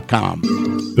PressBoxOnline.com.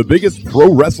 The biggest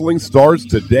pro wrestling stars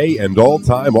today and all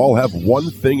time all have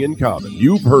one thing in common.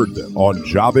 You've heard them on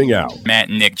Jobbing Out. Matt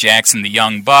and Nick Jackson, the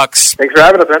Young Bucks. Thanks for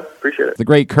having us, man. Appreciate it. The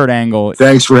great Kurt Angle.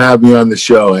 Thanks for having me on the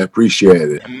show. I appreciate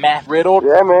it. Matt Riddle.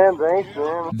 Yeah, man. Thanks,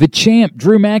 man. The champ,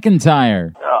 Drew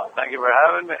McIntyre. Oh, thank you for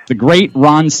having me. The great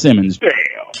Ron Simmons. Damn.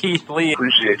 Keith Lee.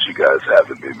 Appreciate you guys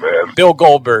having me, man. Bill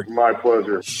Goldberg. My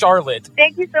pleasure. Charlotte.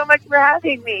 Thank you so much for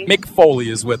having me. Mick Foley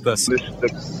is with us. This is the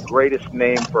greatest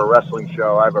name for a wrestling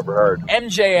show I've ever heard.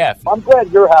 MJF. I'm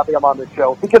glad you're happy I'm on this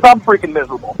show because I'm freaking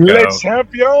miserable. Le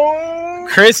champion!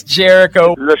 Chris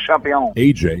Jericho. Le champion.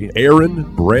 AJ, Aaron,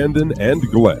 Brandon, and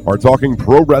Glenn are talking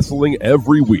pro wrestling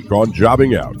every week on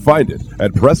Jobbing Out. Find it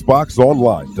at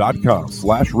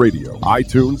PressBoxOnline.com/radio,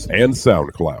 iTunes, and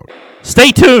SoundCloud.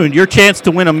 Stay tuned. Your chance to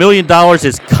win $1 million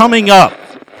is coming up.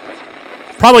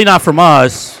 Probably not from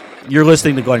us. You're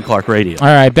listening to Glenn Clark Radio. All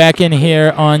right, back in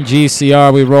here on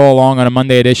GCR. We roll along on a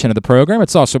Monday edition of the program.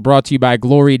 It's also brought to you by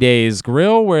Glory Days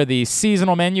Grill, where the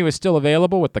seasonal menu is still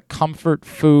available with the comfort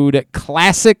food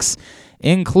classics,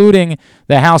 including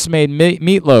the house-made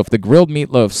meatloaf, the grilled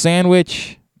meatloaf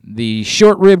sandwich, the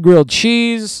short rib grilled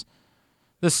cheese,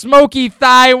 the smoky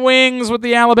thigh wings with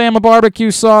the Alabama barbecue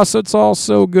sauce. It's all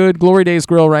so good. Glory Days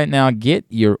Grill right now. Get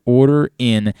your order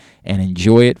in and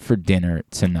enjoy it for dinner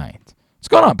tonight. What's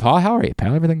going on, Paul? How are you,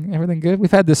 pal? Everything good?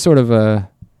 We've had this sort of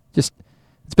it's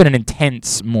been an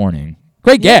intense morning.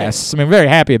 Great guests. I mean, I'm very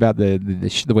happy about the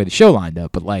way the show lined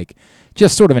up, but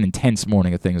just sort of an intense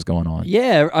morning of things going on.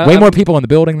 Yeah. Way more people in the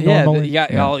building than normally. You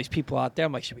got all these people out there.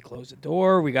 I'm like, should we close the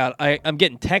door? I'm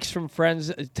getting texts from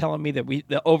friends telling me that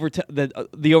the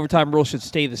overtime rule should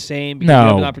stay the same because we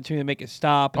have an opportunity to make a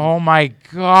stop. Oh my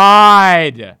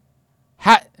God.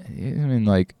 How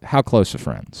close are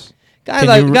friends? Guy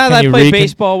that I play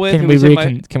baseball with.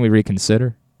 Can we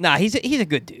reconsider? Nah, he's a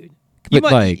good dude.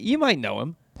 You might know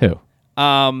him. Who?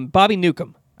 Bobby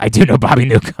Newcomb. I do know Bobby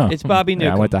Newcomb. It's Bobby Newcomb.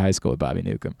 Yeah, I went to high school with Bobby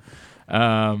Newcomb.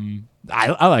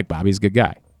 I like Bobby. He's a good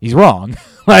guy. He's wrong.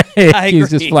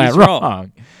 He's just flat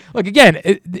wrong. Look, again,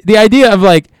 the idea of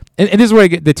and this is where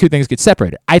the two things get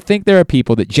separated. I think there are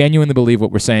people that genuinely believe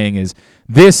what we're saying is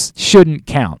this shouldn't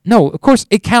count. No, of course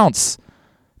it counts.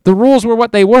 The rules were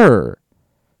what they were.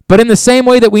 But in the same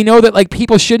way that we know that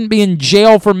people shouldn't be in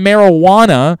jail for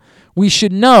marijuana, we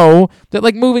should know that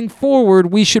moving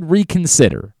forward we should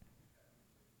reconsider.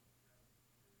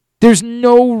 There's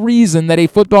no reason that a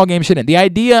football game shouldn't. The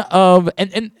idea of,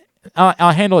 and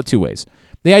I'll handle it two ways.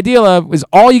 The idea of is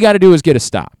all you got to do is get a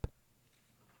stop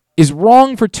is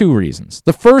wrong for two reasons.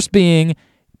 The first being,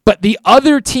 but the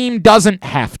other team doesn't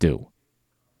have to.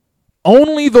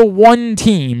 Only the one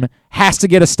team has to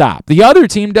get a stop. The other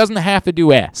team doesn't have to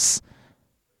do S.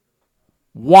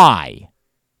 Why?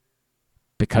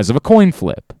 Because of a coin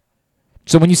flip.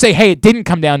 So when you say, hey, it didn't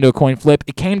come down to a coin flip,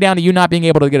 it came down to you not being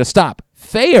able to get a stop.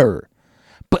 Fair.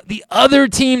 But the other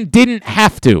team didn't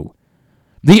have to.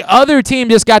 The other team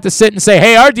just got to sit and say,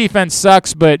 hey, our defense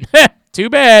sucks, but too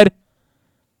bad.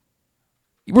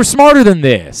 We're smarter than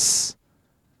this.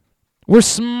 We're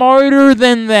smarter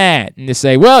than that. And to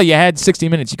say, well, you had 60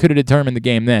 minutes. You could have determined the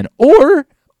game then. Or,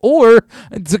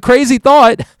 it's a crazy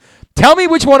thought, tell me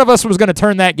which one of us was going to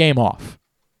turn that game off.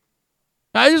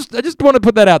 I just want to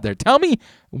put that out there. Tell me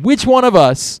which one of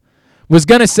us was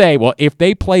going to say, well, if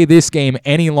they play this game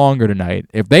any longer tonight,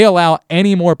 if they allow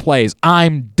any more plays,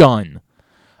 I'm done.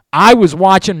 I was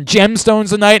watching Gemstones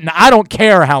tonight, and I don't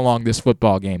care how long this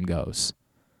football game goes.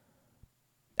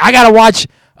 I got to watch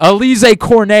Alizé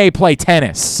Cornet play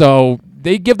tennis, so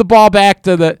they give the ball back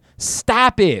to the...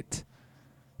 Stop it.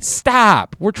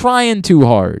 Stop. We're trying too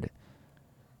hard.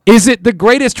 Is it the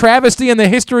greatest travesty in the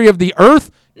history of the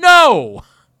earth? No.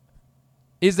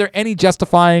 Is there any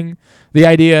justifying the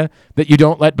idea that you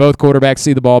don't let both quarterbacks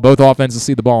see the ball, both offenses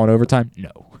see the ball in overtime?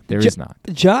 No, there is not.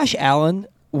 Josh Allen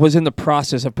was in the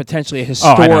process of potentially a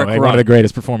historic run. One of the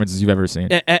greatest performances you've ever seen.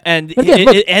 And again,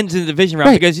 it ends in the division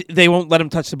round because they won't let him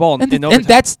touch the ball in overtime. And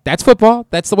that's football.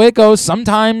 That's the way it goes.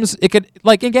 Sometimes it could,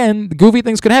 again, goofy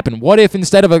things could happen. What if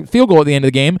instead of a field goal at the end of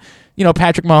the game,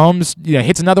 Patrick Mahomes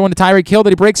hits another one to Tyreek Hill that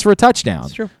he breaks for a touchdown?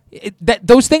 That's true.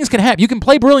 Those things can happen. You can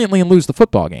play brilliantly and lose the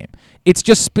football game. It's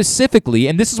just specifically,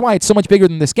 and this is why it's so much bigger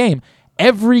than this game,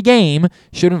 every game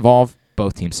should involve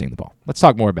both teams seeing the ball. Let's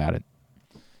talk more about it.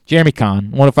 Jeremy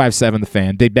Kahn, 105.7 The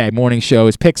Fan, Big Bag Morning Show.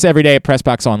 His picks every day at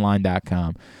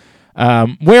PressBoxOnline.com.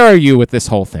 Where are you with this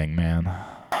whole thing, man?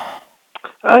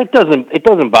 It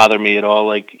doesn't bother me at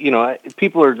all.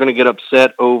 People are going to get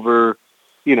upset over,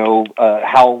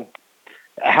 how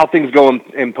things go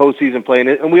in postseason play,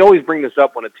 and we always bring this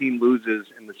up when a team loses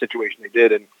in the situation they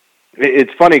did. And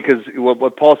it's funny because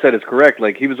what Paul said is correct.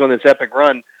 He was on this epic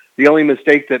run. The only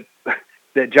mistake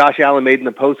that Josh Allen made in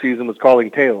the postseason was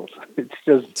calling tails.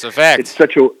 It's a fact. It's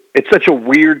such a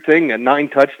weird thing. At 9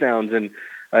 touchdowns, and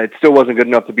it still wasn't good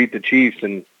enough to beat the Chiefs.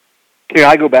 And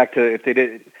I go back to if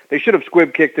they should have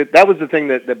squib kicked it. That was the thing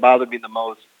that bothered me the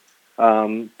most.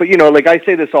 But I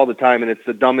say this all the time, and it's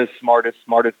the dumbest,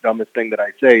 dumbest thing that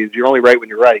I say is you're only right when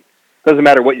you're right. Doesn't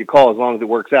matter what you call as long as it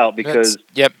works out because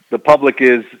the public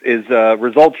is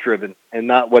results driven and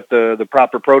not what the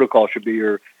proper protocol should be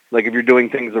or if you're doing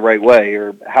things the right way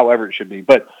or however it should be.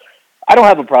 But I don't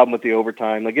have a problem with the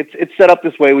overtime. It's set up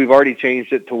this way. We've already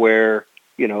changed it to where,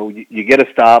 you get a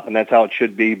stop and that's how it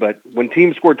should be. But when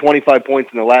teams score 25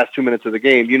 points in the last 2 minutes of the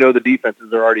game, the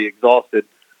defenses are already exhausted.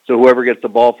 So whoever gets the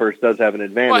ball first does have an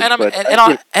advantage.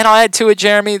 Well, I'll add to it,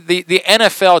 Jeremy, the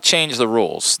NFL changed the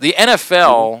rules. The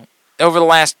NFL, over the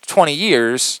last 20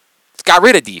 years, got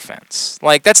rid of defense.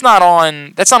 That's not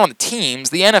on the teams.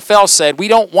 The NFL said we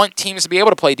don't want teams to be able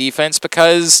to play defense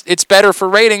because it's better for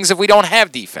ratings if we don't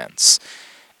have defense.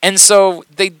 And so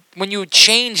when you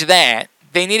change that,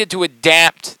 they needed to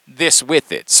adapt this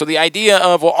with it. So the idea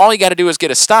of, all you got to do is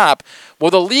get a stop,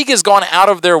 the league has gone out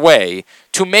of their way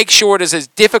to make sure it is as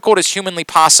difficult as humanly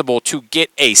possible to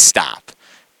get a stop.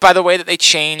 By the way that they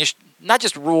changed not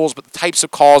just rules, but the types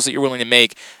of calls that you're willing to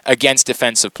make against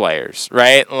defensive players,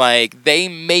 right? They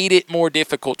made it more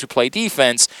difficult to play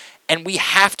defense, and we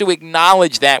have to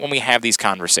acknowledge that when we have these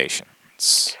conversations.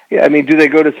 Yeah, do they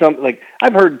go to something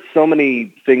I've heard so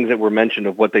many things that were mentioned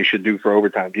of what they should do for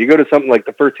overtime. Do you go to something like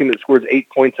the first team that scores 8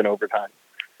 points in overtime?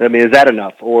 Is that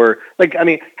enough? Or,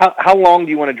 how long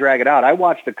do you want to drag it out? I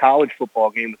watched a college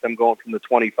football game with them going from the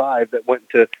 25 that went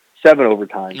to 7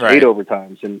 overtimes, right. 8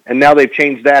 overtimes, and now they've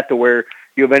changed that to where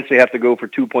you eventually have to go for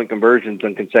 2-point conversions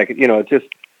on consecutive.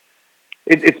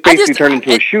 It's basically turned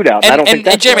into a shootout. I don't think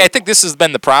that's Jeremy, right. I think this has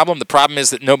been the problem. The problem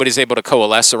is that nobody's able to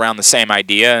coalesce around the same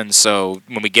idea, and so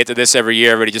when we get to this every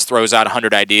year, everybody just throws out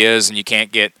 100 ideas, and you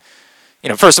can't get.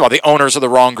 First of all, the owners are the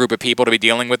wrong group of people to be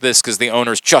dealing with this because the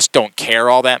owners just don't care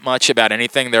all that much about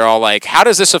anything. They're all like, how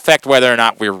does this affect whether or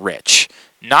not we're rich?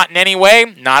 Not in any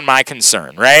way, not my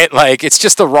concern, right? It's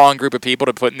just the wrong group of people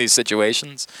to put in these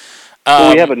situations.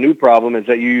 We have a new problem is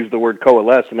that you use the word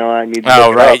coalesce, and now I need to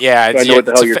yeah. so I know what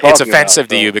the hell you're talking it's offensive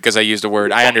about, to you because I used a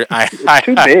word. It's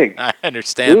too big. I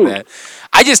understand that.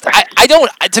 I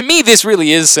don't, to me, this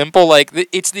really is simple.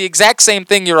 It's the exact same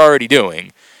thing you're already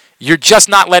doing. You're just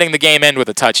not letting the game end with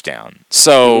a touchdown.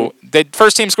 So the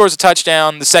first team scores a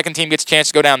touchdown, the second team gets a chance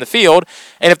to go down the field,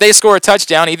 and if they score a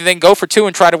touchdown, either they can go for 2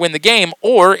 and try to win the game,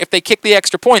 or if they kick the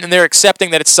extra point, then they're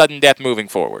accepting that it's sudden death moving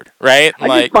forward, right?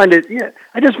 I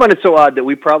just find it so odd that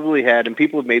we probably had, and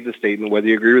people have made the statement, whether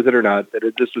you agree with it or not,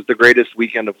 that this was the greatest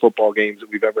weekend of football games that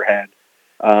we've ever had,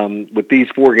 with these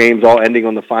 4 games all ending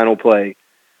on the final play.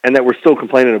 And that we're still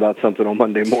complaining about something on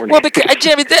Monday morning. Well, because,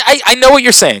 Jimmy, I know what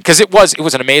you're saying, because it was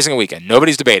an amazing weekend.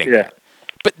 Nobody's debating that.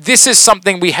 But this is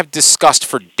something we have discussed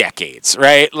for decades,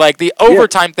 right? The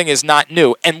overtime thing is not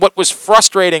new. And what was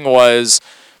frustrating was,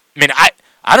 I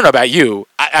don't know about you.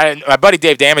 My buddy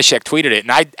Dave Damashek tweeted it,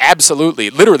 and I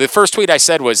absolutely, literally, the first tweet I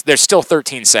said was, there's still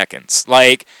 13 seconds.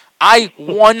 I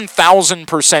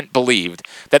 1,000% believed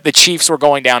that the Chiefs were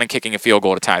going down and kicking a field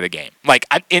goal to tie the game. Like,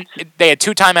 they had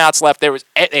 2 timeouts left. They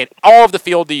had all of the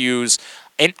field to use.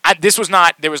 And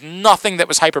there was nothing that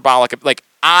was hyperbolic. Like,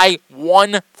 I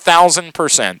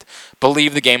 1,000%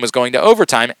 believed the game was going to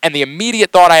overtime. And the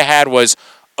immediate thought I had was,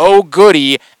 oh,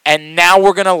 goody, and now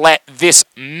we're going to let this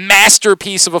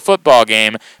masterpiece of a football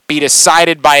game be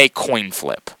decided by a coin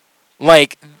flip.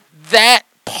 Like, that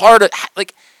part of,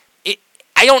 like,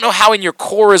 I don't know how in your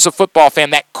core as a football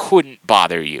fan that couldn't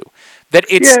bother you. That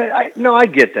it's I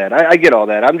get that. I get all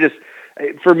that. I'm just,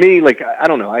 for me, like, I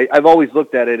don't know. I've always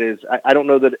looked at it as, I don't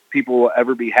know that people will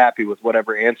ever be happy with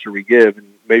whatever answer we give.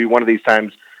 And maybe one of these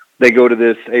times they go to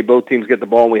this, hey, both teams get the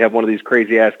ball and we have one of these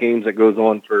crazy-ass games that goes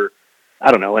on for, I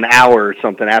don't know, an hour or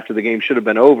something after the game should have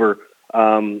been over.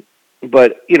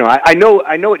 But, you know, I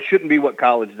know it shouldn't be what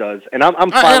college does. And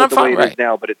I'm fine with the way it is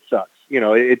now, but it sucks. You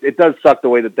know, it does suck the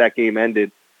way that game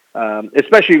ended.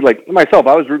 Especially, like, myself,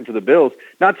 I was rooting for the Bills.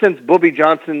 Not since Booby's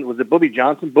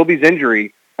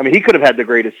injury. I mean, he could have had the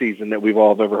greatest season that we've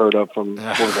all ever heard of from,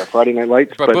 what was that, Friday Night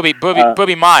Lights? But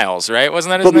Booby Miles, right? Wasn't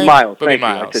that his name? Booby Miles. Booby Thank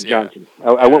Miles. you. I said Johnson.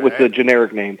 I went with the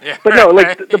generic name. Yeah, but no,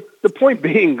 like, the point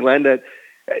being, Glenn, that,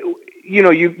 you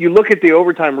know, you look at the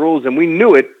overtime rules, and we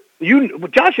knew it.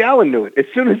 Josh Allen knew it. As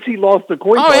soon as he lost the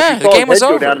coin toss, he saw his head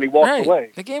go down and he walked away.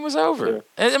 The game was over.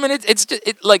 Yeah. I mean, it's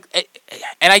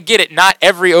and I get it. Not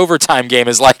every overtime game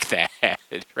is like that,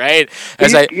 right?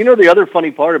 You know, the other funny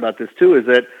part about this too is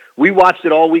that we watched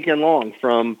it all weekend long,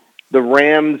 from the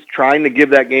Rams trying to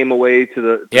give that game away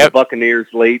to the Buccaneers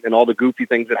late, and all the goofy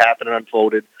things that happened and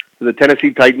unfolded, to the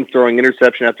Tennessee Titans throwing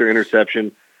interception after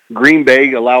interception, Green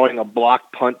Bay allowing a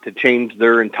block punt to change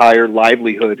their entire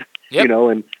livelihood. You know,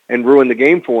 and ruin the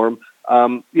game for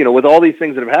them. You know, with all these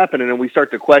things that have happened, and then we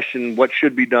start to question what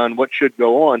should be done, what should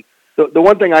go on. The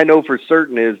one thing I know for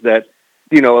certain is that,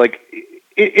 you know, like,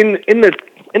 in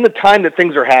the time that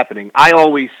things are happening, I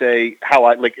always say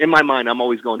in my mind, I'm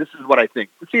always going, this is what I think.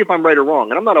 Let's see if I'm right or wrong.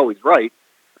 And I'm not always right.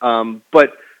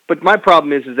 But my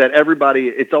problem is that everybody,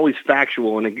 it's always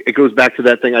factual, and it goes back to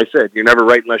that thing I said. You're never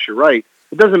right unless you're right.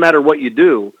 It doesn't matter what you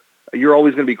do. You're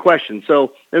always going to be questioned.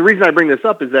 So the reason I bring this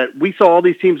up is that we saw all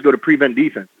these teams go to prevent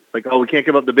defense. Like, oh, we can't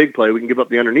give up the big play. We can give up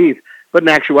the underneath. But in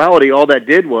actuality, all that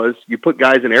did was you put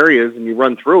guys in areas and you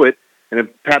run through it. And if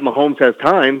Pat Mahomes has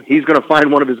time, he's going to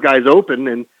find one of his guys open,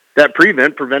 and that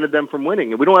prevented them from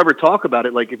winning. And we don't ever talk about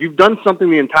it. Like, if you've done something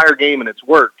the entire game and it's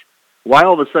worked, why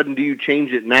all of a sudden do you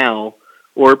change it now?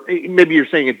 Or maybe you're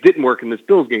saying it didn't work in this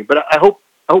Bills game. But I hope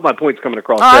my point's coming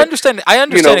across. I understand. I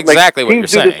understand exactly what you're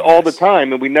saying. Teams do this all the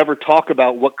time, and we never talk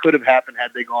about what could have happened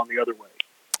had they gone the other way.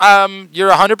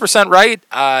 You're 100% right.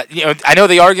 You know, I know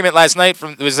the argument last night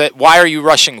was that why are you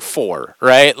rushing 4,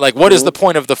 right? Like, what is the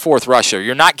point of the 4th rusher?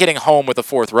 You're not getting home with a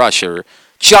 4th rusher.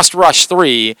 Just rush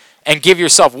 3 and give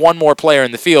yourself one more player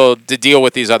in the field to deal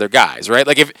with these other guys, right?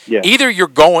 Like, either you're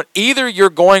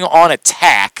going on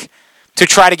attack to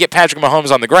try to get Patrick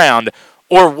Mahomes on the ground,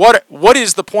 or what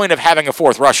is the point of having a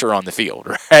 4th rusher on the field,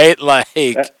 right? Like,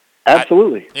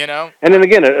 absolutely. You know? And then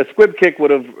again, a squib kick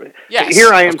would have... Yes,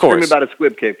 here I am screaming about a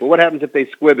squib kick, but what happens if they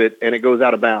squib it and it goes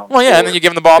out of bounds? Well, yeah, and then you give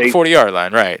them the ball at the 40-yard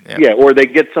line, right. Yeah, or they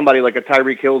get somebody like a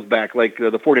Tyreek Hill's back, like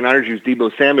the 49ers use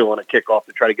Deebo Samuel on a kickoff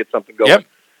to try to get something going. Yep.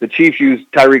 The Chiefs use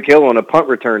Tyreek Hill on a punt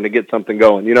return to get something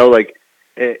going. You know, like,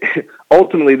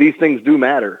 ultimately these things do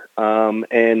matter.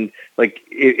 And, like,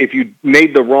 if you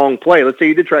made the wrong play, let's say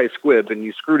you did try a squib and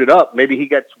you screwed it up, maybe he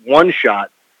gets one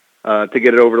shot to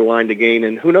get it over the line to gain,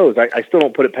 and who knows? I still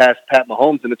don't put it past Pat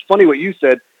Mahomes. And it's funny what you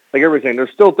said, like everybody's saying,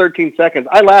 there's still 13 seconds.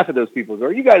 I laugh at those people.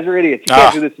 You guys are idiots. You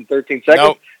can't do this in 13 seconds.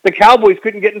 Nope. The Cowboys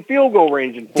couldn't get in field goal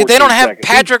range in 14 seconds. They don't have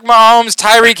Patrick Mahomes,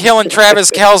 Tyreek Hill, and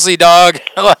Travis Kelce, dog.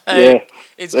 Yeah.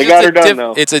 They got her done,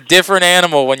 though. It's a different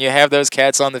animal when you have those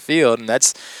cats on the field, and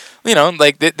that's, you know,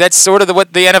 like that's sort of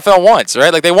what the NFL wants,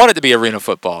 right? Like, they want it to be arena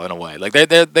football in a way. Like,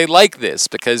 they like this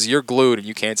because you're glued and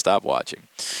you can't stop watching.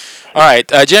 All right,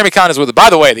 Jeremy Kahn is with it.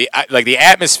 By the way, the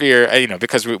atmosphere, you know,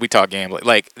 because we talk gambling,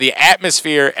 like the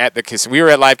atmosphere at we were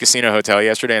at Live Casino Hotel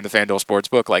yesterday in the FanDuel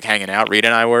Sportsbook, like hanging out. Reed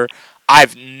and I were.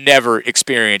 I've never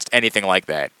experienced anything like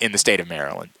that in the state of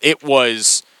Maryland. It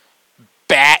was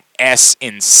bat-ass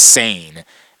insane.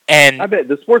 And I bet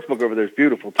the sportsbook over there is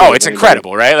beautiful, too. Oh, it's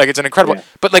incredible, right? Like, it's an incredible. Yeah.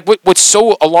 But, like, what's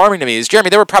so alarming to me is, Jeremy,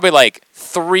 there were probably, like,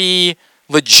 3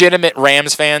 legitimate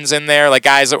Rams fans in there, like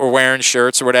guys that were wearing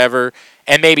shirts or whatever,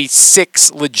 and maybe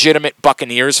 6 legitimate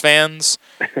Buccaneers fans.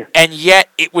 And yet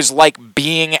it was like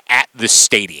being at the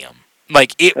stadium.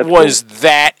 Like, it was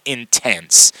that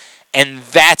intense. And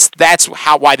that's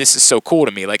why this is so cool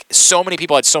to me. Like, so many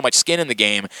people had so much skin in the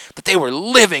game that they were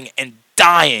living and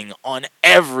dying on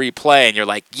every play, and you're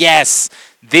like, yes,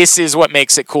 this is what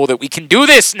makes it cool that we can do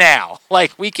this now.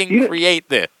 Like, we can create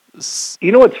this.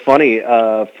 You know what's funny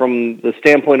from the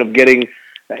standpoint of getting,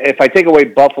 if I take away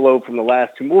Buffalo from the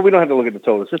last two, well, we don't have to look at the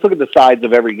totals. Just look at the sides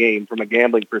of every game from a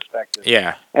gambling perspective.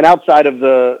 Yeah. And outside of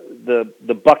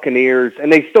the Buccaneers,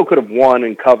 and they still could have won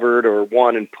and covered or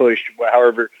won and pushed,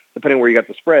 however, depending where you got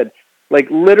the spread.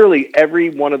 Like, literally every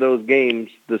one of those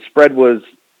games, the spread was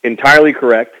entirely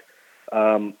correct.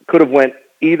 Could have went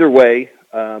either way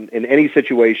in any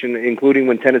situation, including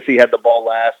when Tennessee had the ball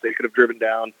last. They could have driven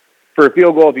down for a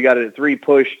field goal if you got it at 3,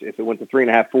 pushed. If it went to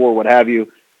 3.5, 4, what have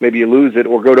you, maybe you lose it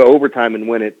or go to overtime and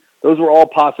win it. Those were all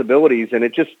possibilities, and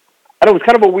it just, I don't know, it was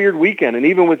kind of a weird weekend. And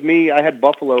even with me, I had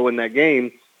Buffalo in that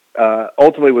game.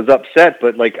 Ultimately was upset,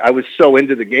 but like I was so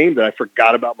into the game that I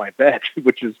forgot about my bet,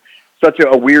 which is such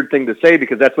a weird thing to say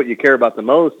because that's what you care about the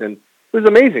most. And it was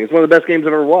amazing. It's one of the best games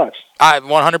I've ever watched.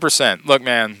 100%. Look,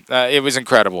 man, it was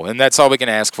incredible, and that's all we can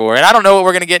ask for. And I don't know what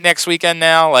we're going to get next weekend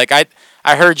now. Like,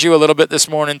 I heard you a little bit this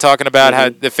morning talking about how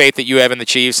the faith that you have in the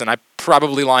Chiefs, and I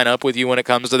probably line up with you when it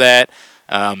comes to that.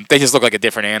 They just look like a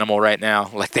different animal right now.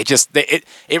 Like,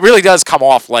 it really does come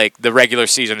off like the regular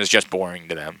season is just boring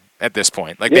to them at this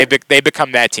point. Like, they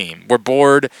become that team. We're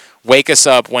bored. Wake us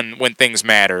up when things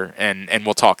matter, and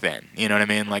we'll talk then. You know what I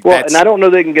mean? Like, well, and I don't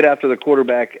know they can get after the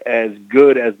quarterback as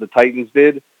good as the Titans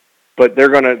did, but they're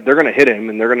gonna hit him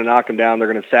and they're gonna knock him down.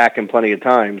 They're gonna sack him plenty of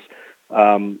times.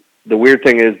 The weird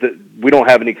thing is that we don't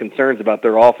have any concerns about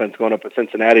their offense going up a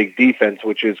Cincinnati defense,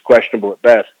 which is questionable at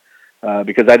best,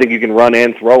 because I think you can run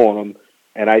and throw on them.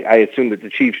 And I assume that the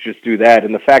Chiefs just do that.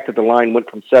 And the fact that the line went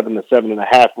from 7 to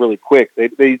 7.5 really quick,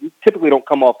 they typically don't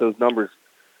come off those numbers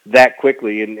that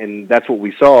quickly, and that's what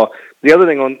we saw. The other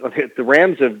thing, the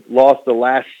Rams have lost the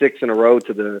last 6 in a row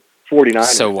to the 49ers.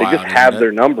 So wild, they just have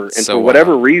their number. And so for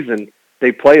whatever reason,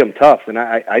 they play them tough. And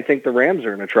I think the Rams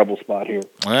are in a trouble spot here.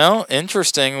 Well,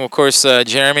 interesting. Well, of course,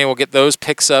 Jeremy will get those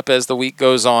picks up as the week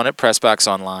goes on at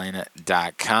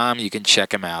PressBoxOnline.com. You can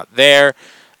check them out there.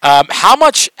 How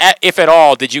much, if at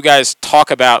all, did you guys talk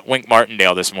about Wink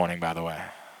Martindale this morning, by the way?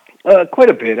 Quite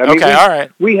a bit. I mean, all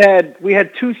right. We had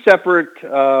 2 separate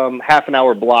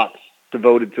half-an-hour blocks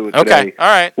devoted to it today. Okay, all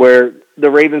right. Where the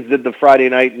Ravens did the Friday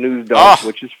night news dump,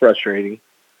 which is frustrating.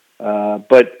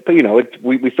 But you know,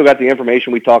 we still got the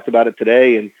information. We talked about it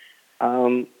today, and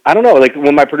I don't know. Like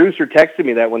when my producer texted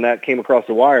me that when that came across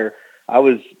the wire, I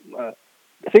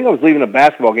think I was leaving a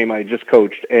basketball game I had just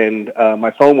coached, and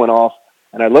my phone went off.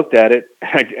 And I looked at it, and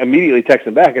I immediately texted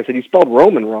him back. I said, "You spelled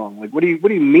Roman wrong. Like, what do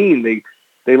you mean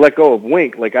they let go of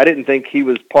Wink? Like, I didn't think he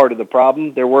was part of the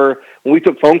problem. When we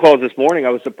took phone calls this morning, I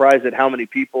was surprised at how many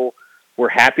people were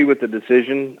happy with the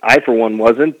decision. I, for one,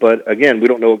 wasn't. But again, we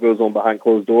don't know what goes on behind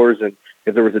closed doors, and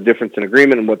if there was a difference in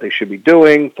agreement and what they should be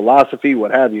doing, philosophy,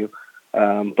 what have you.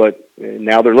 But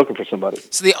now they're looking for somebody.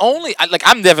 So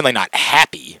I'm definitely not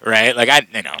happy, right? Like I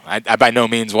by no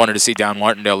means wanted to see Don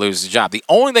Martindale lose his job. The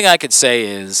only thing I could say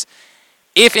is,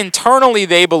 if internally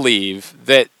they believe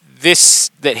that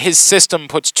his system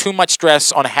puts too much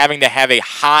stress on having to have a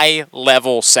high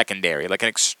level secondary, like an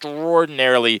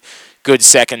extraordinarily good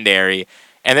secondary,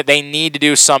 and that they need to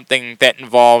do something that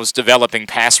involves developing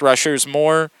pass rushers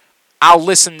more, I'll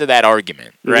listen to that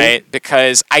argument, right? Mm-hmm.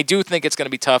 Because I do think it's going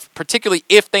to be tough, particularly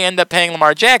if they end up paying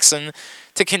Lamar Jackson,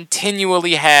 to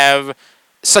continually have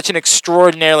such an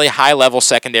extraordinarily high-level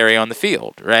secondary on the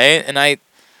field, right? And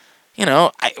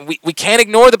we can't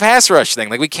ignore the pass rush thing.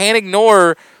 Like, we can't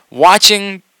ignore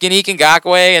watching Yannick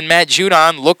Ngakoue and Matt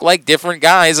Judon look like different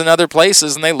guys in other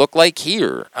places than they look like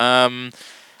here. I'm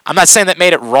not saying that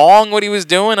made it wrong what he was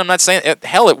doing. I'm not saying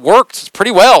it worked pretty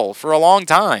well for a long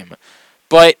time.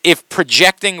 But if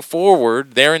projecting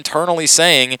forward, they're internally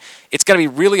saying it's going to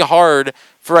be really hard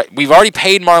we've already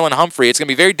paid Marlon Humphrey. It's going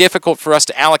to be very difficult for us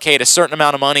to allocate a certain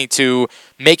amount of money to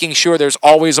making sure there's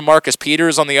always a Marcus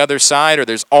Peters on the other side, or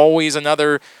there's always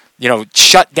another,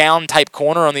 shut down type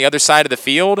corner on the other side of the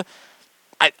field.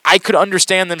 I could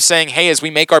understand them saying, hey, as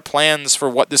we make our plans for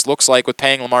what this looks like with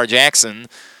paying Lamar Jackson,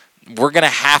 we're going to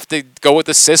have to go with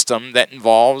a system that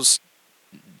involves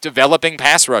developing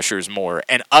pass rushers more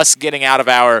and us getting out of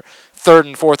our 3rd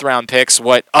and 4th round picks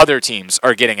what other teams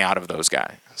are getting out of those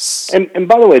guys. And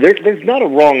by the way, there's not a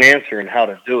wrong answer in how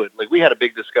to do it. Like, we had a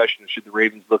big discussion, should the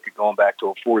Ravens look at going back to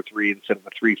a 4-3 instead of a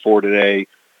 3-4 today?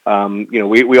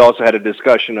 We also had a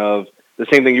discussion of the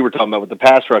same thing you were talking about with the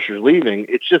pass rushers leaving.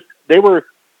 It's just they were,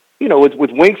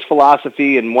 with Wink's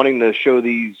philosophy and wanting to show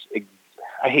these,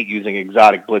 I hate using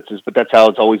exotic blitzes, but that's how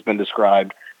it's always been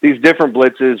described. These different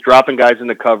blitzes, dropping guys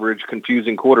into coverage,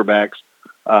 confusing quarterbacks.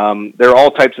 There are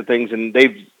all types of things, and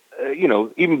they've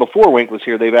even before Wink was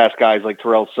here, they've asked guys like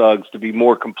Terrell Suggs to be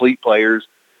more complete players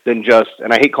than just,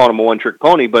 and I hate calling him a one-trick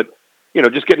pony, but,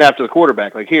 just getting after the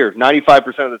quarterback. Like, here, 95%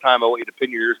 of the time I want you to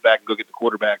pin your ears back and go get the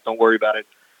quarterback. Don't worry about it.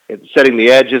 Setting the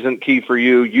edge isn't key for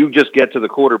you. You just get to the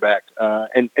quarterback.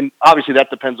 And obviously that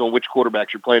depends on which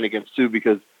quarterbacks you're playing against, too,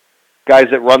 because guys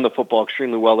that run the football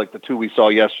extremely well, like the two we saw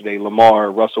yesterday, Lamar,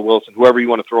 Russell Wilson, whoever you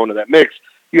want to throw into that mix,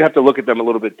 you have to look at them a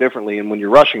little bit differently and when you're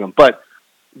rushing them. But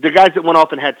the guys that went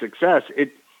off and had success,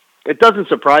 it doesn't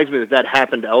surprise me that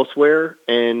happened elsewhere.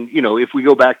 And, if we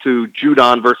go back to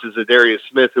Judon versus Zadarius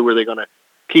Smith, who were they going to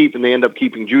keep? And they end up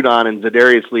keeping Judon, and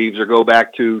Zadarius leaves, or go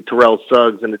back to Terrell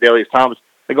Suggs and Adalius Thomas.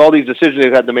 Like all these decisions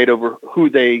they've had to make over who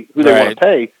they want to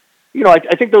pay.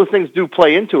 I think those things do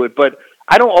play into it, but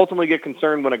I don't ultimately get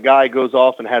concerned when a guy goes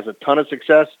off and has a ton of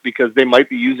success because they might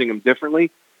be using him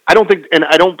differently. I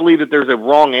don't believe that there's a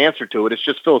wrong answer to it. It's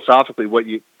just philosophically what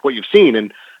you've seen.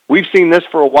 And we've seen this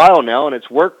for a while now, and it's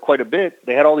worked quite a bit.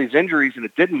 They had all these injuries, and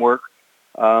it didn't work.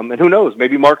 And who knows?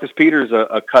 Maybe Marcus Peters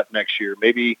a cut next year.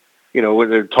 Maybe,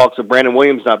 there are talks of Brandon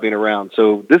Williams not being around.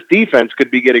 So this defense could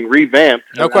be getting revamped.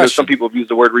 No question. Some people have used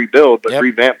the word rebuild, but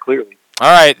revamped clearly. All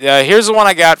right, here's the one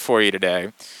I got for you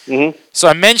today. Mm-hmm. So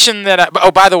I mentioned that.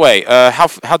 By the way,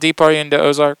 how deep are you into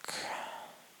Ozark?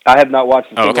 I have not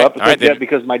watched the single episode yet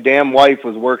because my damn wife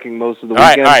was working most of the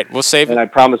weekend. All right, we'll save it. And I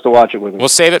promised to watch it with her. We'll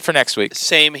save it for next week.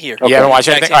 Same here. Okay. You haven't watched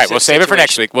anything? All right, we'll save it for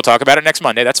next week. We'll talk about it next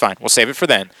Monday. That's fine. We'll save it for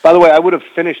then. By the way, I would have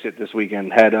finished it this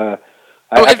weekend. I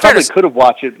probably could have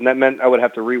watched it, and that meant I would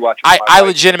have to rewatch it. I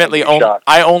legitimately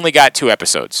only got 2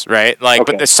 episodes, right?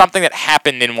 But there's something that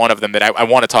happened in one of them that I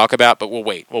want to talk about, but we'll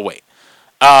wait.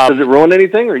 Does it ruin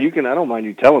anything, or you can? I don't mind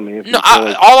you telling me. No,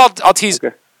 I'll tease.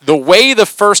 Okay. The way the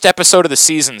first episode of the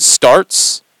season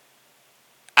starts,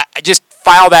 I just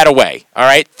file that away. All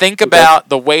right, think about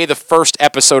the way the first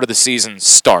episode of the season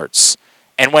starts,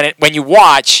 and when you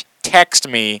watch, text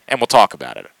me and we'll talk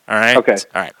about it. All right. Okay.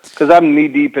 All right. Because I'm knee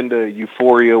deep into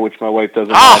Euphoria, which my wife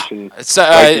doesn't watch. And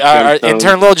our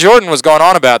intern Lil Jordan was going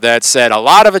on about that. Said a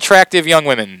lot of attractive young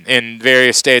women in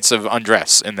various states of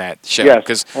undress in that show. Yes,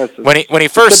 because when he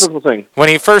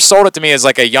first sold it to me as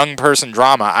like a young person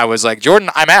drama, I was like, Jordan,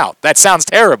 I'm out. That sounds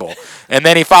terrible. And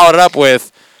then he followed it up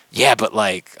with, yeah, but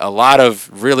like a lot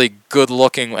of really good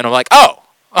looking, and I'm like, oh,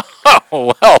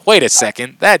 well, wait a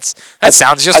second. That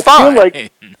sounds just fine.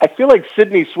 I feel like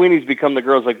Sydney Sweeney's become the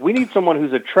girls. Like, we need someone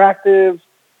who's attractive,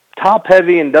 top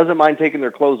heavy, and doesn't mind taking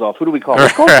their clothes off. Who do we call?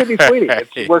 Let's call Sydney Sweeney.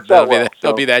 It works out well.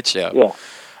 That'll be that show. Yeah.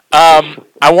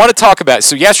 I want to talk about.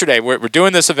 So yesterday we're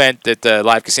doing this event at the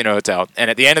Live Casino Hotel, and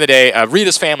at the end of the day,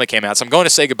 Rita's family came out, so I'm going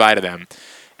to say goodbye to them.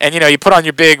 And you put on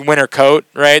your big winter coat,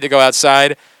 right, to go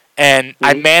outside, and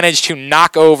I managed to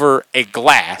knock over a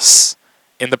glass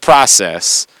in the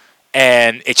process,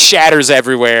 and it shatters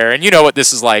everywhere. And you know what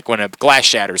this is like when a glass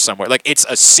shatters somewhere. Like, it's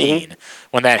a scene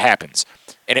when that happens.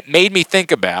 And it made me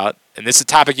think about, and this is a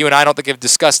topic you and I don't think have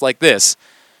discussed like this,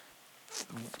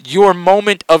 your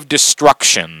moment of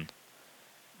destruction,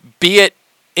 be it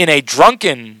in a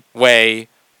drunken way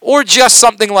or just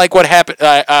something like what happened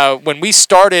when we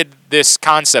started this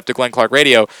concept of Glenn Clark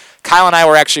Radio. Kyle and I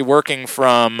were actually working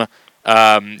from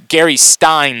Gary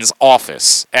Stein's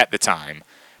office at the time.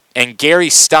 And Gary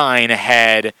Stein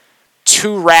had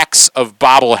 2 racks of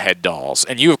bobblehead dolls.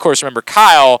 And you, of course, remember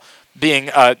Kyle being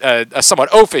a somewhat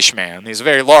oafish man. He's a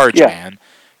very large man.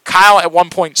 Kyle, at one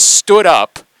point, stood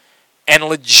up and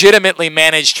legitimately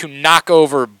managed to knock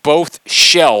over both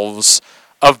shelves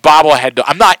of bobblehead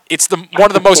dolls. It's one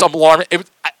of the most alarming.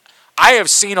 I have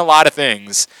seen a lot of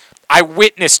things. I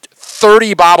witnessed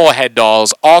 30 bobblehead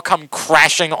dolls all come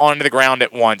crashing onto the ground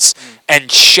at once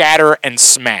and shatter and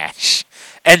smash.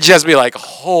 And just be like,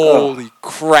 holy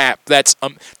crap! That's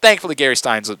thankfully Gary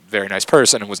Stein's a very nice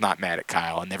person and was not mad at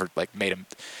Kyle and never made him.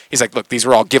 He's like, look, these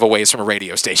were all giveaways from a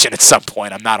radio station at some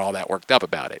point. I'm not all that worked up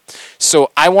about it.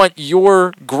 So I want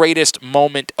your greatest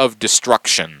moment of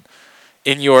destruction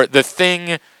in the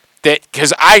thing that,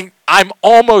 because I'm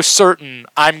almost certain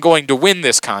I'm going to win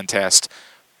this contest,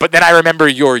 but then I remember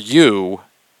you're you,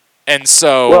 and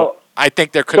so I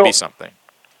think there could be something.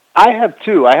 I have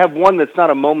 2. I have one that's not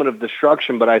a moment of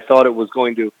destruction, but I thought it was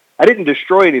going to. I didn't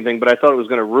destroy anything, but I thought it was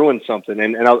going to ruin something.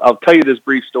 And I'll tell you this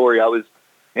brief story. I was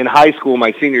in high school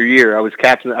my senior year. I was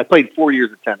captain. I played 4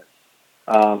 years of tennis,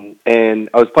 and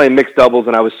I was playing mixed doubles,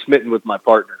 and I was smitten with my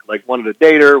partner. Like, wanted to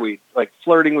date her.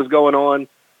 Flirting was going on.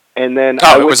 And then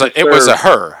it was a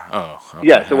her. Oh, okay.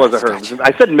 Yes, it was a her.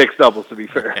 I said mixed doubles, to be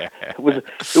fair. It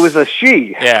was a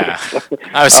she. Yeah,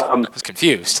 I was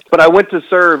confused. But I went to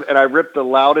serve and I ripped the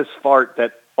loudest fart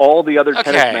that all the other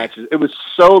tennis matches. It was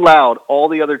so loud, all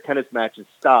the other tennis matches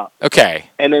stopped. Okay.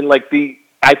 And then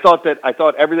I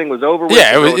thought everything was over with.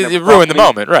 Yeah, it ruined the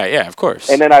moment, right? Yeah, of course.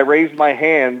 And then I raised my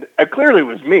hand. Clearly, it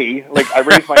was me. Like I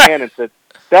raised my hand and said,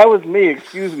 "That was me.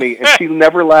 Excuse me." And she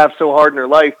never laughed so hard in her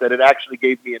life that it actually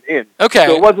gave me an in. Okay.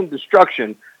 So it wasn't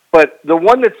destruction. But the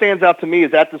one that stands out to me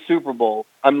is at the Super Bowl.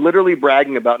 I'm literally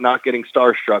bragging about not getting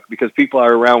starstruck because people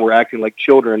are around were acting like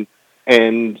children.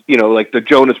 And, like the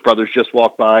Jonas Brothers just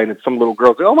walked by and it's some little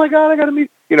girls like, oh, my God, I got to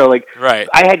meet. Right.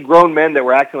 I had grown men that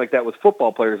were acting like that with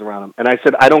football players around them. And I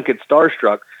said, I don't get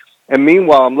starstruck. And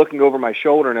meanwhile, I'm looking over my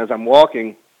shoulder, and as I'm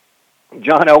walking,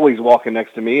 John Elway's walking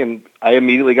next to me, and I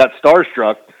immediately got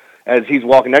starstruck as he's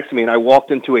walking next to me. And I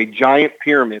walked into a giant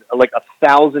pyramid, like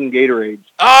 1,000 Gatorades,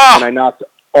 and I knocked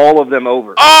all of them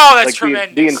over. Oh, that's like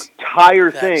tremendous. The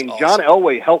entire thing. Awesome. John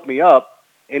Elway helped me up,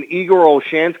 and Igor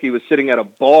Olshansky was sitting at a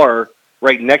bar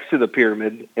right next to the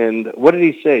pyramid, and what did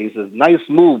he say? He says, "Nice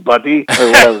move, buddy," or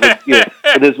whatever,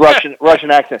 with his Russian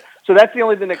accent. So that's the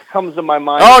only thing that comes to my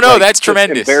mind. Oh, no, that's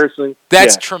tremendous. Embarrassing.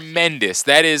 That's tremendous.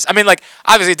 That is,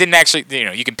 obviously it didn't actually,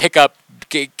 you can pick up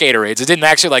Gatorades. It didn't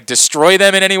actually, destroy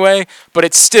them in any way, but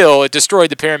it destroyed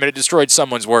the pyramid. It destroyed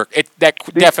someone's work.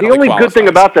 Definitely The only qualifies. good thing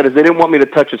about that is they didn't want me to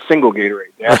touch a single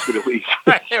Gatorade. They asked me to leave.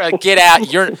 They're like, get out.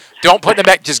 Don't put them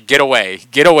back. Just get away.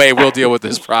 Get away. We'll deal with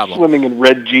this problem. Swimming in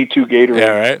red G2 Gatorade. Yeah,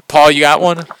 right. Paul, you got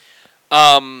one?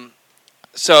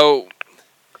 So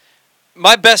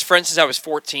my best friend since I was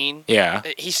 14. Yeah.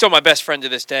 He's still my best friend to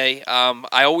this day.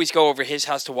 I always go over his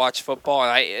house to watch football,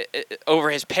 and over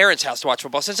his parents' house to watch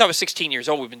football. Since I was 16 years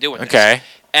old, we've been doing this. Okay.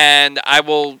 And I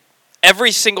will,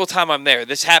 every single time I'm there,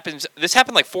 this happened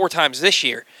like 4 times this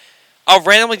year, I'll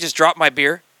randomly just drop my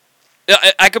beer.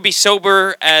 I could be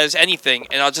sober as anything,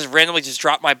 and I'll just randomly just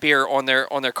drop my beer on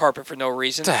their carpet for no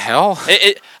reason. What the hell?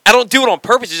 I don't do it on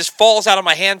purpose. It just falls out of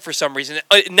my hand for some reason.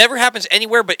 It never happens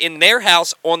anywhere but in their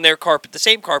house, on their carpet, the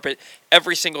same carpet,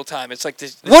 every single time. It's like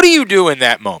this. What do you do in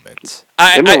that moment?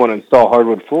 They might want to install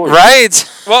hardwood floors. Right?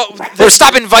 Well, or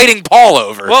stop inviting Paul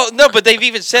over. Well, no, but they've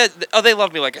even said, they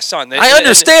love me like a son. I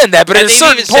understand that, but at a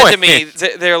certain point. And they've even said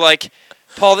to me, they're like,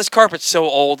 Paul, this carpet's so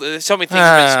old. There's so many things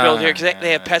have been spilled here because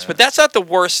they have pets. But that's not the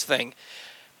worst thing.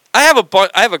 I have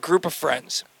a group of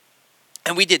friends,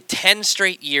 and we did 10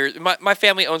 straight years. My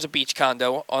family owns a beach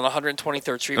condo on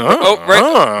 123rd Street. Right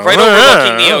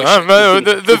overlooking the ocean.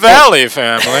 The Valley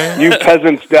family. You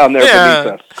peasants down there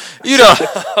beneath us. You know,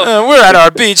 we're at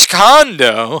our beach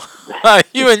condo.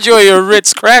 You enjoy your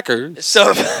Ritz crackers.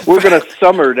 So we're going to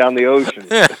summer down the ocean.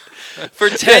 For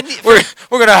 10, we're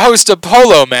going to host a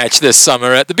polo match this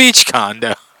summer at the beach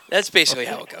condo. That's basically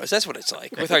how it goes. That's what it's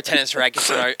like with our tennis rackets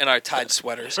and our tied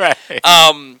sweaters. Right.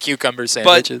 Cucumber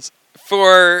sandwiches.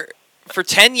 But for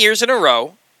 10 years in a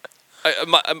row,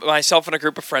 myself and a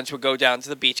group of friends would go down to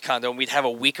the beach condo, and we'd have a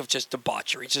week of just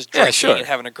debauchery, just drinking and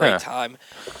having a great time.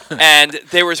 And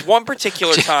there was one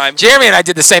particular time. Jeremy and I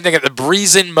did the same thing at the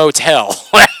Breezin Motel.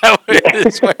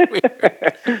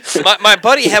 My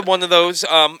buddy had one of those,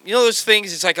 those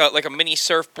things. It's like a mini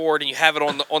surfboard, and you have it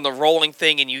on the rolling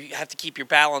thing, and you have to keep your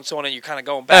balance on it. You're kind of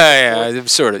going back. And forth.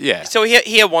 Sort of, yeah. So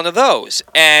he had one of those,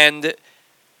 and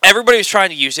everybody was trying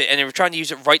to use it, and they were trying to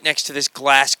use it right next to this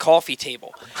glass coffee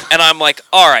table. And I'm like,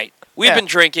 all right, we've been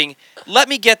drinking. Let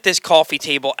me get this coffee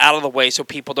table out of the way so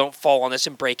people don't fall on this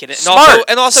and break it. And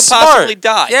also possibly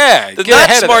die. Yeah, the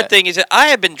not smart thing is that I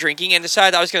had been drinking and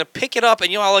decided I was going to pick it up.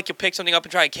 And you know how you pick something up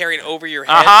and try and carry it over your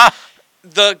head?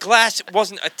 The glass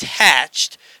wasn't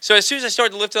attached. So as soon as I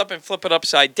started to lift it up and flip it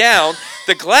upside down,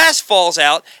 the glass falls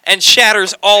out and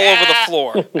shatters all over the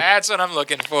floor. That's what I'm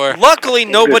looking for. Luckily,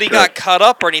 nobody got cut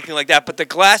up or anything like that, but the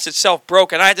glass itself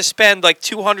broke, and I had to spend like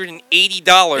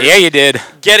 $280. Yeah, you did.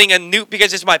 Getting a new,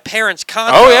 because it's my parents'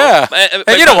 condo. Oh, yeah.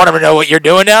 And you don't want them to know what you're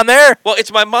doing down there? Well,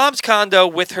 it's my mom's condo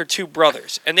with her 2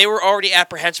 brothers, and they were already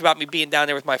apprehensive about me being down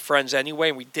there with my friends anyway,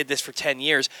 and we did this for 10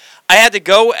 years. I had to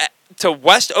go to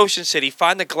West Ocean City,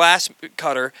 find the glass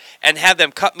cutter, and have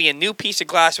them cut me a new piece of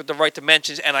glass with the right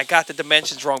dimensions, and I got the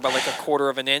dimensions wrong by like a 1/4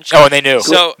 of an inch. Oh, and they knew.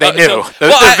 So they knew. The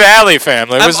well, Valley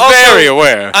family was very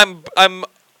aware. I'm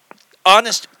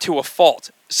honest to a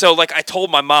fault. So, like, I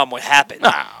told my mom what happened.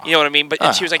 You know what I mean?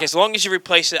 But she was like, as long as you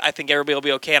replace it, I think everybody will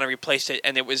be okay. And I replaced it,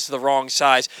 and it was the wrong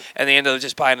size. And they ended up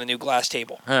just buying a new glass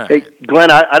table. Hey, Glenn,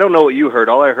 I don't know what you heard.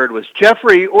 All I heard was,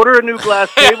 Jeffrey, order a new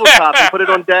glass tabletop and put it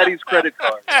on Daddy's credit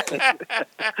card.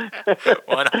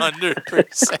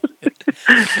 100%.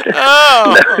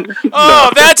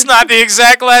 Oh, that's not the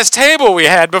exact glass table we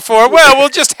had before. Well, we'll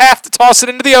just have to toss it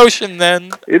into the ocean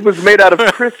then. It was made out of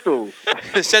crystals.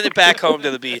 Send it back home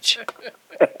to the beach.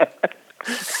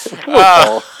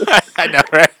 I know,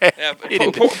 right?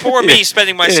 Yeah, poor me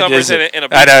spending my summers in a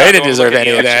I know, he didn't deserve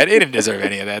any of that. He didn't deserve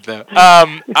any of that, though.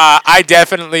 I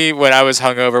definitely, when I was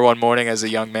hungover one morning as a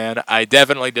young man, I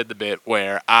definitely did the bit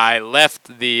where I left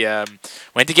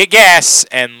went to get gas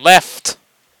and left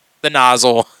the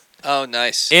nozzle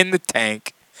in the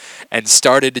tank and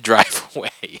started to drive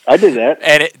away. I did that.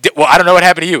 And I don't know what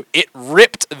happened to you. It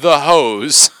ripped the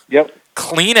hose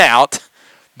clean out.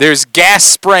 There's gas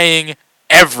spraying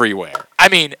everywhere. I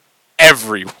mean,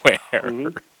 everywhere.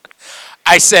 Mm-hmm.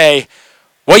 I say,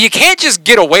 well, you can't just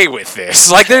get away with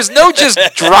this. Like, there's no just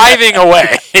driving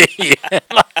away.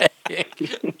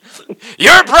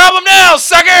 You're a problem now,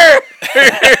 sucker!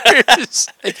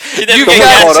 You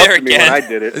got caught up to me when I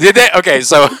did it. Did they? Okay,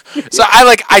 so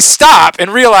I stop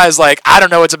and realize, like, I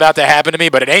don't know what's about to happen to me,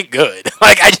 but it ain't good.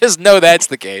 Like, I just know that's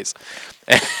the case.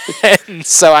 And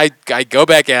so I go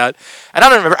back out, and I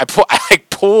don't remember. I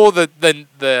pull the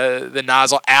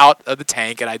nozzle out of the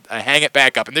tank, and I hang it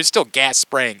back up, and there's still gas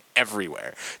spraying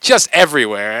everywhere, just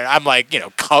everywhere. And I'm like,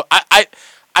 I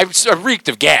reeked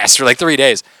of gas for like 3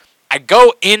 days. I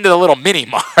go into the little mini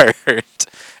mart,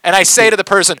 and I say to the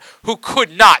person who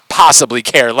could not possibly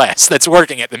care less that's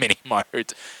working at the mini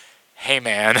mart, "Hey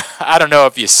man, I don't know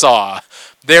if you saw,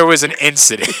 there was an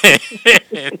incident."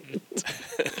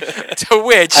 To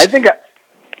which,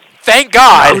 thank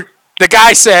God, the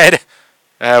guy said,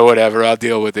 "Whatever, I'll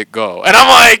deal with it. Go." And I'm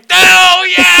like, "No,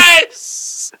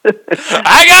 yes,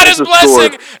 I got his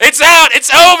blessing. It's out.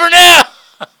 It's over now."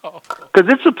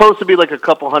 Because it's supposed to be like a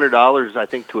couple $100, I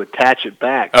think, to attach it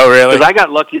back. Oh, really? Because I got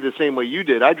lucky the same way you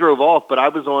did. I drove off, but I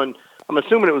was on. I'm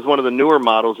assuming it was one of the newer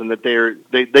models, and that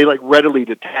they like readily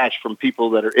detach from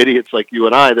people that are idiots like you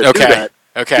and I that do that.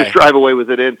 Okay. Just drive away with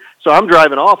it in. So I'm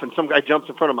driving off, and some guy jumps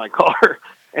in front of my car,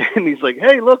 and he's like,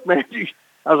 "Hey, look, man."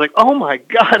 I was like, "Oh, my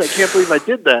God, I can't believe I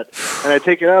did that." And I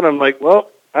take it out, and I'm like,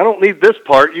 "Well, I don't need this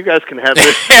part. You guys can have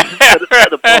this."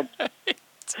 Set of pumps.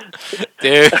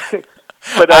 Dude.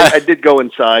 But I did go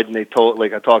inside, and I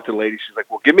talked to the lady. She's like,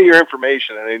 "Well, give me your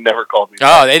information," and they never called me.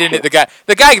 Oh, they didn't. The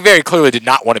guy very clearly did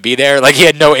not want to be there. Like, he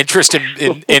had no interest in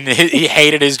he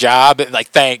hated his job. And, like,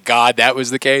 thank God that was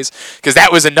the case, because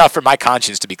that was enough for my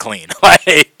conscience to be clean.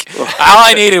 Like, all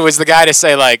I needed was the guy to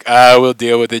say, like, "We'll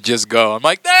deal with it. Just go." I'm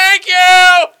like, "Thank you."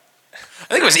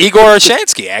 I think it was Igor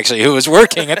Oshansky, actually, who was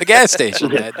working at the gas station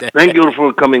that day. Thank you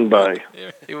for coming by.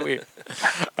 Weird.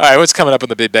 All right, what's coming up on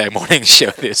the Big Bag Morning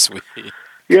Show this week?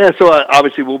 Yeah, so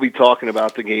obviously we'll be talking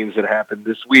about the games that happened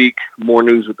this week, more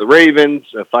news with the Ravens,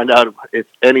 find out if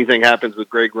anything happens with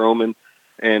Greg Roman,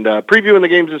 and previewing the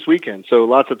games this weekend. So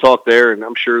lots of talk there, and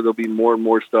I'm sure there'll be more and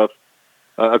more stuff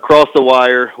across the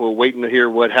wire. We're waiting to hear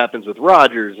what happens with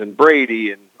Rodgers and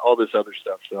Brady and all this other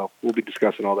stuff. So we'll be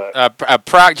discussing all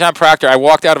that. John Proctor, I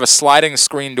walked out of a sliding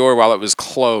screen door while it was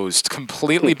closed,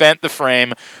 completely bent the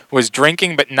frame, was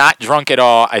drinking but not drunk at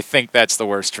all. I think that's the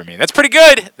worst for me. That's pretty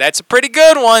good. That's a pretty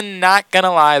good one. Not going to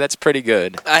lie, that's pretty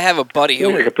good. I have a buddy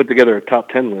who... I could put together a top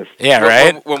 10 list. Yeah,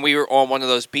 right? When we were on one of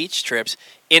those beach trips,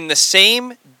 in the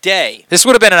same day... This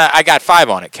would have been an I got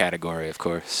 5 on it category, of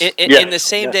course. In the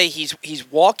same day,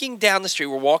 he's walking down the street.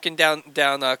 We're walking down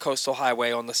Coastal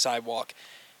Highway on the sidewalk,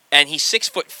 and he's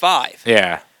 6'5".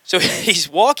 Yeah. So he's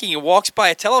walking and walks by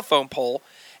a telephone pole,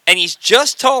 and he's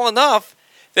just tall enough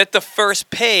that the first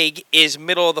peg is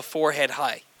middle of the forehead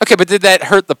high. Okay, but did that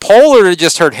hurt the pole, or did it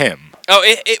just hurt him? Oh,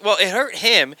 it hurt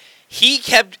him.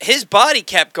 His body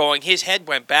kept going. His head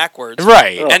went backwards.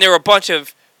 Right. And there were a bunch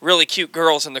of really cute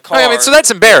girls in the car. Okay, I mean, so that's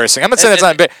embarrassing. I'm not saying that's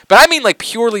not embarrassing, but I mean like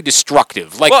purely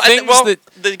destructive. Like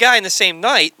the guy in the same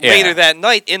night, later that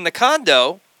night in the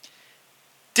condo,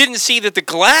 didn't see that the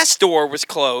glass door was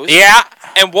closed. Yeah.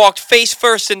 And walked face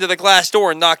first into the glass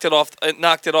door and knocked it off the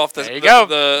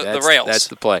rails. That's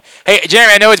the play. Hey,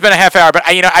 Jeremy, I know it's been a half hour, but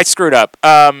I screwed up.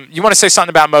 You want to say something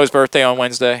about Mo's birthday on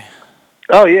Wednesday?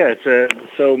 Oh yeah,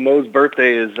 so Mo's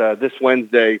birthday is this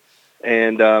Wednesday,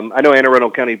 and I know Anne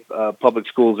Arundel County Public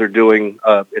Schools are doing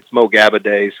it's Mo Gabba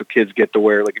Day, so kids get to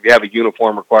wear, like, if you have a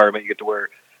uniform requirement, you get to wear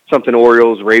something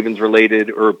Orioles, Ravens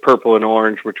related, or purple and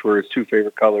orange, which were his 2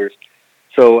 favorite colors.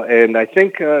 So, and I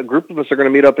think a group of us are going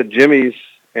to meet up at Jimmy's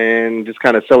and just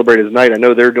kind of celebrate his night. I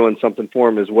know they're doing something for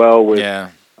him as well with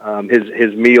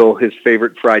his meal, his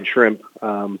favorite fried shrimp.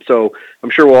 So I'm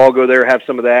sure we'll all go there, have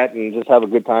some of that, and just have a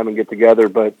good time and get together.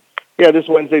 But, yeah, this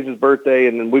Wednesday's his birthday,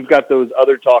 and then we've got those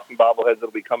other talking bobbleheads that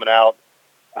will be coming out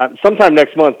sometime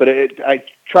next month. But I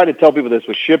try to tell people this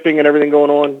with shipping and everything going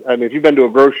on. I mean, if you've been to a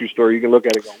grocery store, you can look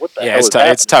at it and go, what the hell is that?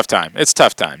 It's tough time. It's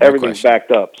tough time. No Everything's question.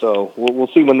 backed up. So we'll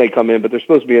see when they come in, but they're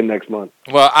supposed to be in next month.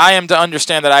 Well, I am to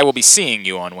understand that I will be seeing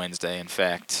you on Wednesday, in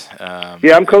fact.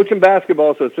 Yeah, I'm coaching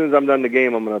basketball, so as soon as I'm done the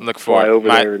game, I'm going to fly over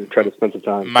there and try to spend some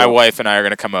time. My wife and I are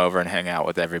going to come over and hang out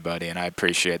with everybody, and I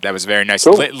appreciate it. That was very nice.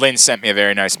 Cool. Lynn sent me a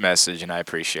very nice message, and I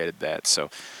appreciated that. So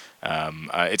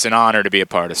it's an honor to be a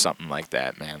part of something like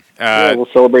that, man. Yeah, we'll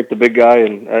celebrate the big guy.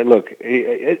 And look,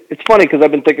 it's funny because I've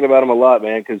been thinking about him a lot,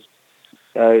 man, because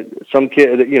some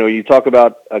kid, you talk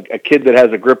about a kid that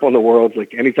has a grip on the world.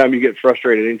 Like anytime you get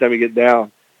frustrated, anytime you get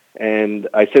down, and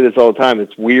I say this all the time,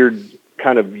 it's weird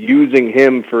kind of using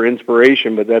him for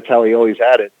inspiration, but that's how he always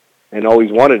had it and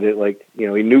always wanted it. Like, he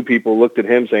knew people looked at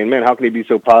him saying, man, how can he be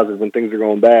so positive when things are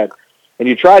going bad? And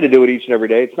you try to do it each and every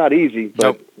day. It's not easy,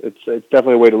 but it's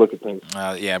definitely a way to look at things.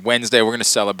 Yeah, Wednesday we're going to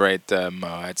celebrate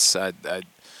Mo.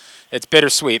 It's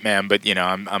bittersweet, man, but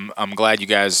I'm glad you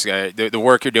guys the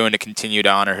work you're doing to continue to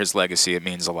honor his legacy. It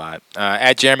means a lot.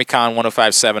 At Jeremy Conn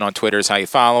 1057 on Twitter is how you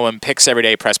follow him. Picks every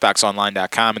day,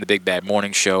 PressBoxOnline.com, and the Big Bad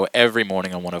Morning Show every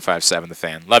morning on 1057 The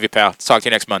Fan. Love you, pal. Let's talk to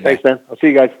you next Monday. Thanks, man. I'll see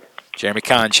you guys. Jeremy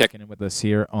Conn checking in with us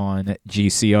here on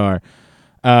GCR.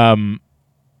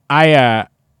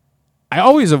 I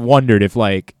always have wondered if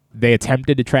they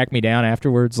attempted to track me down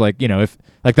afterwards, if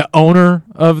the owner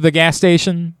of the gas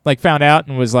station found out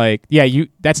and was like, yeah,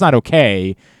 that's not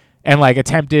okay, and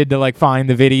attempted to find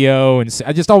the video, and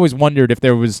I just always wondered if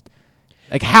there was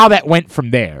how that went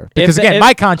from there, because again,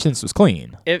 my conscience was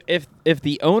clean. If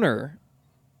the owner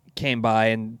came by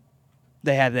and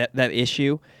they had that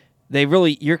issue,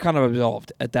 you're kind of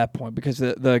absolved at that point, because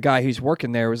the guy who's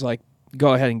working there was like,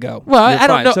 go ahead and go. Well, I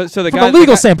don't know. So from a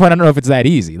legal standpoint, I don't know if it's that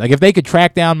easy. If they could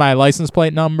track down my license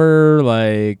plate number,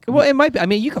 well, it might be. I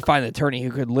mean, you could find an attorney who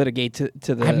could litigate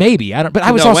to the maybe. I don't. But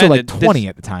I was also 20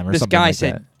 at the time, or this something. This guy like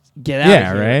said, that. "Get out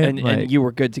of here," right? and you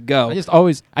were good to go.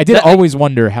 I did always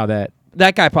wonder how that.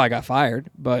 That guy probably got fired,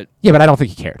 but yeah, but I don't think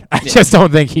he cared. I just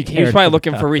don't think he cared. He was probably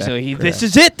looking for reason. This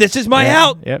is it. This is my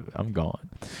out. Yep, I'm gone.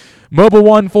 Mobil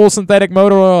 1 full synthetic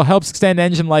motor oil helps extend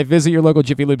engine life. Visit your local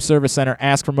Jiffy Lube service center.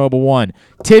 Ask for Mobil 1.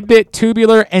 Tidbit,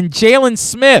 Tubular, and Jalen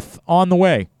Smith on the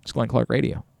way. It's Glenn Clark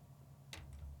Radio.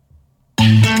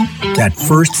 That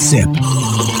first sip.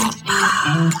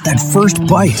 That first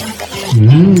bite.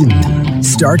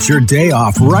 Start your day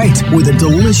off right with a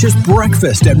delicious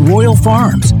breakfast at Royal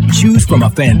Farms. Choose from a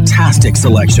fantastic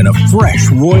selection of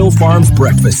fresh Royal Farms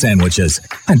breakfast sandwiches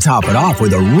and top it off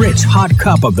with a rich hot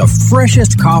cup of the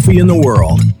freshest coffee in the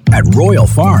world. At Royal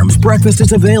Farms, breakfast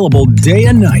is available day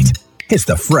and night. It's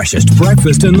the freshest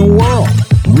breakfast in the world.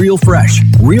 Real fresh,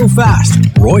 real fast.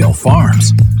 Royal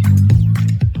Farms.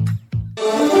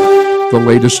 The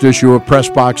latest issue of Press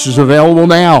Box is available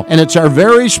now, and it's our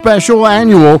very special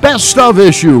annual Best of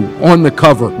issue. On the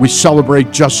cover, we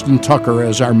celebrate Justin Tucker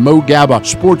as our Mo Gabba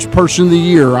Sports Person of the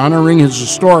Year, honoring his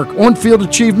historic on-field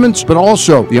achievements, but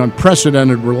also the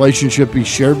unprecedented relationship he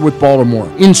shared with Baltimore.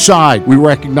 Inside, we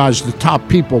recognize the top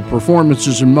people,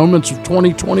 performances, and moments of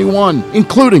 2021,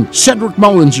 including Cedric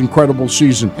Mullins' incredible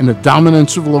season and the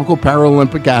dominance of local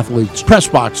Paralympic athletes. Press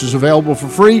Box is available for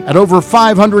free at over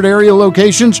 500 area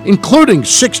locations, including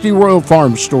 60 Royal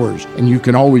Farms stores. And you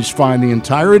can always find the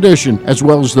entire edition, as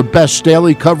well as the best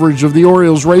daily coverage of the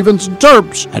Orioles, Ravens, and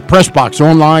Terps at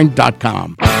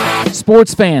PressBoxOnline.com.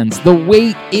 Sports fans, the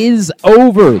wait is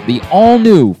over. The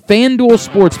all-new FanDuel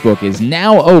Sportsbook is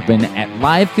now open at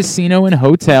Live Casino and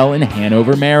Hotel in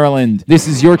Hanover, Maryland. This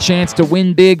is your chance to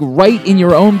win big right in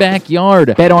your own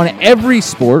backyard. Bet on every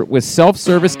sport with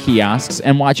self-service kiosks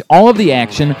and watch all of the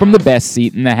action from the best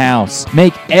seat in the house.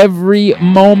 Make every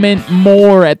moment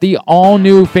more at the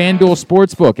all-new FanDuel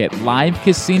Sportsbook at Live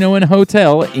Casino and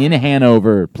Hotel in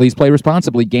Hanover. Please play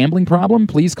responsibly. Gambling problem?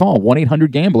 Please call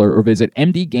 1-800-GAMBLER or visit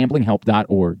mdgamblinghelp.org.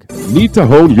 Need to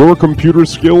hone your computer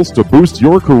skills to boost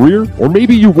your career? Or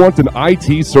maybe you want an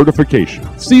IT certification?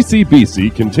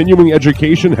 CCBC Continuing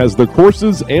Education has the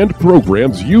courses and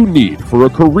programs you need for a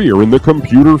career in the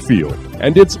computer field.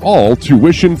 And it's all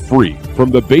tuition free.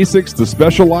 From the basics to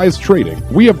specialized training,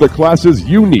 we have the classes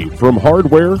you need, from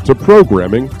hardware to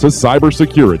programming to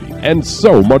cybersecurity and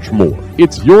so much more.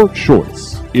 It's your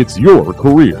choice. It's your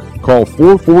career. Call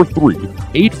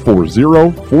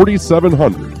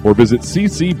 443-840-4700 or visit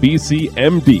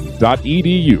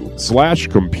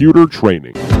ccbcmd.edu/computer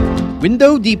training.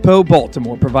 Window Depot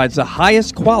Baltimore provides the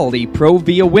highest quality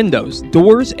Pro-Via windows,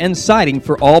 doors, and siding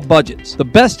for all budgets. The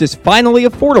best is finally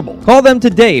affordable. Call them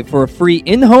today for a free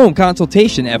in-home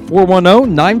consultation at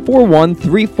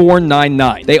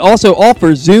 410-941-3499. They also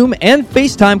offer Zoom and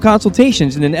FaceTime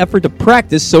consultations in an effort to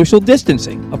practice social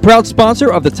distancing. A proud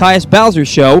sponsor of the Tyus Bowser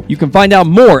Show, you can find out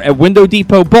more at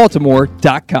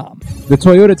WindowDepotBaltimore.com. The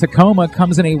Toyota Tacoma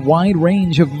comes in a wide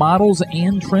range of models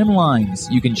and trim lines.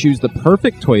 You can choose the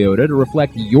perfect Toyota to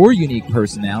reflect your unique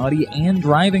personality and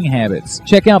driving habits.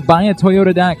 Check out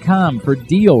buyatoyota.com for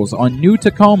deals on new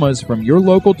Tacomas from your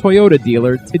local Toyota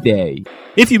dealer today.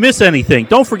 If you miss anything,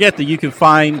 don't forget that you can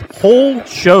find whole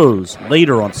shows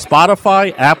later on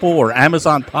Spotify, Apple, or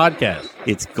Amazon Podcasts.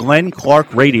 It's Glenn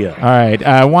Clark Radio. All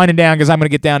right, winding down because I'm going to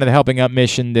get down to the helping up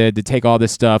mission to take all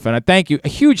this stuff. And a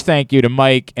huge thank you to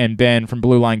Mike and Ben from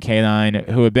Blue Line K9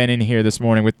 who have been in here this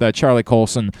morning with Charlie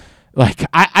Colson. Like,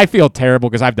 I feel terrible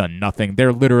because I've done nothing.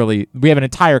 They're literally, we have an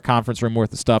entire conference room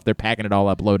worth of stuff. They're packing it all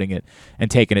up, loading it,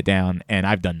 and taking it down, and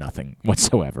I've done nothing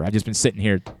whatsoever. I've just been sitting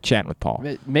here chatting with Paul.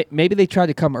 Maybe they tried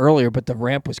to come earlier, but the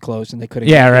ramp was closed, and they couldn't.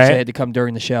 Yeah, right. So they had to come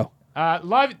during the show.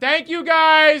 Thank you,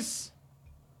 guys.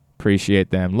 Appreciate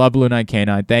them. Love Blue 9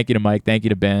 K9. Thank you to Mike. Thank you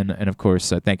to Ben. And, of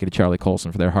course, thank you to Charlie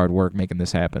Colson for their hard work making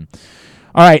this happen.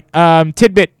 All right,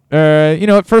 tidbit.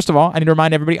 First of all, I need to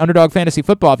remind everybody, Underdog Fantasy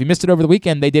Football, if you missed it over the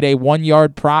weekend, they did a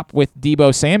 1-yard prop with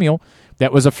Deebo Samuel.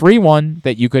 That was a free one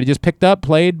that you could have just picked up,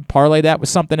 played, parlayed that with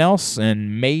something else,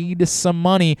 and made some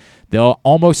money. They'll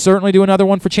almost certainly do another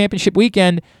one for championship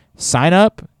weekend. Sign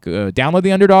up, download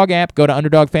the Underdog app, go to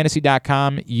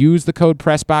UnderdogFantasy.com, use the code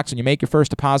PRESSBOX, and you make your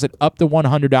first deposit up to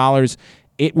 $100.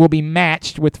 It will be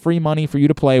matched with free money for you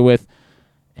to play with.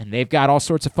 And they've got all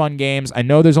sorts of fun games. I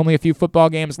know there's only a few football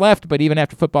games left, but even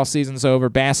after football season's over,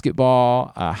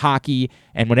 basketball, hockey,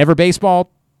 and whenever baseball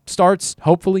starts,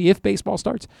 hopefully if baseball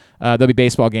starts, there'll be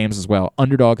baseball games as well.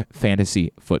 Underdog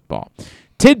Fantasy Football.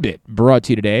 Tidbit brought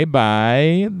to you today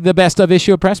by the best of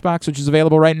issue of PressBox, which is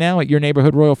available right now at your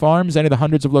neighborhood Royal Farms, any of the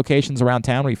hundreds of locations around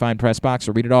town where you find PressBox,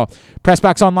 or read it all.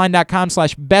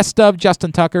 PressBoxOnline.com/best of.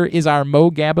 Justin Tucker is our Mo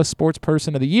Gabba Sports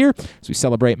Person of the Year as we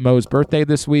celebrate Mo's birthday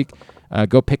this week.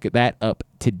 Go pick that up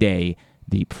today,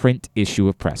 the print issue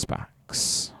of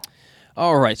PressBox.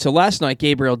 All right, so last night,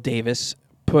 Gabriel Davis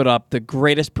put up the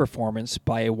greatest performance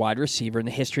by a wide receiver in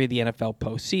the history of the NFL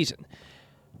postseason.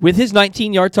 With his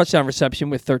 19-yard touchdown reception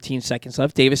with 13 seconds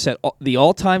left, Davis set the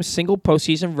all-time single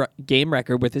postseason game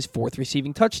record with his 4th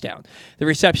receiving touchdown. The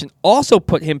reception also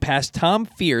put him past Tom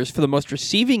Fears for the most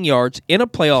receiving yards in a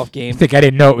playoff game. I think I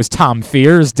didn't know it was Tom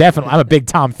Fears. Definitely, I'm a big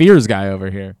Tom Fears guy over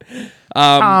here.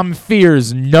 Tom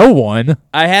Fears, no one.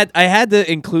 I had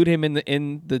to include him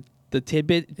in the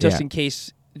tidbit just in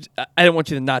case. I didn't want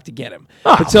you to not to get him.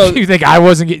 Oh, but so you think I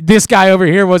wasn't? This guy over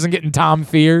here wasn't getting Tom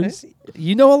Fears?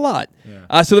 You know a lot.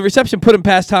 Yeah. So the reception put him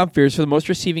past Tom Fears for the most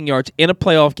receiving yards in a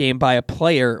playoff game by a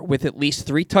player with at least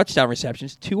 3 touchdown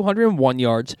receptions, 201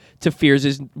 yards to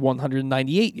Fears'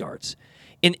 198 yards.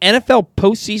 In NFL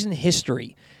postseason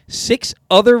history, 6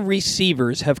 other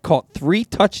receivers have caught 3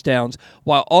 touchdowns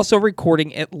while also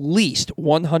recording at least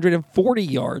 140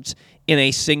 yards in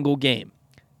a single game.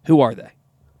 Who are they?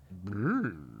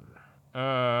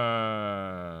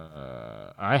 I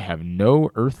have no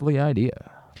earthly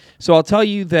idea. So I'll tell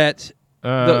you that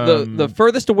the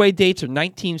furthest away dates are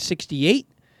 1968,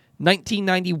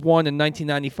 1991, and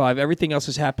 1995. Everything else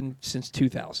has happened since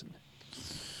 2000.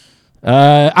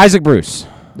 Isaac Bruce.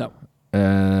 No.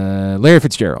 Larry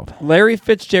Fitzgerald. Larry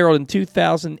Fitzgerald in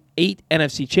 2008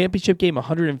 NFC Championship game,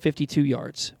 152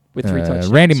 yards with 3 touchdowns.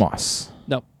 Randy Moss.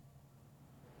 No.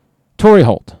 Torrey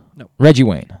Holt. No. Reggie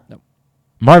Wayne. No.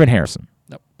 Marvin Harrison.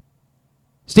 No.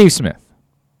 Steve Smith.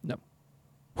 No.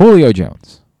 Julio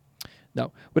Jones.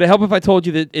 No. Would it help if I told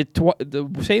you that the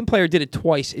same player did it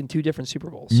twice in 2 different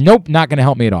Super Bowls? Nope, not going to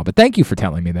help me at all. But thank you for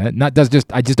telling me that.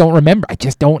 I just don't remember. I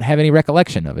just don't have any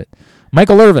recollection of it.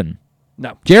 Michael Irvin.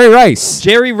 No. Jerry Rice.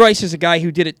 Jerry Rice is a guy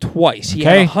who did it twice. He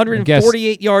had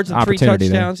 148 yards and 3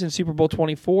 touchdowns in Super Bowl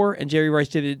 24, and Jerry Rice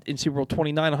did it in Super Bowl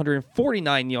 29,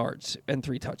 149 yards and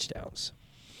 3 touchdowns.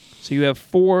 So you have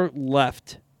 4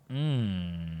 left.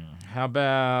 How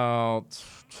about?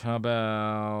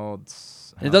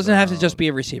 It doesn't have to just be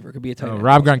a receiver. It could be a tight end.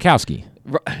 Rob Gronkowski.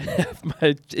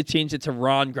 It changed it to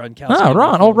Ron Gronkowski.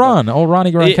 Oh,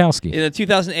 Ronnie Gronkowski. In the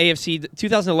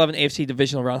 2011 AFC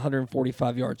divisional round,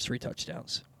 145 yards, 3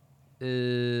 touchdowns.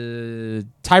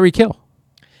 Tyreek Hill.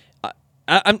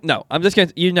 I'm just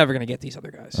gonna. You're never gonna get these other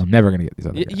guys. I'm never gonna get these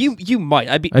other guys. You might.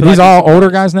 Are these all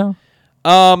older guys now?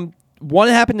 One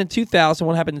happened in 2000,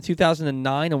 one happened in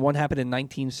 2009, and one happened in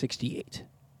 1968.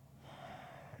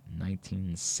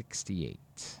 1968.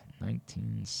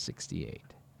 1968.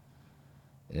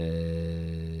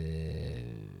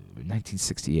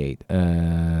 1968.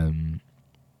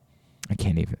 I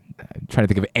can't even. I'm trying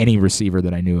to think of any receiver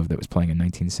that I knew of that was playing in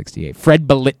 1968. Fred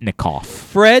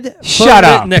Biletnikoff. Shut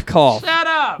up.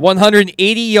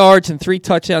 180 yards and 3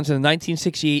 touchdowns in the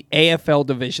 1968 AFL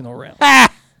divisional round. All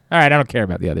right, I don't care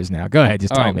about the others now. Go ahead,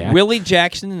 just tell me. Willie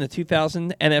Jackson in the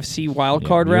 2000 NFC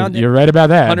wildcard round. You're right about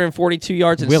that. 142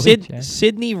 yards. And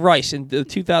Sidney Rice in the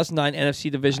 2009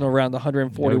 NFC divisional round,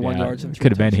 141 yards. And 3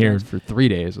 could have been here touchdowns. for 3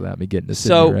 days without me getting to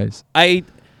Sidney Rice.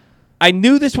 I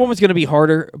knew this one was going to be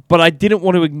harder, but I didn't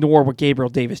want to ignore what Gabriel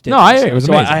Davis did. No, it was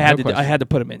amazing. I had to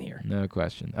put him in here. No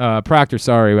question. Proctor,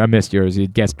 sorry, I missed yours. You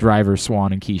guessed Driver,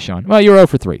 Swan, and Keyshawn. Well, you're 0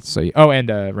 for 3. So and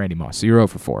Randy Moss. So you're 0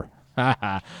 for 4.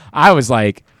 I was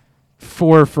like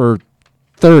 4 for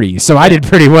 30, so I did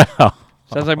pretty well.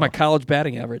 Sounds like my college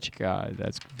batting average. God,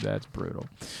 that's brutal.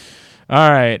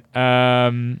 All right.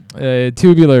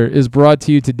 Tubular is brought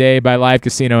to you today by Live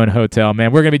Casino and Hotel.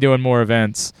 Man, we're going to be doing more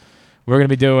events. We're going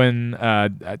to be doing,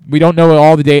 we don't know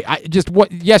all the day.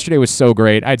 Yesterday was so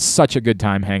great. I had such a good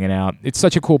time hanging out. It's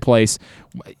such a cool place.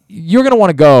 You're going to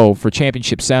want to go for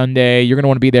Championship Sunday. You're going to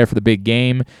want to be there for the big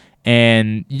game.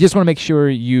 And you just want to make sure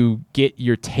you get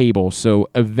your table. So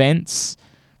events,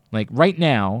 like right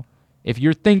now, if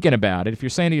you're thinking about it, if you're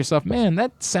saying to yourself, man,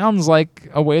 that sounds like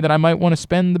a way that I might want to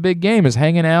spend the big game is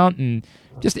hanging out, and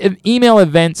just email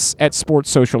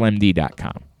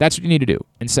events@sportssocialmd.com. That's what you need to do.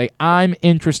 And say, I'm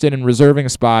interested in reserving a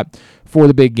spot for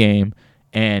the big game,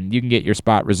 and you can get your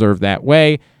spot reserved that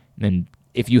way. And then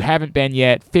if you haven't been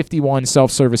yet, 51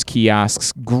 self-service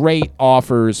kiosks, great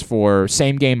offers for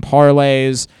same-game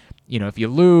parlays. You know, if you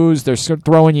lose, they're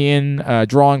throwing you in,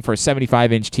 drawing for a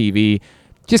 75-inch TV.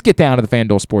 Just get down to the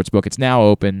FanDuel Sportsbook. It's now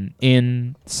open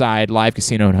inside Live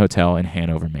Casino and Hotel in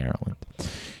Hanover, Maryland.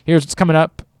 Here's what's coming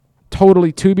up.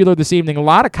 Totally tubular this evening. A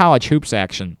lot of college hoops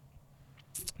action.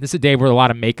 This is a day where a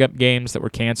lot of makeup games that were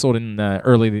canceled in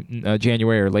early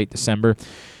January or late December.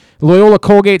 Loyola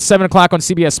Colgate, 7 o'clock on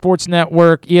CBS Sports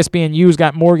Network. ESPNU's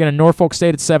got Morgan and Norfolk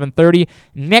State at 7:30.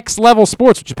 Next Level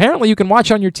Sports, which apparently you can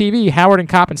watch on your TV, Howard and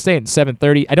Coppin State at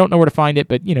 7:30. I don't know where to find it,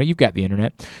 but, you've got the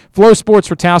internet. Flow Sports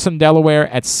for Towson, Delaware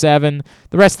at 7.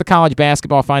 The rest of the college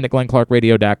basketball find at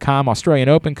glennclarkradio.com. Australian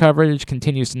Open coverage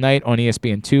continues tonight on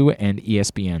ESPN2 and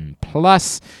ESPN+.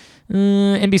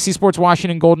 NBC Sports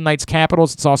Washington Golden Knights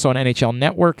Capitals. It's also on NHL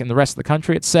Network and the rest of the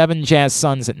country at 7. Jazz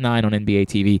Suns at 9 on NBA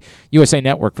TV. USA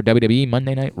Network for WWE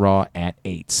Monday Night Raw at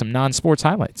 8. Some non-sports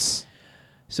highlights.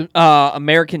 Some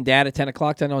American Dad at 10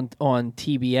 o'clock then on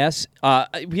TBS.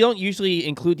 We don't usually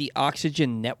include the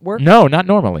Oxygen Network. No, not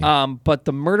normally. But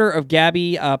the murder of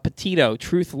Gabby Petito,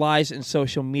 Truth, Lies, and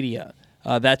Social Media.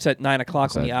 That's at 9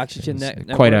 o'clock on the Oxygen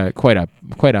Network. Quite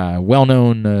a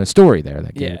well-known story there.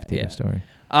 That Gabby Petito story.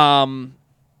 And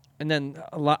then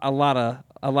a lot of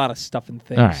stuff and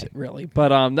things, right. really,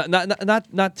 but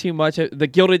not too much. The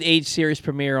Gilded Age series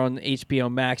premiere on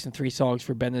HBO Max and 3 Songs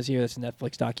for Benazir. That's a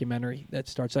Netflix documentary that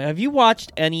starts. Have you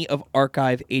watched any of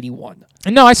Archive 81?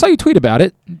 No, I saw you tweet about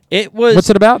it. What's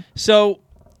it about? So.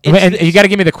 And you got to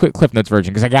give me the quick Cliff Notes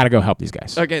version because I got to go help these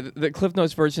guys. Okay, the Cliff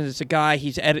Notes version is a guy.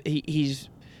 He's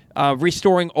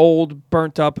restoring old,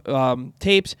 burnt up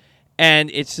tapes, and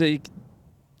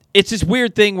it's this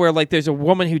weird thing where, like, there's a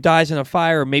woman who dies in a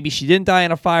fire, or maybe she didn't die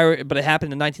in a fire, but it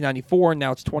happened in 1994, and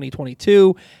now it's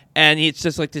 2022, and it's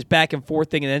just like this back and forth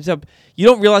thing, and it ends up, you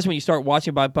don't realize when you start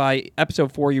watching, by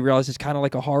episode 4, you realize it's kind of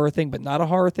like a horror thing, but not a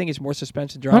horror thing. It's more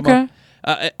suspense and drama. Okay.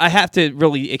 I have to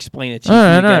really explain it to you,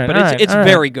 but it's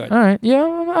very good. All right,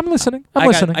 yeah, I'm listening.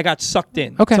 I got sucked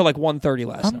in until like 1:30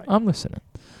 last night. I'm listening.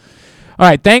 All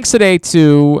right, thanks today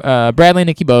to Bradley and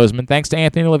Nikki Bozeman. Thanks to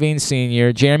Anthony Levine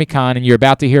Sr., Jeremy Kahn, and you're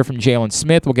about to hear from Jalen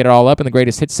Smith. We'll get it all up in the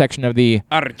greatest hits section of the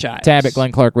Archives tab at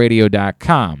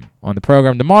glennclarkradio.com. On the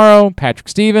program tomorrow, Patrick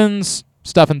Stevens,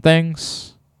 Stuff and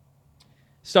Things.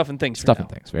 Stuff and Things.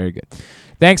 Very good.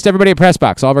 Thanks to everybody at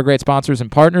PressBox, all of our great sponsors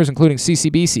and partners, including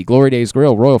CCBC, Glory Days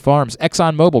Grill, Royal Farms,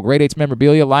 ExxonMobil, Great 8's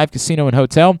Memorabilia, Live Casino and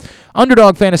Hotel,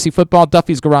 Underdog Fantasy Football,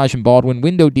 Duffy's Garage in Baldwin,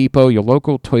 Window Depot, your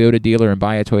local Toyota dealer, and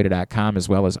buyatoyota.com, as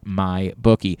well as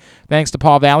MyBookie. Thanks to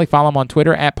Paul Valley. Follow him on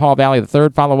Twitter, at Paul Valley III.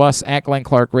 Follow us at Glenn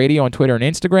Clark Radio on Twitter and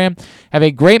Instagram. Have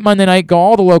a great Monday night. Go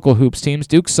all the local hoops teams.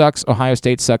 Duke sucks. Ohio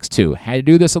State sucks, too. Had to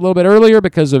do this a little bit earlier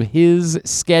because of his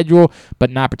schedule, but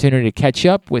an opportunity to catch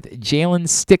up with Jalen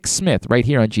Stick Smith right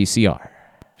here on GCR.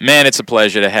 Man, it's a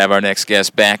pleasure to have our next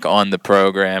guest back on the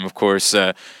program. Of course,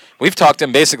 we've talked to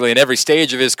him basically in every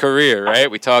stage of his career, right?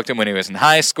 We talked to him when he was in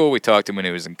high school. We talked to him when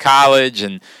he was in college.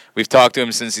 And we've talked to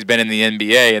him since he's been in the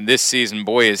NBA. And this season,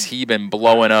 boy, has he been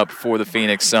blowing up for the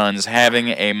Phoenix Suns, having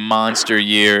a monster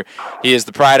year. He is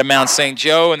the pride of Mount St.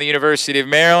 Joe and the University of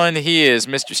Maryland. He is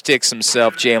Mr. Sticks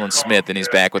himself, Jalen Smith, and he's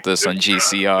back with us on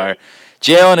GCR.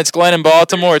 Jalen, it's Glenn in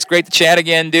Baltimore. It's great to chat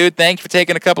again, dude. Thank you for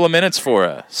taking a couple of minutes for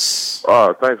us.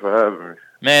 Oh, thanks for having me.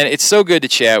 Man, it's so good to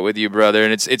chat with you, brother,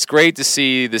 and it's great to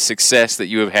see the success that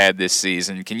you have had this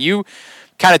season. Can you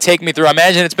kind of take me through? I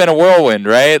imagine it's been a whirlwind,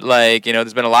 right? Like,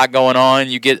 there's been a lot going on.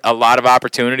 You get a lot of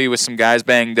opportunity with some guys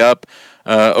banged up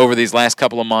over these last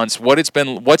couple of months. What's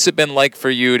it been like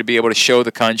for you to be able to show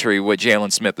the country what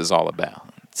Jalen Smith is all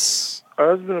about? It's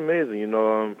been amazing.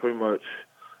 Pretty much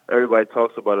everybody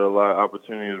talks about it a lot.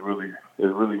 Opportunity is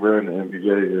really rare in the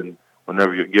NBA, and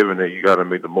whenever you're given it, you got to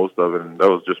make the most of it. And that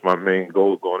was just my main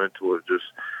goal going into it,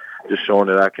 just showing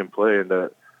that I can play and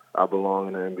that I belong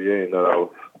in the NBA and that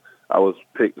I was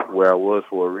picked where I was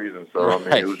for a reason. So, I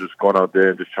mean, it was just going out there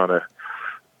and just trying to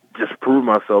just prove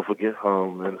myself again,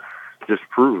 and just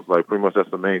prove. Like, pretty much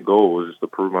that's the main goal, was just to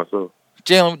prove myself.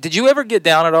 Jalen, did you ever get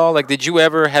down at all? Like, did you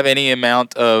ever have any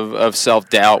amount of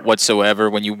self-doubt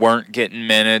whatsoever when you weren't getting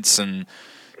minutes? And,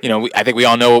 I think we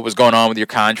all know what was going on with your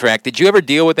contract. Did you ever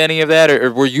deal with any of that,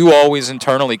 or were you always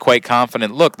internally quite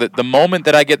confident? Look, the moment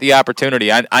that I get the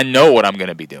opportunity, I know what I'm going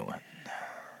to be doing.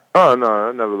 Oh, no,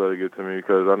 I never let it get to me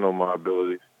because I know my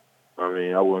abilities. I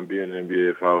mean, I wouldn't be in the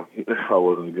NBA if I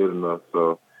wasn't good enough.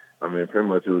 So, I mean, pretty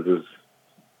much it was just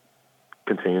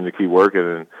continuing to keep working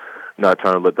and not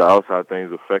trying to let the outside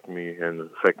things affect me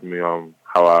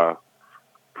how I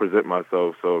present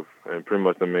myself. So, and pretty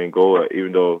much the main goal,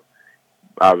 even though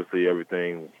obviously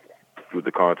everything with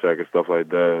the contract and stuff like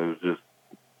that, it was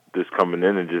just coming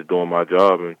in and just doing my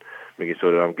job and making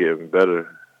sure that I'm getting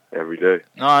better every day.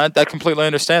 No, I completely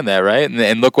understand that, right?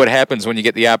 And look what happens when you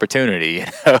get the opportunity.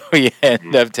 You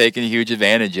end up taking huge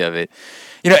advantage of it.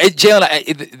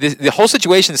 Jalen, the whole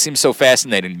situation seems so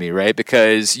fascinating to me, right?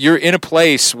 Because you're in a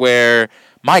place where,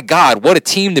 my God, what a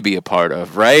team to be a part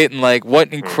of, right? And, like,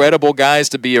 what incredible guys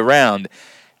to be around.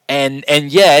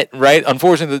 And yet, right,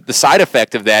 unfortunately, the side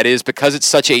effect of that is because it's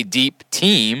such a deep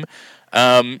team,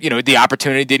 the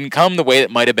opportunity didn't come the way it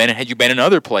might have been had you been in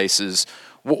other places.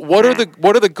 What are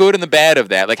the good and the bad of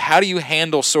that? Like, how do you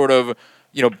handle sort of,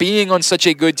 being on such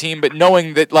a good team, but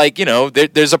knowing that, like,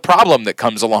 there's a problem that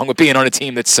comes along with being on a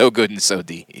team that's so good and so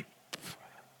deep?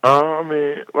 I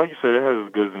mean, like you said, it has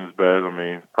its good and its bad. I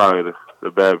mean, probably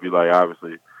the bad would be, like,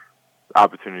 obviously,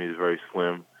 opportunity is very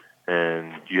slim,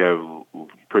 and you have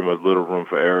pretty much little room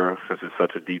for error since it's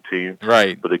such a deep team.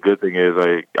 Right. But the good thing is,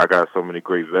 like, I got so many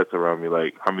great vets around me.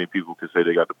 Like, how many people can say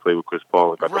they got to play with Chris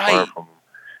Paul and got to learn from him?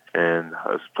 And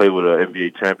I played with an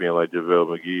NBA champion like JaVale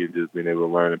McGee and just being able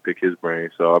to learn and pick his brain.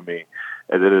 So, I mean,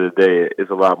 at the end of the day, it's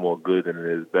a lot more good than it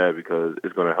is bad because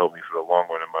it's going to help me for the long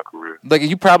run in my career. Like,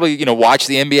 you probably, watched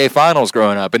the NBA Finals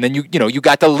growing up, and then you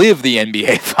got to live the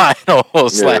NBA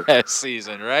Finals last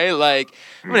season, right? Like,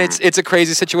 I mean, it's a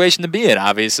crazy situation to be in,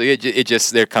 obviously. It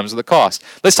just, there comes with a cost.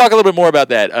 Let's talk a little bit more about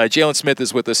that. Jalen Smith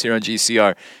is with us here on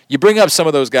GCR. You bring up some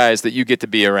of those guys that you get to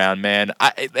be around, man.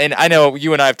 And I know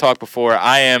you and I have talked before.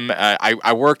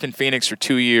 I worked in Phoenix for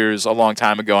 2 years a long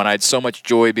time ago, and I had so much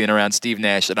joy being around Steve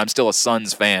Nash that I'm still a Suns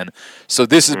fan. So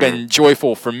this has been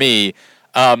joyful for me.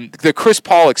 The Chris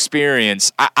Paul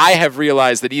experience, I have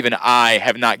realized that even I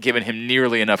have not given him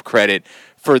nearly enough credit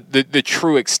for the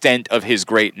true extent of his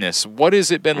greatness. What has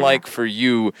it been like for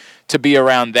you to be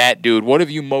around that dude? What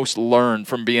have you most learned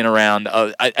from being around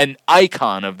an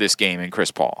icon of this game in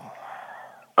Chris Paul?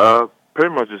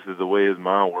 Pretty much just the way his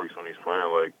mind works when he's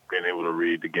playing, like being able to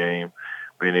read the game,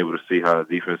 being able to see how the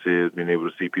defense is, being able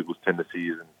to see people's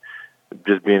tendencies, and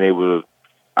just being able to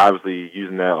obviously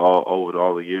using that over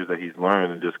all the years that he's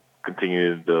learned and just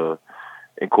continuing to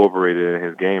incorporate it in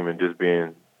his game and just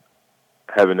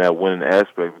having that winning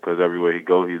aspect because everywhere he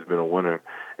goes, he's been a winner.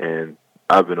 And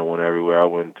I've been a winner everywhere I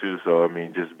went too. So, I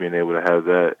mean, just being able to have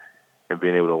that and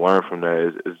being able to learn from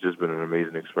that, it's just been an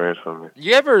amazing experience for me.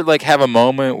 You ever, like, have a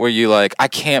moment where you, like,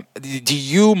 do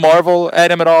you marvel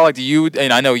at him at all? Like,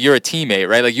 and I know you're a teammate,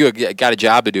 right? Like, you got a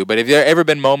job to do, but have there ever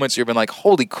been moments where you've been like,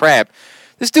 holy crap,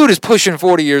 this dude is pushing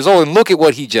 40 years old, and look at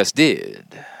what he just did?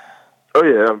 Oh,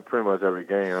 yeah, pretty much every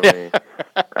game. I mean,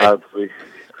 obviously,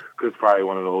 Chris probably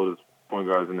one of the oldest point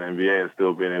guards in the NBA and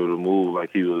still being able to move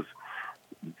like he was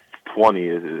 20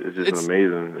 is just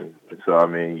amazing. So, I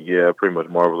mean, yeah, I pretty much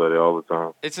marvel at it all the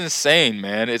time. It's insane,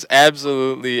 man. It's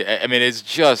absolutely, I mean, it's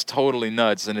just totally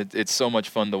nuts, and it's so much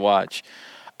fun to watch.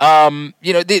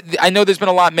 I know there's been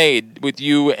a lot made with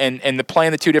you and the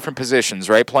playing the two different positions,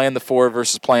 right? Playing the 4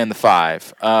 versus playing the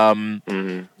 5.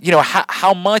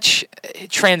 How much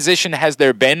transition has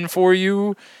there been for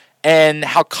you, and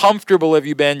how comfortable have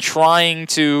you been trying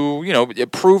to,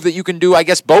 prove that you can do, I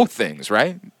guess, both things,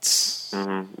 right?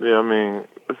 Yeah, I mean,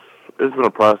 it's been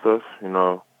a process,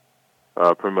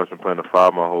 pretty much been playing the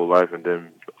 5 my whole life, and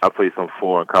then I played some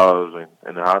 4 in college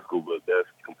and in high school, but that's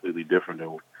completely different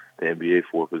than the NBA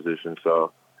 4 position.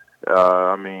 So,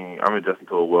 I'm adjusting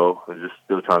to it well. I'm just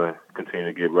still trying to continue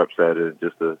to get reps at it,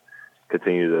 just to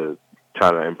continue to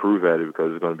try to improve at it,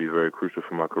 because it's going to be very crucial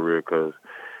for my career. Because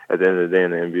at the end of the day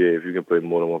in the NBA, if you can play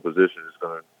more than one position,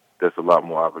 there's a lot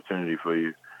more opportunity for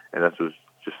you, and that's just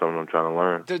something I'm trying to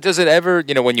learn. Does it ever,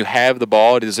 when you have the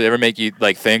ball, does it ever make you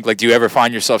think, do you ever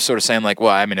find yourself sort of saying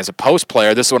as a post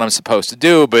player, this is what I'm supposed to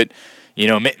do, but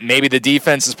maybe the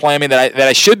defense is playing me that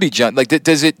I should be jumping.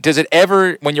 Does it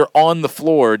ever, when you're on the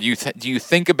floor, do you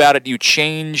think about it? Do you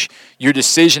change your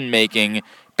decision making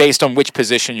based on which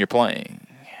position you're playing?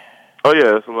 Oh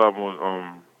yeah, it's a lot more.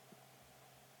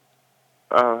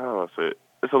 How do I say it?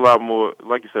 It's a lot more,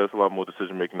 like you said, it's a lot more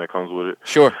decision making that comes with it.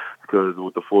 Sure. Because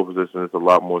with the 4 position, it's a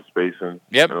lot more spacing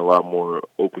and a lot more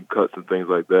open cuts and things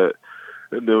like that.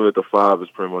 And then with the 5,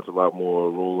 it's pretty much a lot more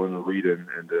rolling and reading,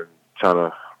 and then trying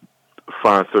to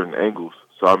find certain angles.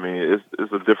 So I mean,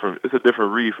 it's a different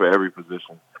read for every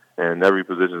position, and every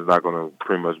position is not going to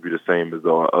pretty much be the same as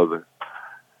the other.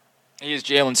 He is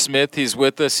Jalen Smith. He's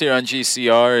with us here on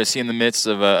GCR. Is he in the midst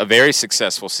of a very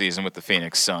successful season with the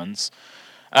Phoenix Suns?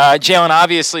 Jalen,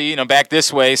 obviously, back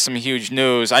this way, some huge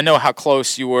news. I know how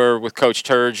close you were with Coach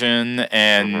Turgeon,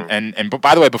 and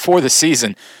by the way, before the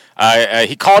season,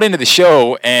 he called into the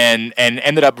show and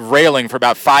ended up railing for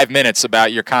about 5 minutes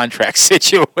about your contract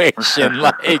situation,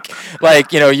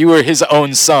 like you were his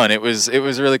own son. It was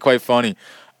really quite funny.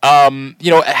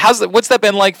 What's that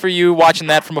been like for you, watching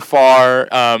that from afar?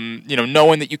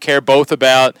 Knowing that you care both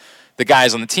about the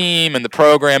guys on the team and the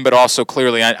program, but also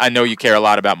clearly, I know you care a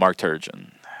lot about Mark Turgeon.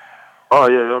 Oh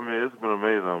yeah, I mean, it's been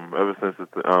amazing. Ever since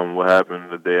what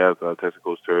happened the day after I texted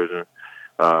Coach Turgeon,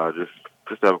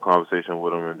 just have a conversation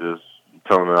with him and just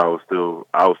tell him that I was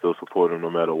still supporting him no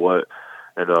matter what.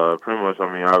 And pretty much, I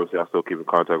mean, obviously, I still keep in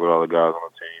contact with all the guys on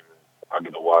the team. I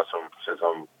get to watch them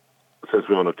since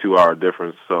we're on a 2-hour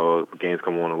difference, so the games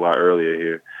come on a lot earlier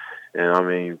here. And I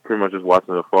mean, pretty much just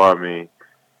watching it afar. I mean,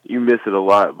 you miss it a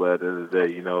lot, but at the end of the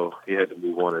day, he had to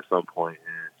move on at some point,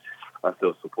 and I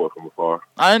still support from afar.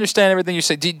 I understand everything you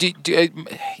say.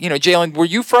 Jalen, were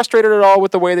you frustrated at all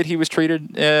with the way that he was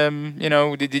treated?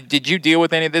 Did you deal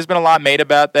with any? There's been a lot made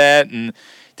about that, and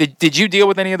did you deal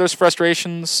with any of those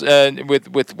frustrations with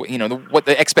what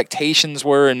the expectations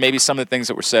were, and maybe some of the things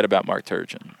that were said about Mark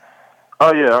Turgeon?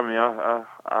 Oh yeah, I mean,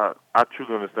 I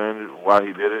truly understand why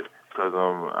he did it, because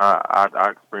I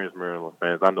experienced Maryland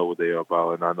fans. I know what they are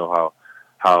about, and I know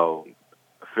how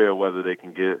fair weather they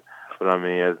can get. But I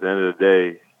mean, at the end of the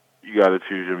day, you got to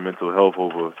choose your mental health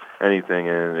over anything.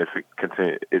 And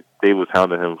if they was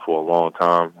hounding him for a long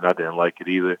time, and I didn't like it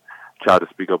either. Tried to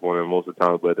speak up on it most of the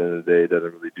time, but at the end of the day, it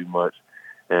doesn't really do much.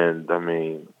 And I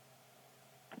mean,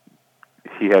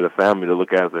 he had a family to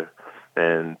look after,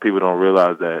 and people don't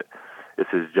realize that it's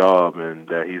his job and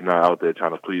that he's not out there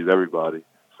trying to please everybody.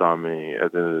 So I mean,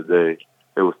 at the end of the day,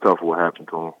 it was tough what happened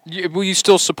to him. Will you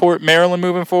still support Maryland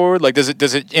moving forward? Does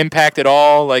it impact at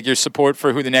all, your support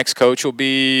for who the next coach will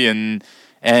be and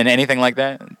anything like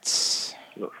that?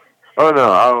 Oh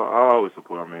no, I'll always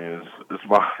support. I mean,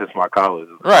 it's my college,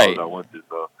 it's the college I went to,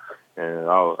 so and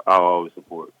I'll always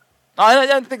support.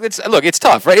 I think it's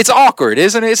tough, right? It's awkward,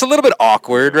 isn't it? It's a little bit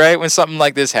awkward, right, when something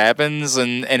like this happens,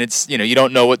 and it's you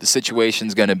don't know what the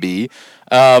situation's going to be.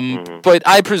 But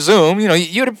I presume you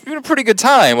had a pretty good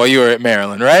time while you were at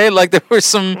Maryland, right? There was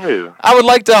some. Yeah. I would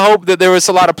like to hope that there was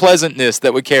a lot of pleasantness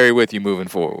that would carry with you moving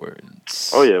forward.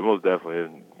 Oh yeah, most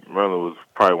definitely. Maryland was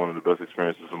probably one of the best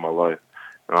experiences of my life.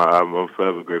 I'm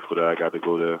forever grateful that I got to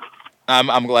go there.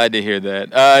 I'm glad to hear that.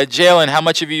 Jalen, how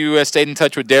much have you stayed in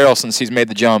touch with Daryl since he's made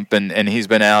the jump and he's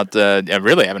been out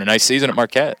really having a nice season at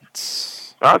Marquette?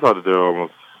 I talk to Daryl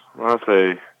almost, I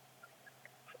say,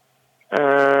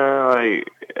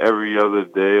 every other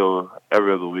day or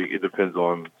every other week. It depends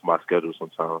on my schedule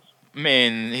sometimes. I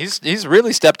mean, he's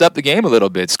really stepped up the game a little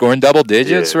bit, scoring double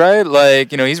digits, right?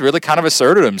 He's really kind of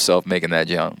asserted himself making that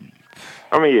jump.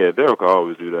 I mean, yeah, Daryl could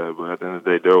always do that, but at the end of the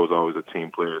day, Daryl was always a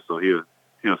team player, so he'll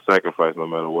sacrifice no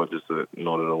matter what just in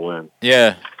order to win.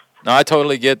 Yeah. No, I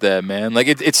totally get that, man.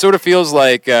 It sort of feels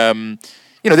like,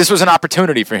 this was an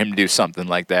opportunity for him to do something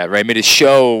like that, right? I mean, to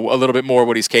show a little bit more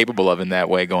what he's capable of in that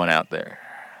way going out there.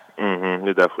 Mm-hmm.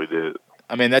 It definitely did.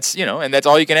 I mean, that's, and that's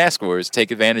all you can ask for is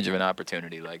take advantage of an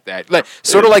opportunity like that.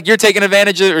 Sort of like you're taking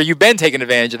advantage of, or you've been taking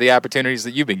advantage of the opportunities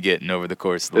that you've been getting over the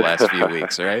course of the last few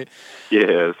weeks, right?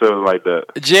 Yeah, so like that.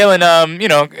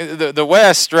 Jalen, the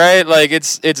West, right? Like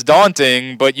it's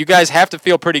daunting, but you guys have to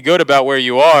feel pretty good about where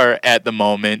you are at the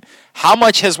moment. How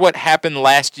much has what happened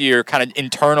last year kind of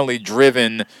internally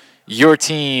driven your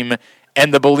team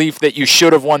and the belief that you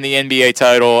should have won the NBA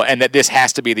title and that this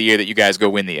has to be the year that you guys go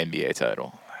win the NBA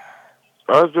title?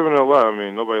 I was driven a lot. I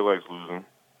mean, nobody likes losing,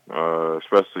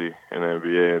 especially in the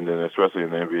NBA, and then especially in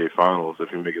the NBA Finals.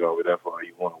 If you make it all the way that far,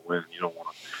 you want to win. You don't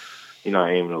want to. You're not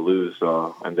aiming to lose.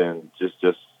 And then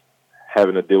just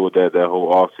having to deal with that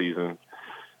whole off season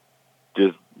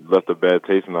just left a bad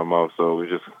taste in our mouth. So we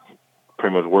just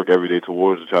pretty much work every day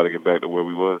towards to try to get back to where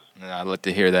we was. I'd love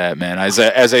to hear that, man. As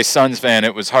a Suns fan,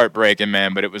 it was heartbreaking,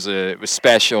 man, but it was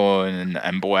special,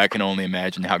 and boy, I can only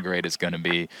imagine how great it's going to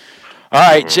be. All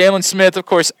right, Jalen Smith, of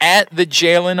course, at the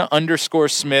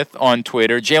Jalen_Smith on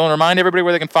Twitter. Jalen, remind everybody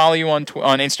where they can follow you on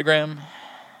Instagram.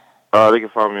 They can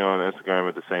follow me on Instagram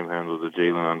at the same handle, the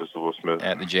Jalen_Smith.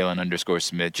 At the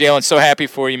Jalen_Smith. Jalen, so happy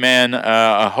for you, man.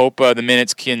 I hope the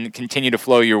minutes can continue to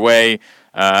flow your way.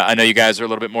 I know you guys are a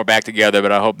little bit more back together,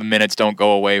 but I hope the minutes don't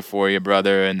go away for you,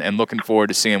 brother, and looking forward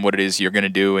to seeing what it is you're going to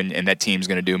do and that team's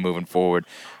going to do moving forward.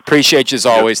 Appreciate you as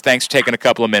always. Thanks for taking a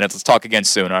couple of minutes. Let's talk again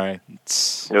soon, all right?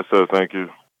 Yes, sir. Thank you.